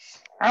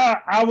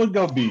 I would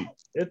go B.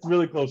 It's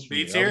really close for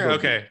B me. I tier.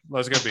 would go B. Okay,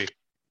 let's go B.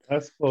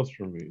 That's close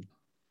for me.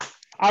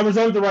 I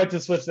reserve the right to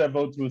switch that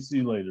vote to a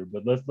C later,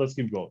 but let's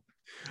keep going.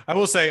 I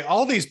will say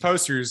all these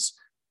posters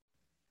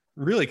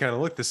really kind of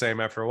look the same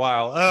after a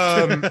while.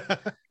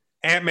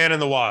 Ant-Man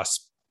and the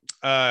Wasp,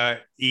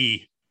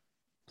 E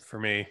for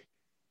me.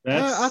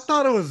 I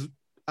thought it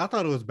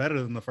was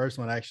better than the first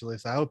one actually,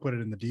 so I would put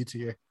it in the D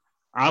tier.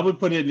 I would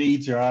put it in the E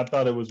tier. I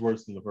thought it was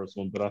worse than the first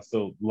one, but I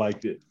still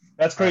liked it.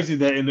 That's crazy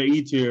that in the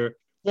E tier.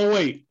 Well,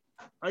 wait.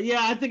 Yeah,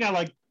 I think I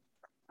like.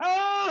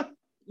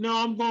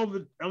 No, I'm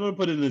gonna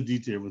put it in the D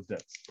tier with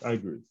Dex. I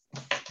agree.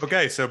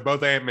 Okay, so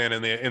both Ant-Man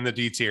in the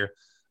D tier.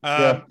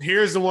 Yeah.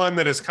 Here's the one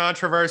that is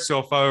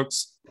controversial,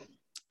 folks.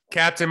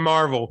 Captain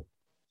Marvel.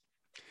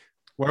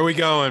 Where are we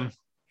going?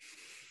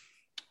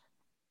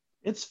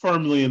 It's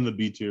firmly in the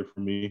B tier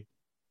for me.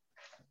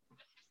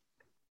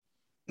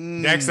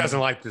 Dex doesn't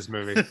like this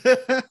movie.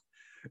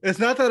 It's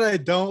not that I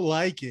don't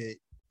like it.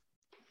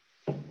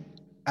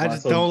 I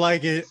just don't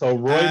like it. So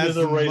Roy is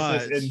a racist,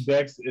 much.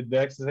 and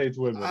Dex hates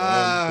women.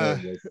 I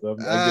understand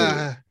this. I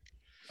get it.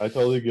 I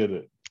totally get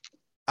it.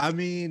 I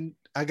mean,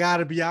 I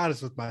gotta be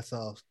honest with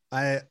myself.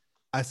 I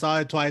saw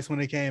it twice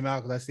when it came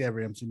out because I see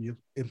every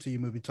MCU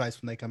movie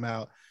twice when they come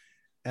out,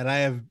 and I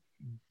have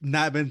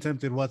not been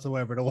tempted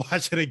whatsoever to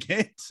watch it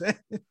again since.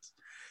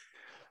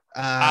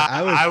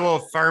 I will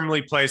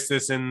firmly place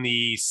this in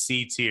the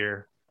C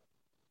tier.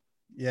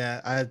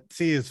 Yeah,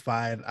 C is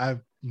fine. I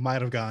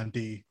might have gone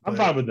D. I'm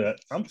fine with that.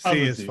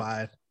 C is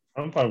fine.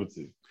 I'm fine with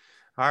C.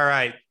 All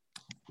right.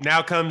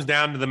 Now comes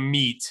down to the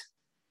meat.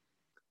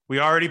 We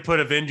already put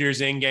Avengers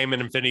Endgame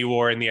and Infinity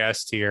War in the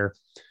S tier.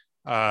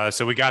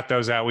 So we got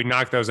those out. We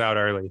knocked those out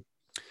early.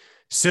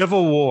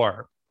 Civil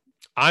War.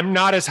 I'm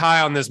not as high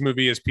on this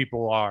movie as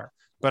people are,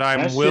 but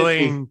I'm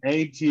willing.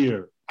 A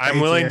tier. I'm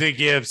willing to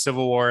give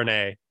Civil War an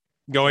A.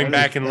 Going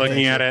back and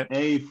looking at it,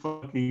 A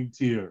fucking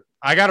tier.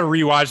 I got to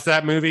rewatch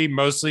that movie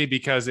mostly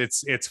because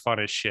it's fun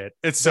as shit.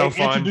 It's so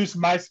fun. Introduced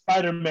my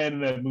Spider-Man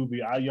in that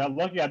movie. I'm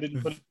lucky I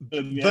didn't put it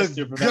in the S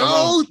tier for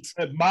GOAT!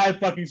 that. My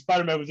fucking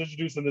Spider-Man was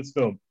introduced in this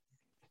film.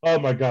 Oh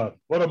my god,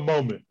 what a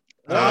moment!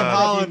 Tom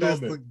Holland is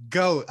the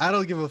GOAT. I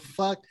don't give a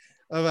fuck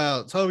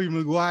about Tobey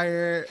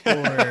Maguire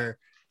or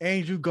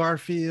Andrew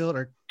Garfield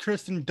or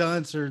Kristen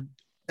Dunst or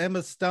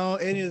Emma Stone,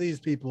 any of these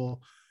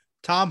people.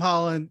 Tom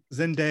Holland,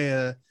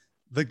 Zendaya,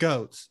 the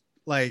GOATs.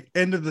 Like,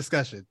 end of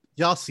discussion.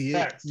 Y'all see it.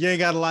 Facts. You ain't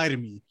got to lie to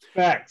me.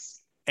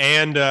 Facts.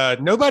 And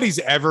nobody's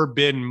ever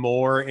been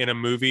more in a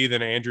movie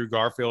than Andrew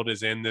Garfield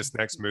is in this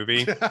next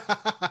movie.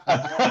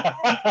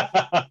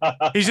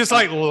 He's just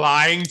like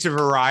lying to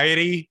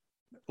Variety,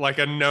 like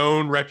a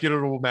known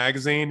reputable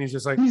magazine. He's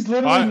just like, he's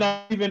literally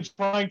not even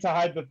trying to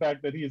hide the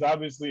fact that he is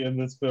obviously in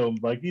this film.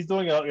 Like, he's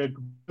doing a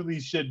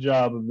completely shit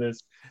job of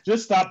this.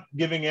 Just stop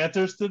giving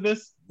answers to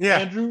this. Yeah.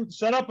 Andrew,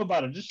 shut up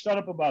about it. Just shut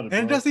up about it.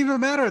 And it bro. doesn't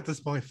even matter at this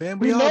point, fam.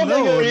 We all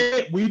know.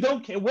 We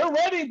don't care. We're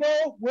ready,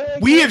 bro.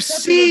 we have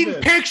seen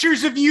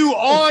pictures of you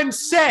on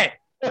set.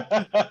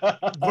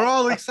 We're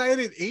all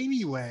excited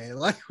anyway.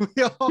 Like,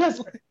 we all. Yes,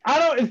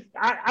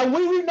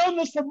 we've known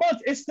this for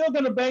months. It's still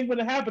gonna bang when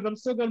it happens. I'm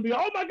still gonna be,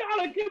 oh my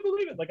god, I can't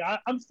believe it. Like,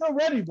 I'm still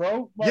ready,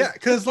 bro. Like, yeah,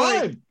 because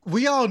like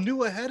we all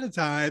knew ahead of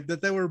time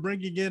that they were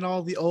bringing in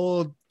all the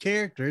old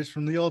characters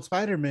from the old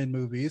Spider-Man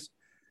movies.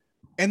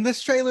 And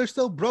this trailer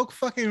still broke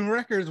fucking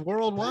records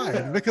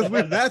worldwide because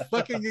we're that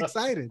fucking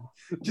excited.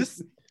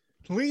 Just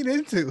lean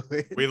into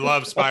it. We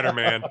love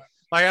Spider-Man.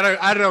 Like,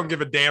 I don't give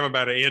a damn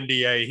about an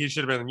NDA. He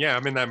should have been,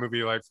 I'm in that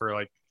movie like for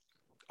like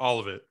all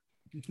of it.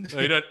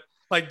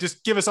 Like,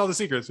 just give us all the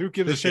secrets. Who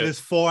gives a shit? This shit is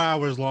 4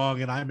 hours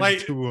long and I'm in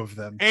 2 of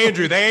them.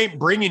 Andrew, they ain't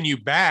bringing you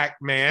back,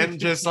 man.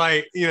 Just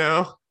like,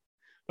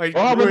 like, go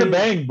out with a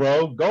bang,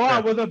 bro. Go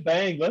out with a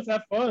bang. Let's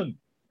have fun.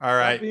 All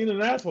right. Stop being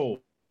an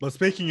asshole. But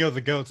speaking of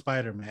the GOAT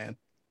Spider-Man,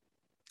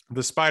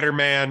 the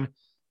Spider-Man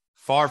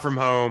Far From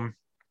Home,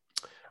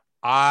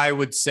 I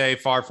would say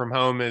Far From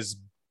Home is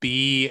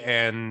B,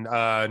 and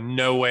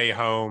No Way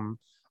Home,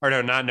 or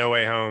no, not No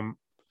Way Home.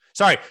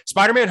 Sorry,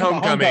 Spider-Man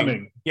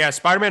Homecoming. Yeah,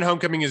 Spider-Man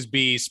Homecoming is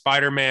B.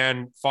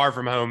 Spider-Man Far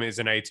From Home is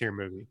an A tier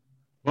movie.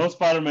 Most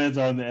Spider-Mans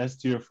are in the S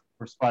tier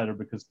for Spider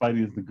because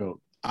Spidey is the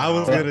GOAT. I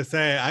was gonna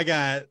say I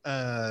got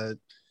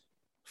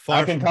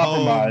Far From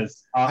Home.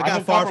 I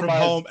got Far From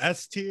Home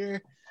S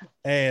tier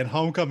and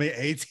Homecoming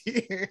A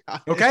tier.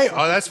 Okay,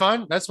 that's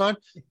fine. That's fine.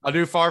 I'll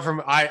do Far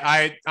From.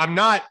 I'm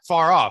not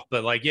far off,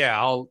 but like,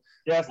 yeah,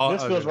 This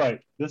feels right.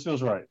 This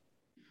feels right.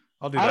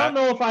 I'll do that. I don't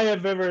know if I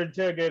have ever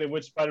interrogated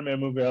which Spider-Man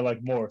movie I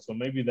like more, so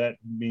maybe that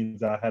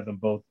means I have them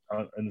both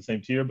in the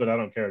same tier, but I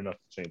don't care enough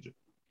to change it.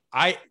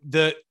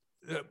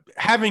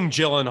 Having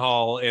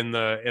Gyllenhaal in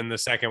the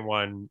second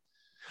one.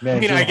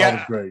 Man,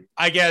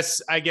 I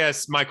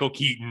guess Michael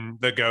Keaton,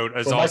 the GOAT,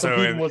 is also.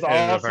 Michael Keaton was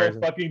also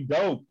fucking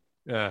dope.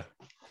 Yeah.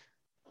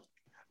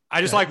 I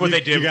just like what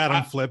they did. You got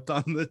him flipped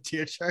on the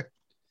tier chart.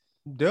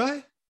 Do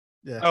I?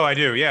 Yeah. Oh, I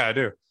do. Yeah, I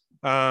do.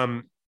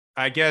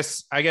 I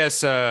guess I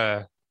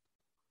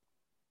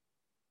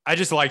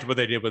just liked what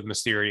they did with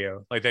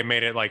Mysterio. Like, they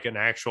made it like an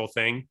actual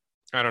thing.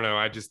 I don't know.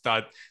 I just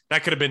thought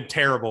that could have been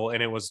terrible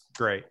and it was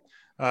great.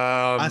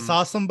 I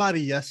saw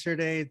somebody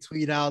yesterday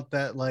tweet out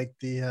that like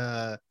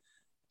the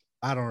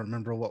I don't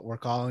remember what we're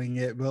calling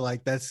it, but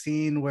like that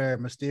scene where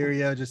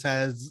Mysterio just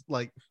has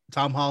like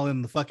Tom Holland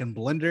in the fucking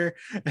blender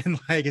and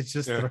like it's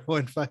just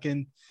throwing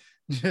fucking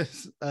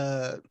just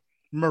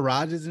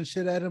mirages and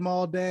shit at him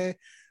all day.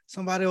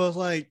 Somebody was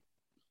like,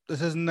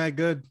 this isn't that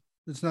good.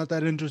 It's not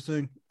that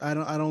interesting. I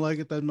don't like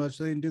it that much.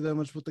 They didn't do that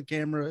much with the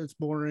camera. It's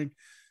boring.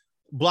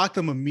 Block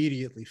them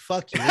immediately.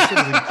 Fuck you. This shit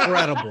is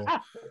incredible.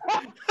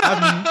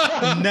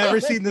 I've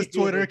never seen this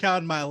Twitter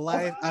account in my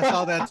life. I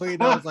saw that tweet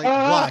and I was like,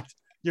 blocked.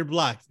 You're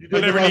blocked. I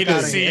never need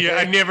to see you.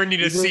 I never need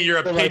to see your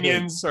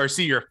opinions or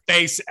see your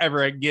face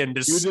ever again.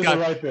 You did the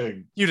right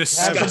thing. You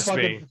disgust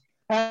me.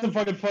 Have some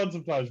fucking fun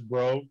sometimes,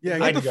 bro. Yeah,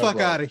 get the fuck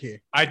out of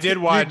here. I did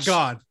watch. You're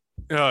gone.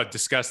 Oh,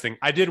 disgusting.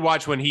 I did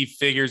watch when he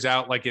figures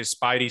out like his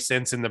spidey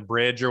sense in the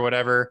bridge or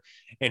whatever,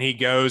 and he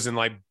goes and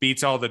like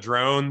beats all the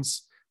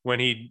drones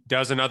when he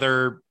does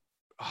another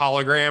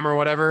hologram or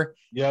whatever.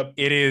 Yep.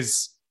 It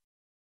is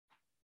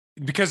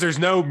because there's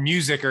no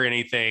music or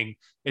anything.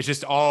 It's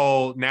just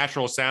all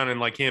natural sound and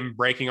like him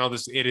breaking all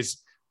this. It is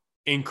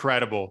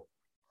incredible.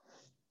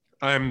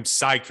 I'm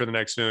psyched for the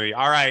next movie.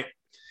 All right.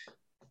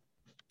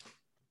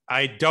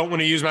 I don't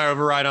want to use my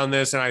override on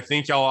this, and I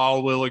think y'all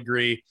all will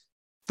agree.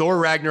 Thor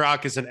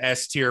Ragnarok is an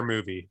S tier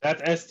movie.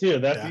 That's S tier.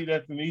 That's an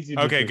easy decision.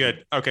 Okay,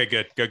 good. Okay,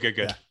 good.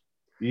 Yeah.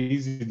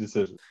 Easy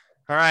decision.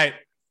 All right.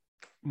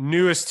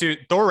 Newest to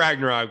Thor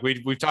Ragnarok.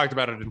 We've talked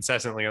about it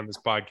incessantly on this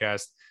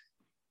podcast.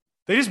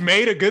 They just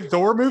made a good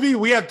Thor movie.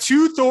 We have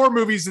 2 Thor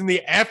movies in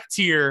the F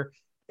tier,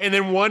 and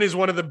then one is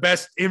one of the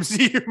best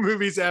MCU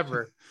movies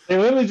ever. They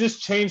literally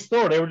just changed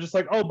Thor. They were just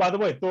like, oh, by the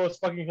way, Thor is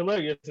fucking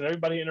hilarious, and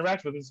everybody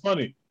interacts with it is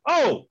funny.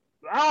 Oh,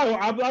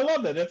 I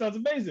love that. That sounds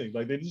amazing.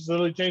 Like, they just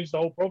literally changed the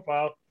whole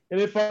profile, and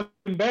it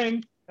fucking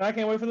banged, and I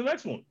can't wait for the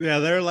next one. Yeah,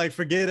 they're like,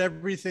 forget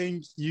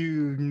everything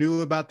you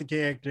knew about the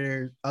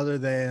character other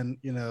than,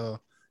 you know,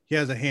 he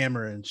has a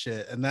hammer and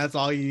shit, and that's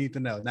all you need to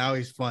know. Now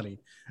he's funny.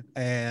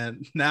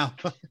 And now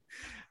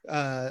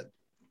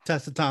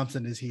Tessa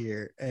Thompson is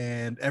here,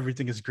 and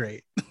everything is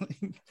great.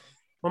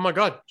 Oh, my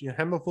God. Your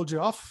hammer pulled you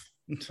off?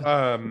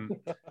 All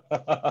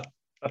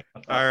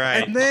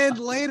right. And then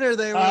later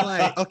they were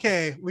like,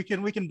 okay, we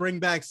can bring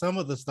back some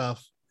of the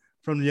stuff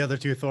from the other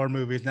 2 Thor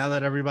movies now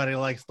that everybody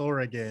likes Thor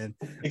again.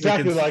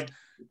 Exactly.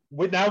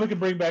 Now we can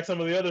bring back some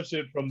of the other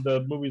shit from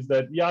the movies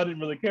that y'all didn't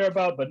really care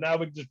about, but now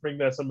we can just bring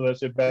some of that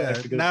shit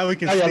back. Yeah, now we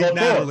can stick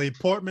Natalie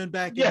Portman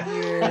back in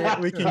here.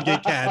 We can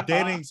get Kat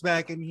Dennings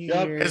back in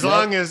here. As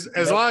long as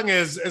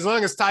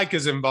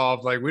Taika's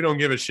involved, like we don't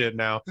give a shit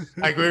now.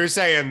 Like we were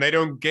saying, they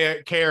don't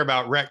care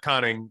about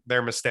retconning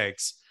their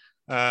mistakes.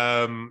 All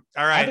right.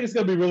 I think it's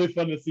gonna be really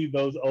fun to see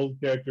those old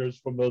characters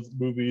from those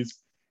movies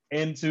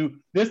into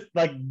this,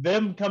 like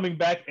them coming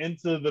back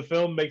into the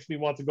film makes me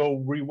want to go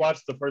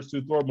rewatch the first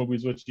 2 Thor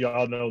movies, which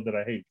y'all know that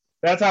I hate.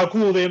 That's how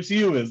cool the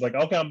MCU is. Like,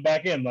 okay, I'm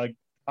back in. Like,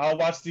 I'll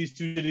watch these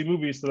 2 shitty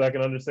movies so that I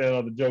can understand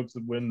all the jokes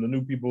when the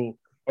new people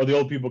or the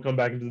old people come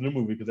back into the new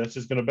movie, because that's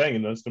just gonna bang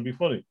and that's gonna be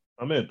funny.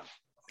 I'm in.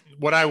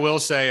 What I will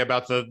say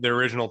about the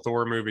original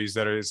Thor movies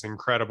that is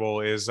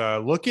incredible is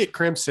look at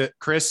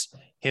Chris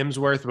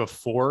Hemsworth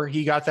before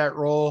he got that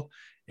role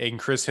and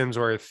Chris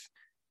Hemsworth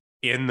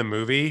in the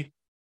movie.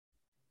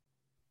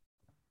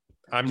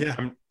 I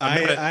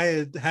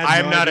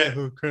had no idea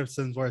who Chris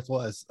Hemsworth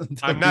was.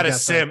 I'm not a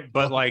simp,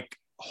 but like,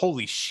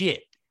 holy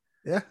shit.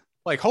 Yeah.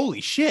 Like,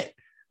 holy shit.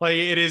 Like,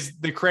 it is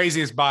the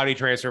craziest body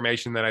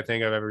transformation that I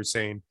think I've ever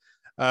seen.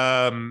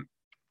 All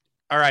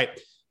right.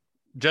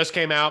 Just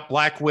came out,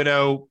 Black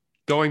Widow.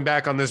 Going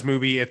back on this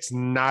movie, it's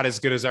not as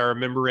good as I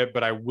remember it,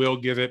 but I will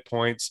give it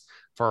points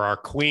for our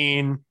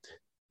queen.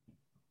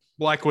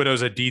 Black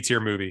Widow's a D tier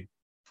movie.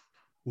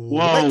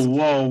 Whoa.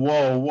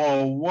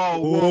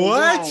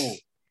 What?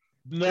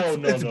 No,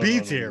 it's B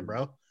tier,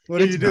 bro.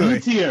 What are you doing? B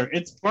tier.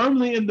 It's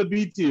firmly in the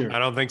B tier. I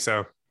don't think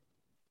so.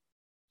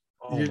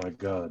 Oh my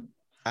God.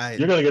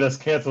 You're gonna get us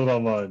canceled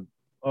online.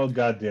 Oh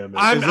God damn it.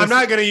 I'm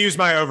not gonna use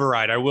my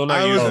override. I will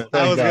not use it.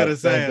 I was gonna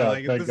say,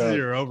 like, if this is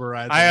your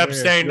override. I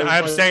abstain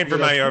from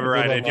my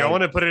override. If y'all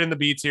want to put it in the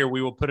B tier,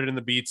 we will put it in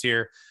the B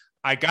tier.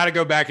 I gotta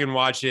go back and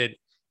watch it.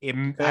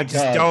 I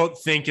just don't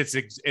think it's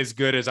as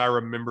good as I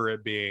remember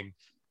it being.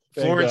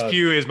 Florence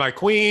Pugh is my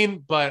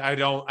queen, but I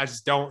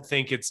just don't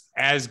think it's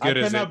as good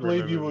as it. I cannot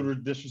believe you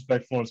would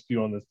disrespect Florence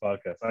Pugh on this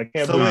podcast. I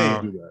can't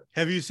believe you do that.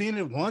 Have you seen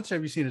it once or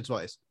have you seen it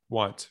twice?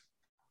 Once.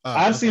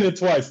 I've seen it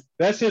twice.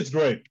 That shit's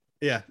great.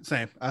 Yeah,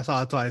 same. I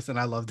saw it twice and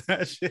I loved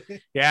that shit.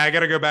 Yeah, I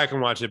got to go back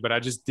and watch it, but I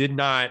just did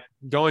not.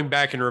 Going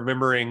back and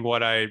remembering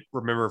what I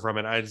remember from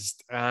it, I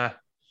just.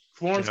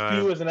 Florence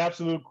Pugh is an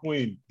absolute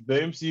queen. The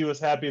MCU is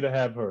happy to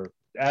have her.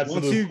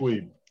 Absolute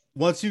queen.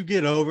 Once you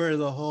get over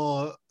the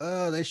whole,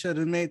 oh, they should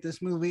have made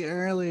this movie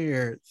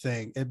earlier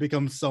thing, it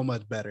becomes so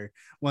much better.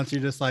 Once you're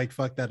just like,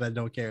 fuck that, I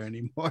don't care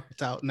anymore.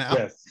 It's out now.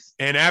 Yes.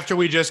 And after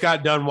we just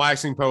got done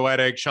waxing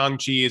poetic,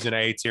 Shang-Chi is an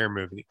A-tier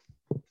movie.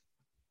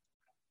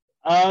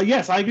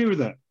 Yes, I agree with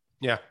that.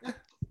 Yeah.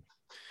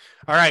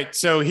 All right.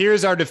 So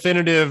here's our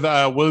definitive.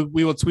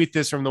 We will tweet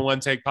this from the One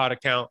Take Pod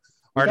account.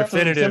 Our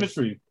definitive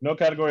symmetry. No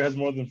category has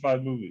more than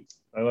 5 movies.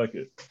 I like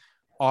it.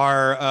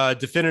 Our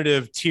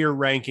definitive tier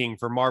ranking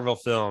for Marvel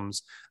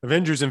films: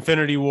 Avengers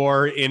Infinity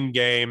War,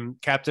 Endgame,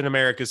 Captain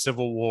America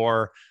Civil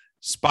War,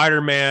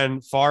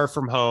 Spider-Man Far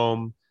From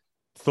Home,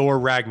 Thor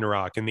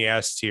Ragnarok in the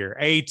S tier.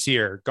 A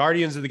tier: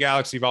 Guardians of the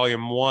Galaxy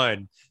Volume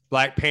 1,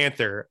 Black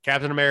Panther,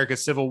 Captain America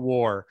Civil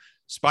War,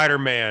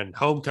 Spider-Man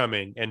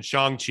Homecoming, and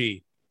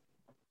Shang-Chi.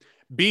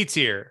 B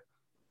tier: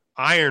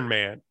 Iron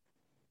Man,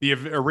 the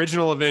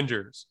original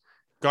Avengers,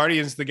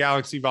 Guardians of the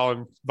Galaxy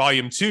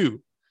Volume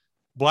 2,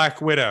 Black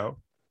Widow.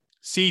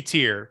 C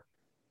tier: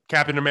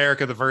 Captain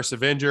America the First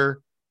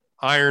Avenger,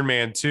 Iron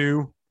Man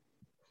 2,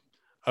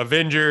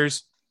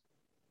 Avengers,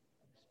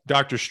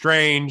 Doctor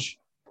Strange,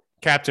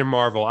 Captain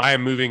Marvel. I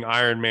am moving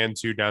Iron Man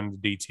 2 down to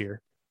D tier.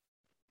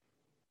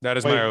 That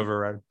is my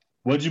override.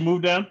 What'd you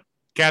move down?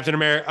 Captain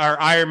America or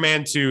Iron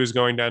Man 2 is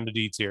going down to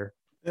D tier.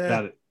 Yeah,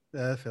 Got it.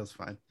 that feels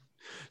fine.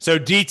 So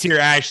D tier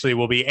actually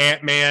will be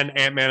Ant-Man,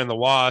 Ant-Man and the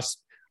Wasp,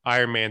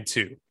 Iron Man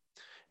 2.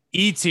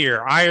 E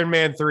tier, Iron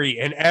Man 3,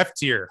 and F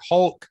tier,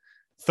 Hulk,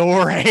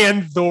 Thor,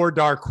 and Thor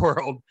Dark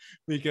World.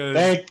 Because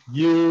thank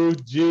you,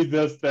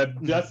 Jesus,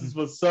 that justice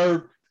was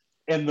served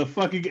in the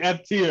fucking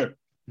F tier.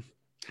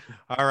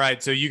 All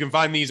right. So you can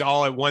find these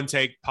all at One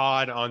Take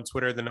Pod on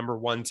Twitter, the number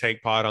One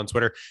Take Pod on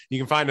Twitter. You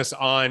can find us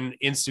on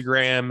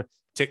Instagram,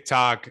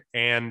 TikTok,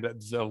 and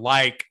the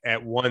like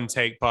at One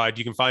Take Pod.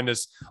 You can find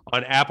us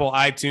on Apple,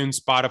 iTunes,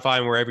 Spotify,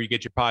 and wherever you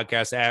get your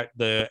podcasts at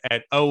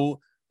ONE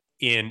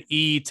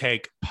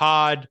Take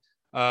Pod.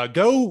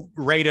 Go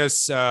rate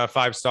us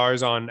 5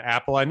 stars on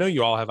Apple. I know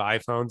you all have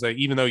iPhones,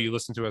 even though you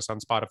listen to us on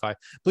Spotify.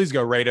 Please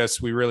go rate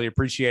us. We really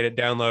appreciate it.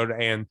 Download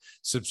and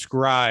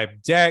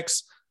subscribe.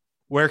 Dex,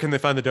 where can they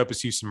find the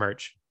Dopest Houston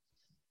merch?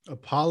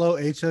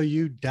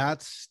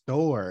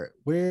 ApolloHOU.store.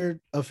 We're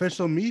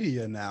official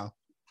media now.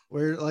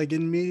 We're like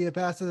in media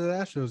passes at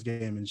Astros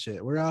game and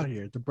shit. We're out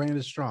here. The brand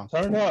is strong.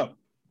 Turn up.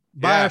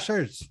 Buy our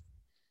shirts.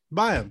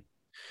 Buy them.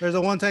 There's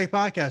a One Take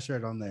Podcast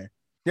shirt on there.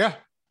 Yeah.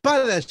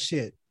 Buy that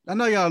shit. I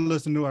know y'all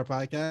listen to our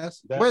podcast.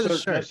 Wear the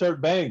shirt. That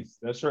shirt bangs.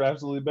 That shirt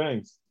absolutely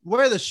bangs.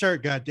 Wear the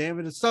shirt,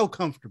 goddammit. It's so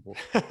comfortable.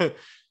 It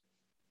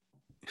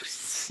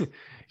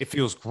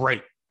feels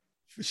great.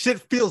 Shit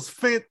feels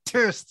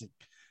fantastic.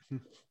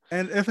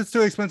 And if it's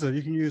too expensive,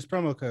 you can use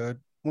promo code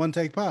One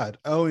Take Pod.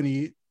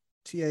 ONETAKEPOD.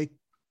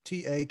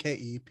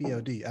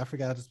 I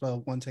forgot to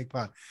spell One Take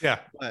Pod. Yeah.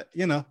 But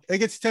it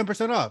gets you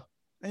 10% off.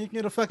 And you can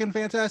get a fucking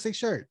fantastic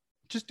shirt.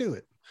 Just do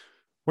it.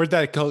 Where'd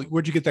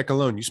you get that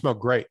cologne? You smell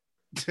great.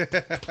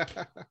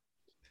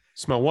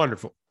 Smell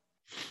wonderful.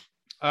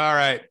 All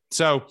right.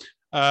 So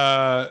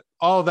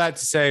all that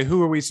to say,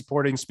 who are we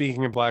supporting?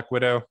 Speaking of Black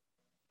Widow,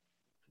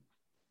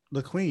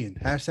 the Queen.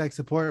 #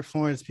 support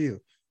Florence Pugh.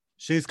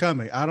 She's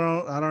coming. I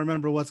don't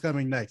remember what's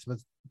coming next, but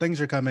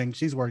things are coming.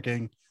 She's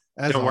working.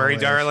 Don't worry,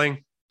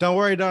 darling. Don't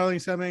worry,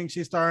 darling's coming.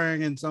 She's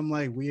starring in some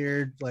like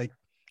weird like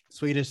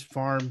Swedish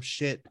farm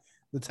shit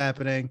that's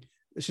happening.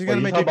 She's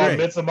gonna make it great.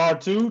 Midsommar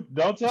 2?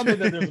 Don't tell me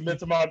that there's a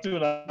Midsommar 2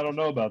 and I don't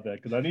know about that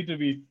because I need to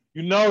be.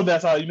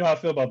 That's how I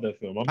feel about that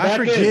film.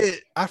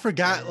 I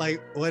forgot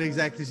like what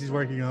exactly she's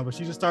working on, but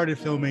she just started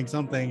filming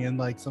something in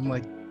like some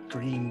like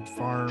green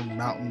farm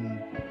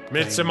mountain.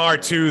 Midsommar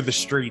 2: The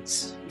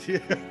Streets.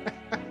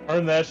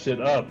 Turn that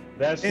shit up.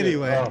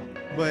 Anyway,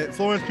 but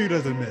Florence Pugh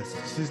doesn't miss.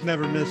 She's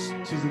never missed.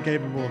 She's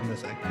incapable of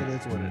missing. It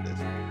is what it is.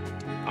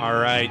 All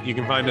right, you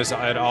can find us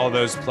at all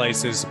those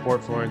places.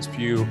 Support Florence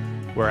Pugh.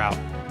 We're out.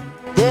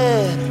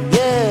 Yeah.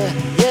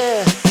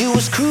 You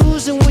was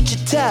cruising with your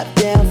top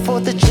down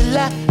 4th of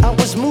July. I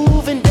was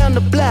moving down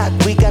the block.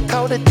 We got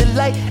caught at the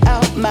light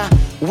out my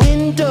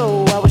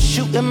window. I was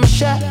shooting my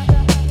shot,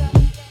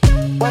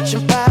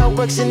 watching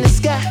fireworks in the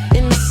sky.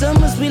 In the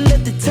summers we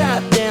let the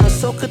top down,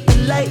 soak up the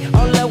light.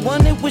 All I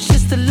wanted was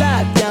just to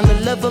lock down the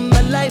love of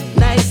my life.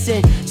 Nice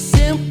and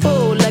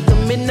simple, like a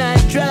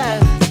midnight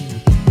drive,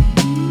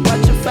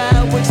 watching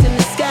fireworks in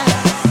the sky.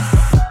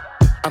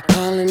 I'm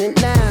calling it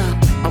now.